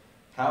life,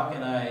 how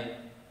can I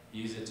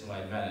use it to my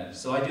advantage?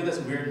 So I do this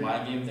weird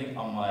mind game thing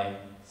on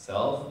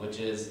myself, which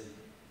is,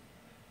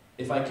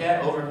 if I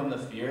can't overcome the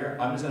fear,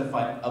 I'm just gonna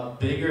find a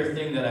bigger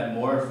thing that I'm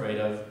more afraid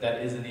of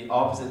that is in the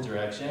opposite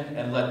direction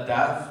and let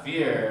that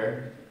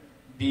fear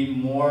be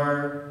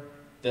more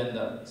than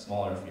the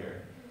smaller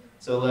fear.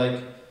 So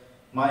like,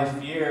 my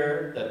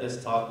fear that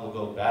this talk will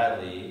go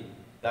badly,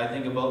 I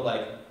think about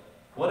like,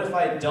 what if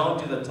I don't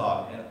do the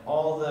talk and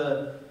all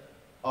the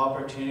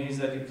opportunities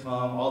that could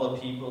come, all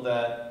the people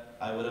that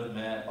I would have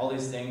met, all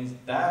these things,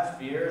 that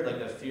fear, like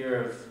the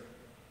fear of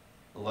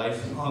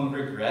lifelong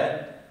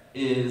regret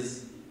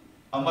is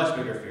a much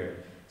bigger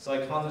fear. So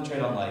I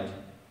concentrate on like,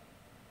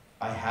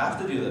 I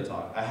have to do the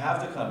talk, I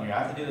have to come here,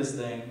 I have to do this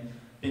thing,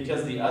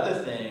 because the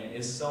other thing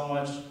is so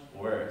much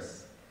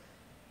worse.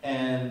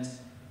 And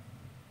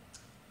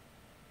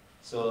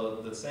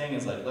so the saying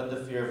is like, let the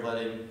fear of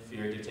letting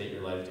fear dictate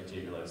your life,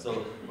 dictate your life.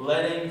 So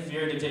letting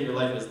fear dictate your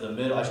life is the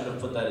middle. I should have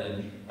put that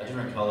in a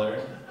different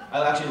color.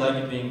 I actually like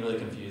it being really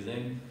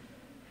confusing.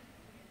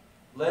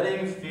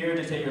 Letting fear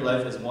dictate your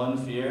life is one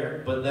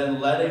fear, but then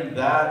letting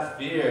that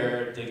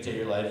fear dictate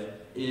your life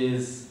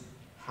is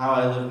how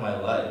I live my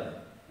life.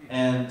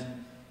 And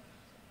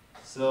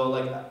so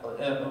like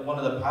one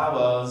of the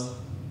powwows,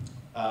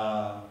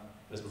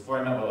 it was before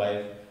I met my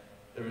wife,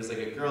 there was like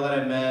a girl that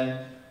I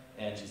met,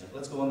 and she's like,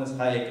 let's go on this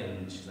hike,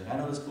 and she's like, I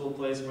know this cool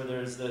place where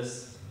there's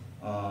this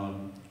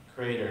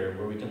crater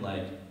where we can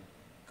like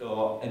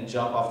go and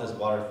jump off this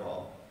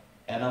waterfall.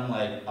 And I'm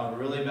like, I'm a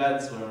really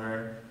bad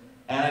swimmer,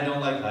 and I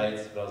don't like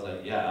heights, but I was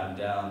like, yeah, I'm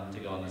down to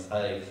go on this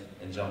hike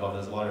and jump off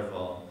this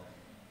waterfall.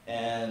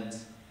 And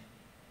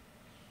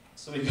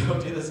so we go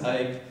do this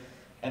hike,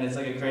 and it's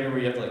like a crater where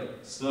you have to like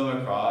swim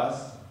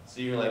across,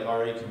 so you're like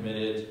already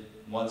committed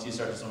once you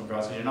start to swim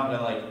across, because you're not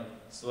gonna like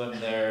swim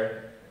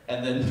there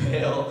and then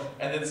bail,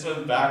 and then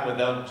swim back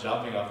without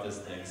jumping off this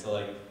thing. So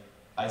like,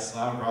 I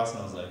swam across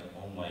and I was like,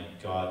 oh my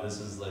god, this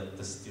is like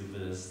the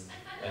stupidest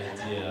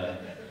idea.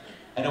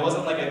 And it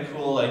wasn't like a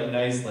cool, like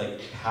nice like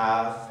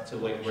path to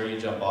like where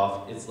you jump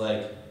off. It's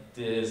like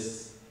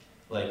this,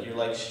 like you're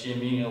like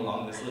shimmying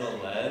along this little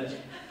ledge.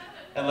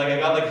 And like I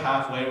got like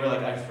halfway where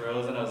like I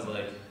froze and I was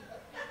like,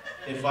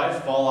 if I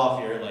fall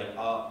off here, like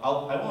I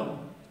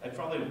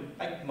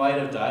might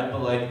have died,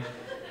 but like,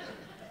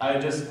 I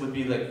just would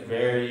be like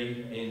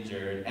very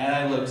injured, and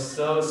I look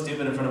so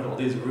stupid in front of all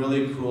these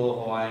really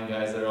cool Hawaiian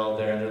guys that are all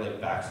there, and they're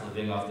like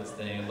backflipping off this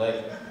thing.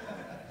 Like,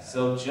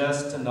 so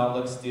just to not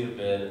look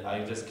stupid,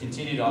 I just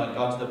continued on and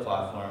got to the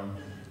platform,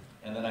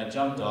 and then I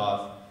jumped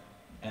off,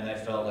 and I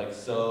felt like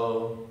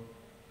so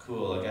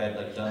cool, like I had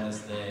like done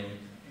this thing,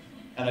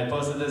 and I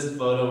posted this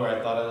photo where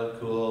I thought I looked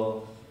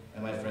cool,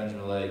 and my friends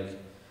were like,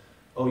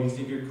 "Oh, you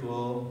think you're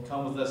cool?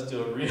 Come with us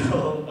to a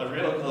real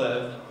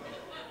cliff,"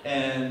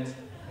 and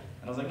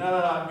I was like, no,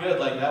 I'm good.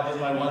 Like, that was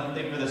my one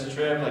thing for this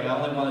trip. Like, I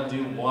only want to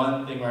do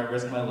one thing where I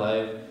risk my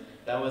life.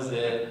 That was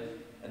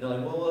it. And they're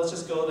like, well, let's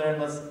just go there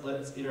and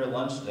let's eat our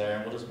lunch there,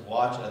 and we'll just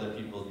watch other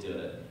people do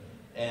it.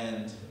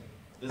 And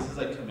this is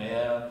like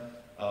Kamea,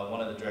 one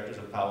of the directors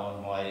of Powwow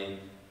in Hawaii.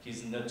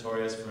 He's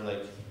notorious for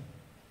like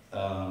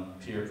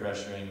peer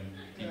pressuring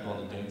people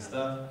into doing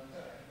stuff.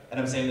 And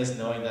I'm saying this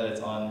knowing that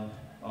it's on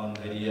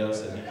video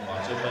so he can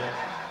watch it. But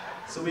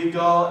so we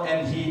go,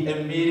 and he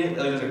immediately,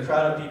 like there's a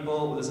crowd of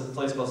people, there's a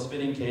place called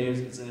Spitting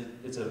Caves,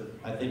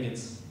 I think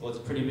it's a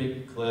pretty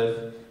big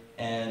cliff,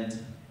 and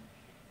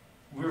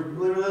we're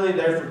literally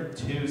there for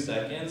 2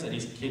 seconds, and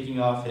he's kicking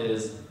off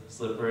his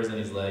slippers, and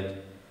he's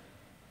like,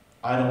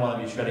 I don't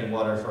want to be treading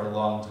water for a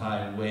long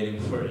time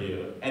waiting for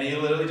you. And he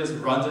literally just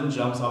runs and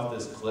jumps off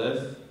this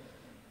cliff,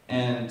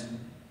 and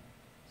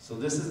so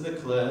this is the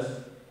cliff,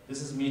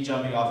 this is me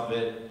jumping off of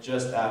it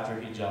just after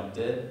he jumped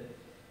it.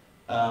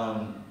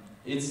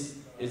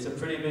 It's a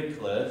pretty big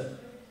cliff.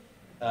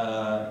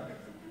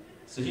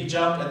 So he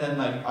jumped, and then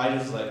like I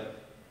just like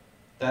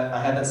that.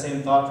 I had that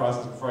same thought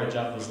process before I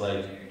jumped. Was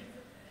like,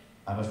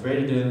 I'm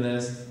afraid of doing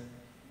this.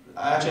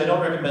 I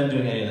don't recommend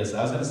doing any of this.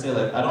 I was gonna say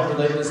like I don't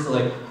relate this to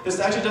like this.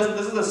 Actually doesn't.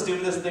 This is the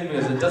stupidest thing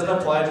because it doesn't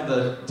apply to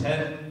the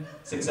 10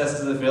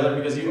 successes of failure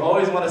because you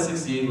always want to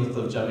succeed with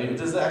cliff jumping.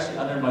 This actually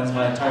undermines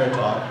my entire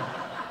talk,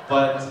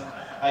 but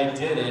I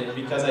did it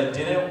because I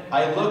didn't.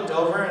 I looked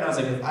over and I was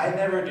like, if I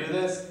never do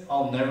this,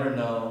 I'll never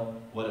know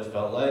what it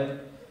felt like,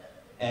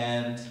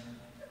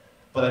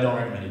 but I don't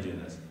recommend you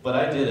doing this. But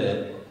I did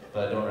it,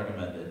 but I don't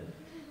recommend it.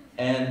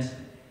 And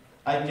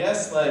I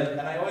guess like, and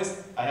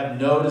I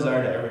have no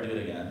desire to ever do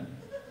it again.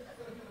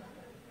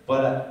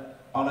 But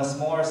on a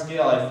smaller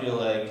scale, I feel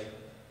like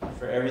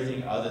for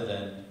everything other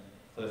than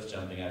cliff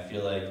jumping, I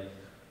feel like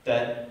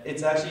that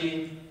it's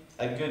actually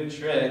a good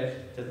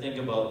trick to think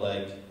about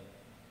like,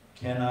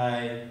 can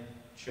I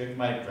trick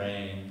my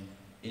brain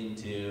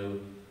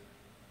into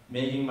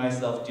making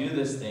myself do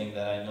this thing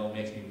that I know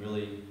makes me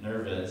really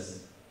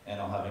nervous and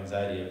I'll have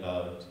anxiety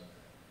about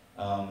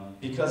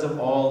because of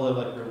all the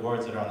like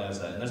rewards that are on the other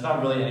side. And there's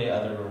not really any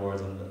other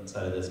rewards on the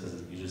side of this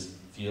because you just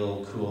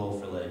feel cool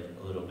for like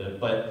a little bit.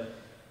 But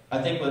I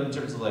think in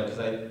terms of like,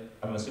 because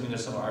I'm assuming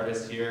there's some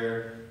artists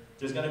here,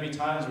 there's gonna be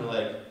times where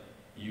like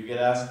you get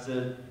asked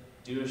to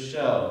do a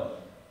show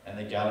and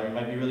the gallery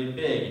might be really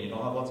big and you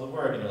don't have lots of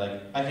work and you're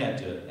like, I can't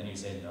do it, and you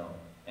say no.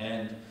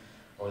 And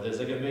Or there's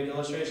like a big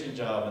illustration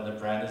job and the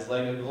brand is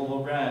like a global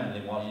brand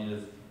and they want you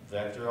to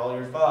vector all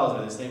your files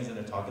or these things and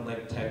they're talking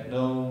like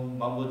techno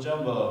mumbo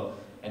jumbo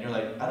and you're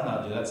like, I don't know how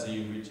to do that, so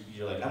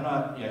you're like,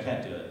 I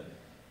can't do it.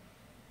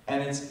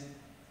 And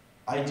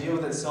I deal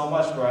with it so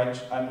much where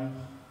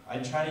I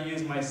try to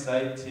use my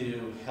site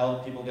to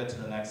help people get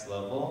to the next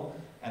level,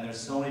 and there's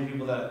so many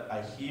people that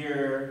I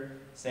hear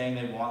saying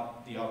they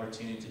want the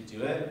opportunity to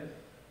do it,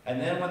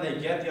 and then when they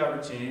get the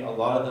opportunity, a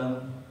lot of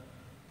them,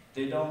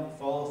 they don't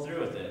follow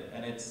through with it.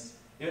 And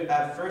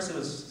at first it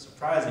was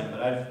surprising,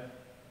 but I've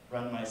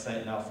run my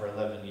site now for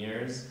 11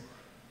 years,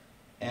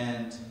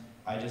 and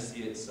I just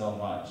see it so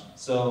much.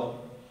 So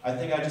I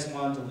think I just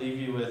wanted to leave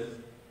you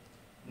with,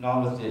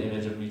 not with the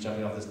image of me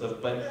jumping off this cliff,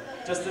 but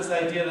just this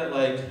idea that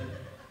like,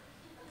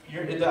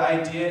 the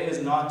idea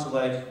is not to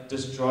like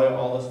destroy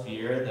all the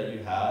fear that you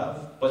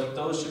have, but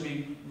those should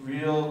be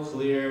real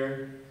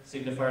clear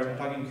signifiers. I'm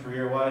talking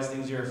career-wise,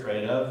 things you're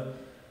afraid of,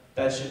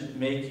 that should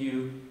make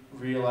you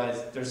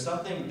realize there's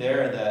something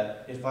there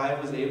that if I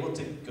was able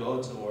to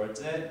go towards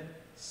it,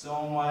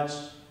 so much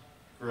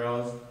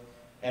growth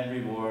and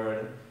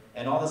reward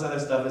and all this other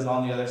stuff is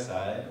on the other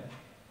side.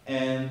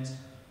 And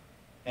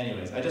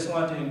anyways, I just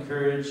wanted to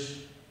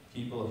encourage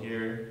people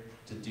here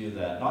to do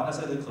that. Not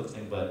necessarily the cliff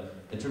thing, but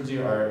in terms of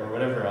your art or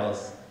whatever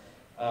else.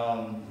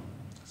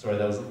 Sorry,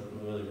 that was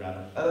really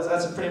random.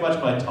 That's pretty much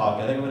my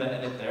talk. I think I'm going to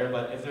end it there,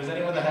 but if there's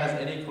anyone that has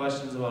any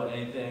questions about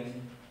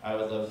anything, I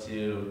would love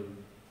to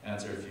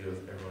answer a few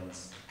of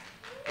everyone's.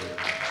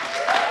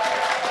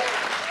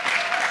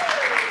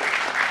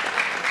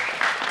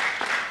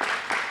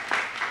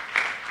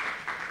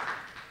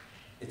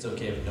 It's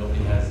okay if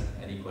nobody has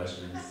any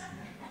questions.